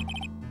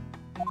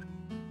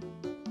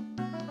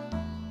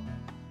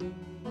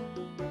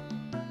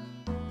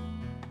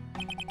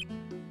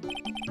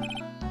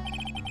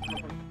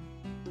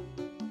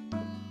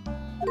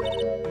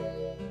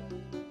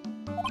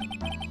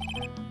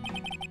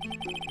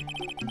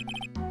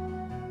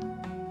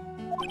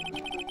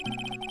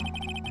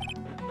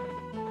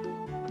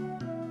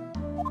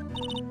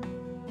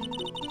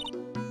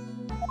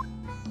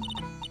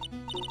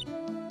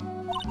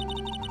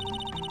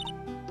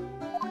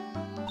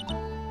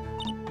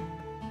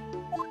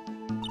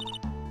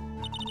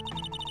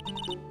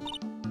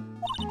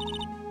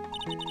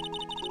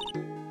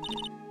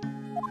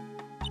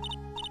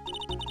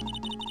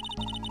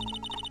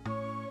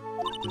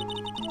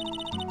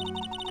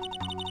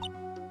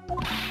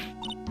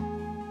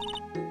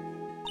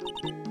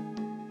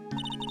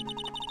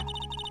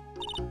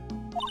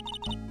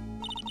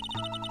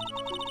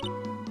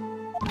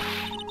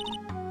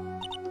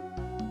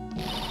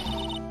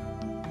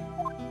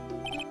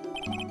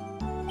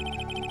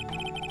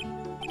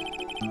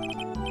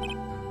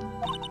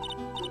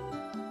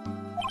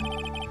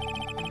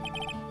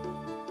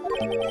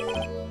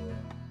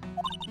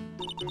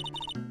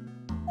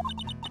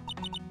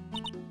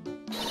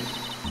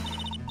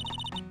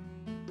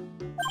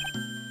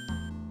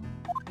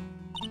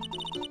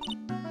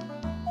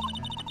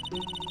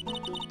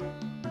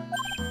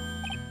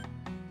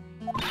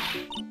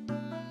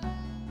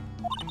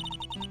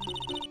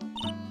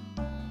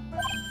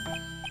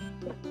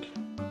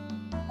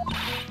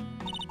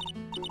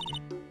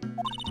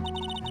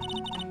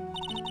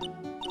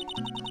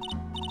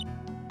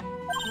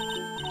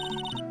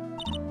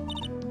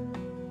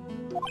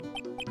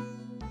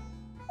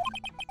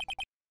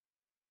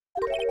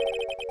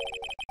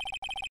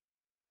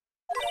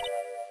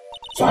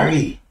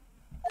 Sorry.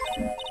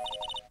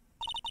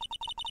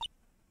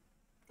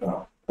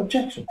 Oh,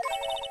 objection.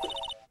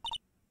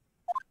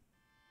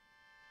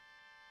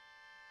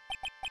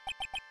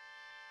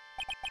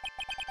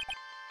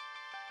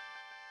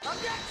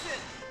 Objection!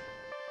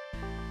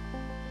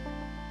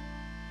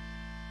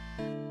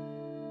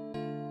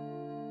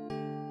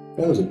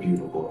 That was a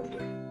beautiful ending.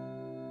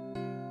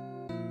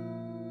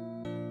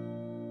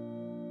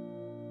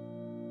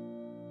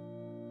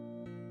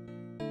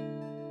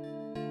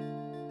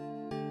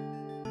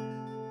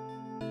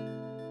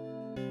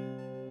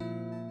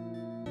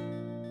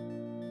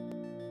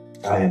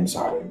 I am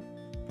sobbing.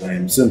 I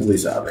am simply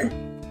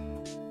sobbing.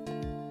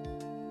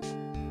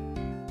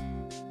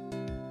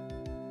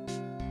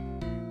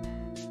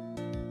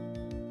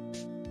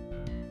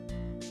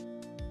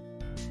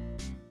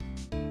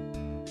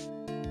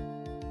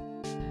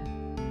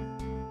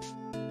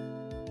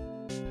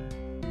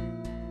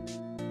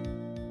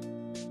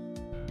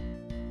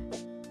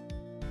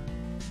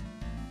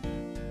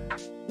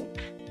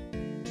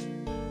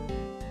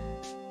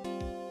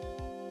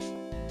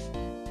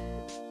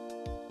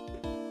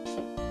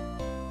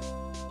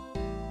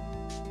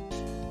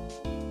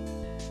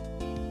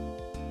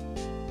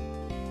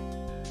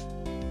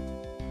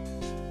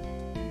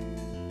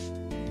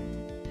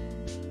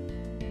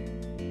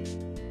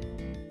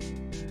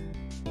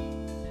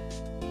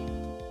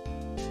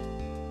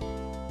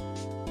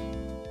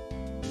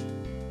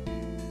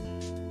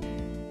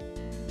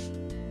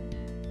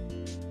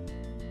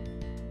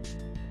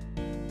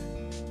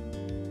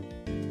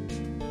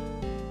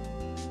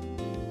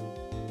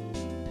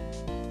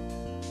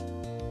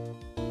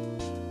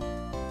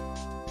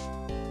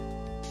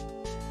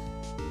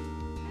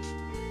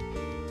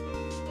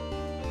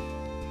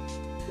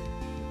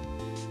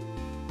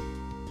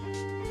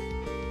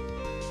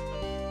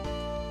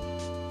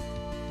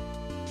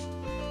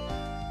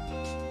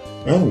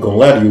 I ain't gonna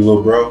lie to you,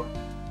 little bro.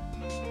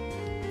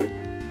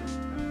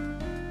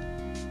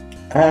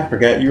 I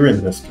forgot you're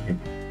in this game.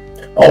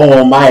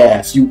 Oh, my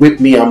ass. You whip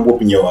me, I'm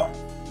whooping your ass.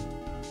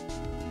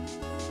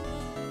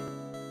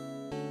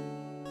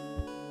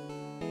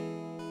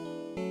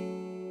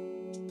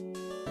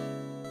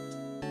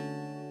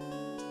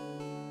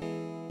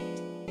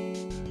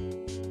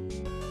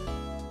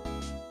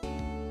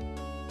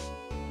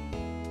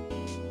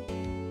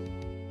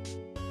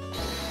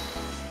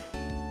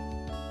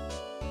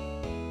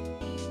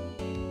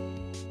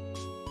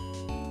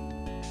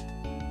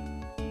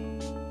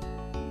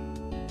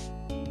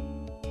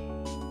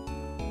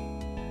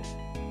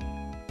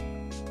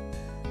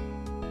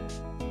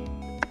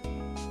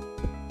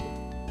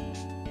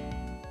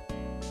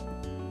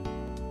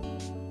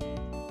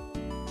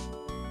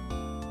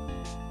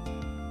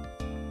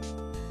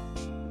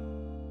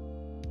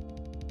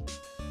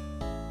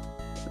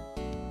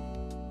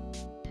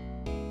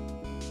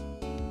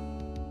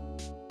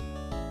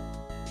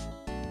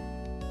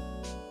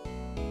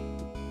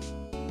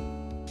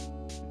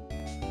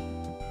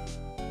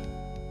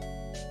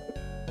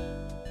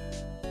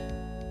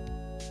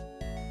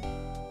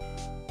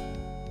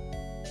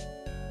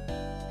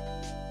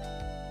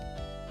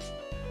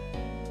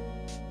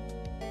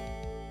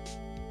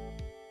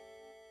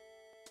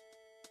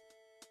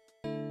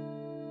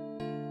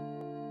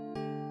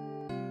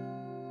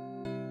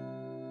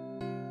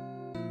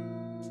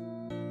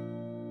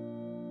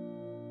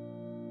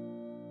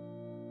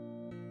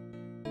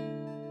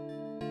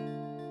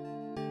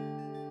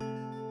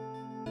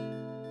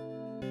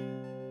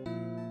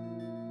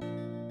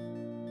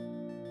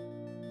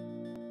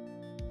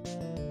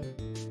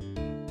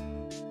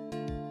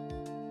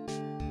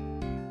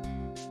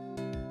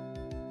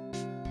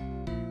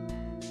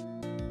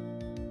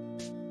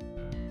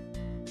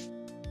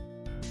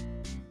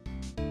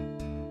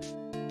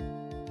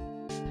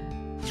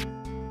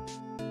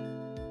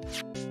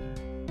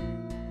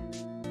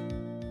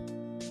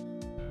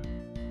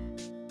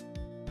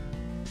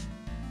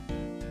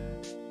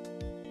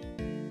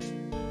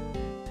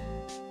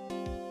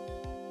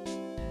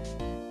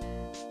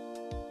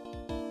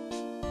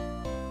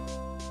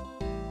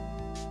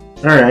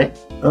 Alright,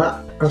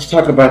 let's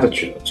talk about the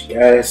trilogy,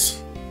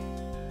 guys.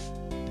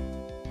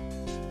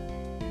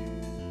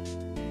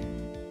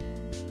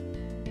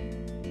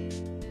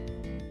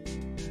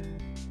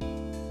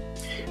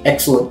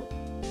 Excellent.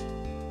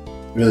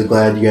 Really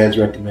glad you guys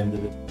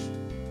recommended it.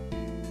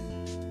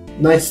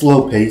 Nice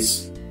slow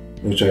pace,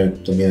 which I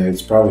mean,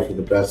 it's probably for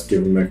the best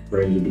given my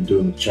friends have been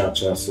doing the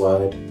cha-cha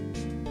slide.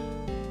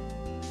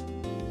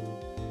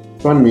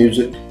 Fun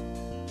music,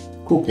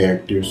 cool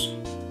characters.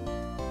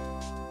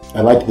 I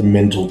like the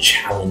mental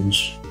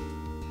challenge.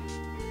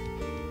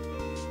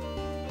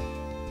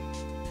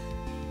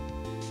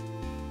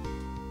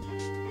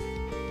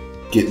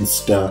 Getting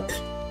stuck.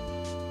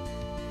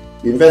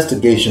 The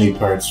investigation-y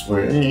parts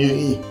were...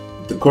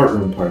 the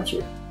courtroom parts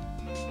were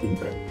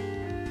incredible.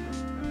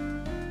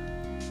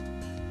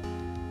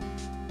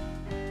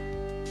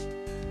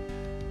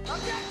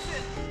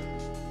 Objection!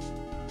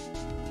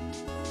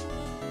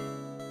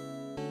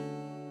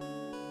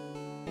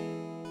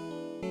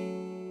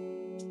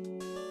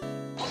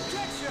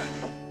 Objection!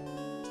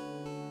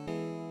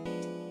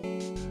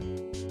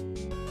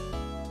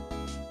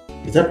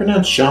 Is that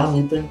pronounced Sean,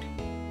 you think?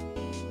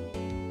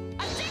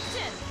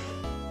 Objection!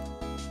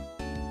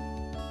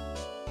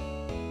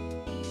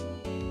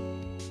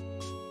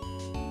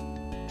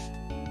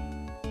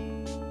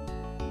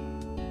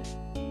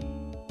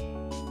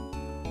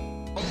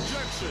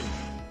 Objection! Objection.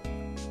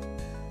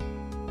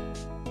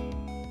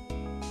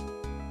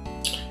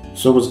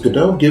 So was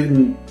Godot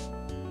given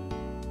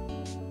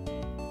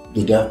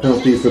the death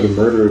penalty for the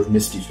murder of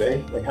Misty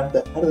Faye? Like, how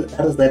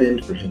does that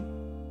end for him?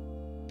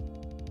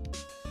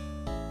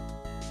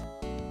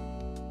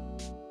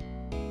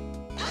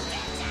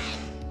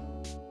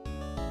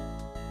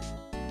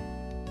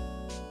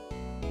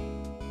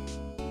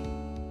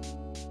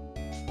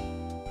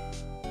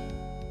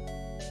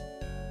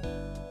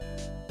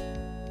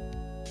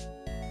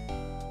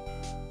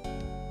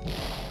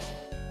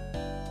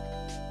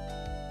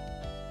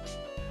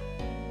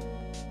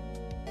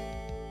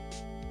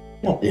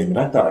 God damn it,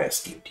 I thought I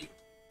escaped you.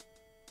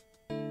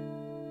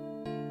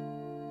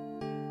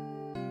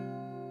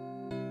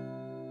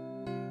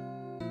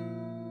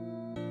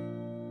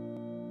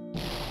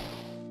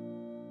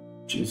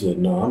 She said,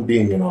 no, I'm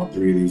being in all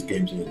three of these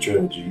games in the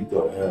trilogy. You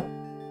go to hell.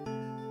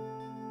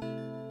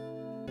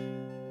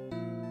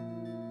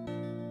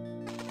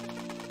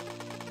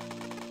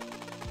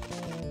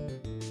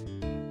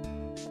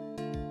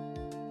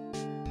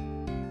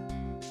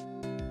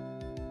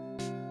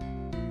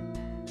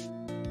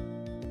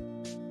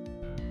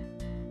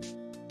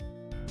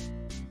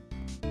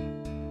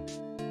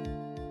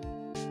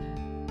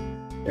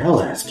 That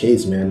last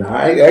case, man.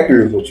 I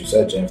agree with what you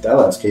said, Jeff. That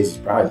last case is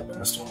probably the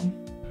best one.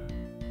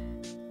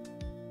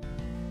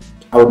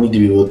 I would need to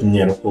be looking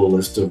at a full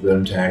list of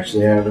them to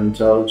actually have an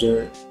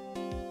intelligent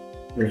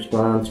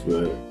response,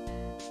 but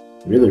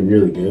really,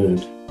 really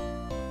good.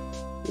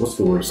 What's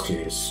the worst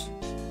case?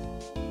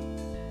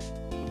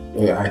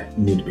 I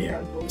need to be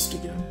having the list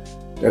again.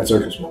 That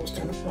circus one was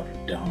kind of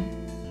fucking dumb.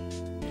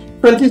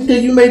 Francisca,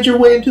 you made your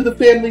way into the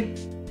family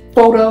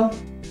photo.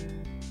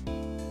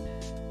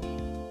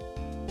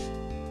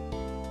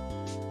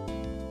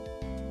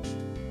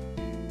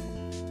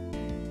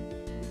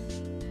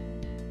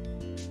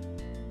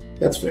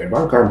 That's fair.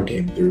 Von Karma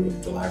came through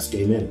in the last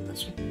game and in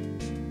this one.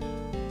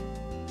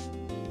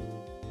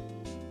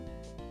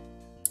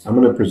 I'm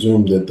going to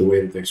presume that the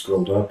way that they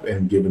scrolled up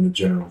and given the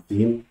general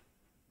theme,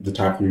 the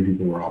top three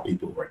people were all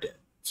people who are dead.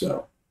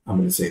 So I'm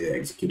going to say they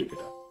executed it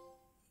up.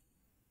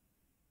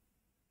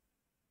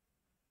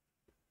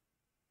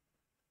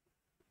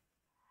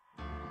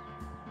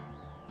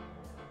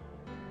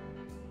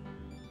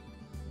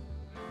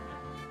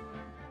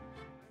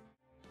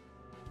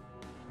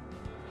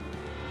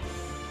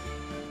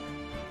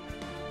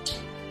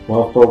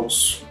 Well,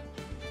 folks,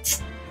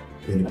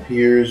 it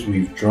appears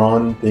we've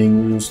drawn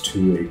things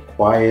to a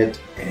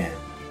quiet and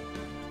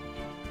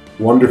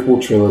wonderful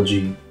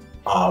trilogy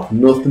of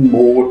nothing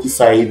more to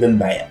say than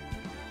that.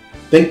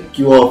 Thank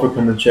you all for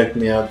coming to check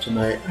me out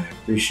tonight. I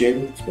appreciate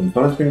it. It's been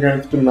fun. It's been great.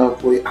 It's been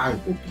lovely. I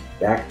will be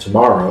back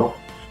tomorrow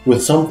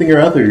with something or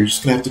other. You're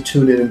just going to have to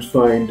tune in and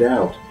find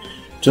out.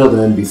 Till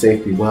then, be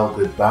safe, be well,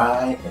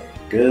 goodbye,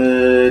 and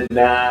good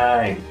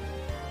night.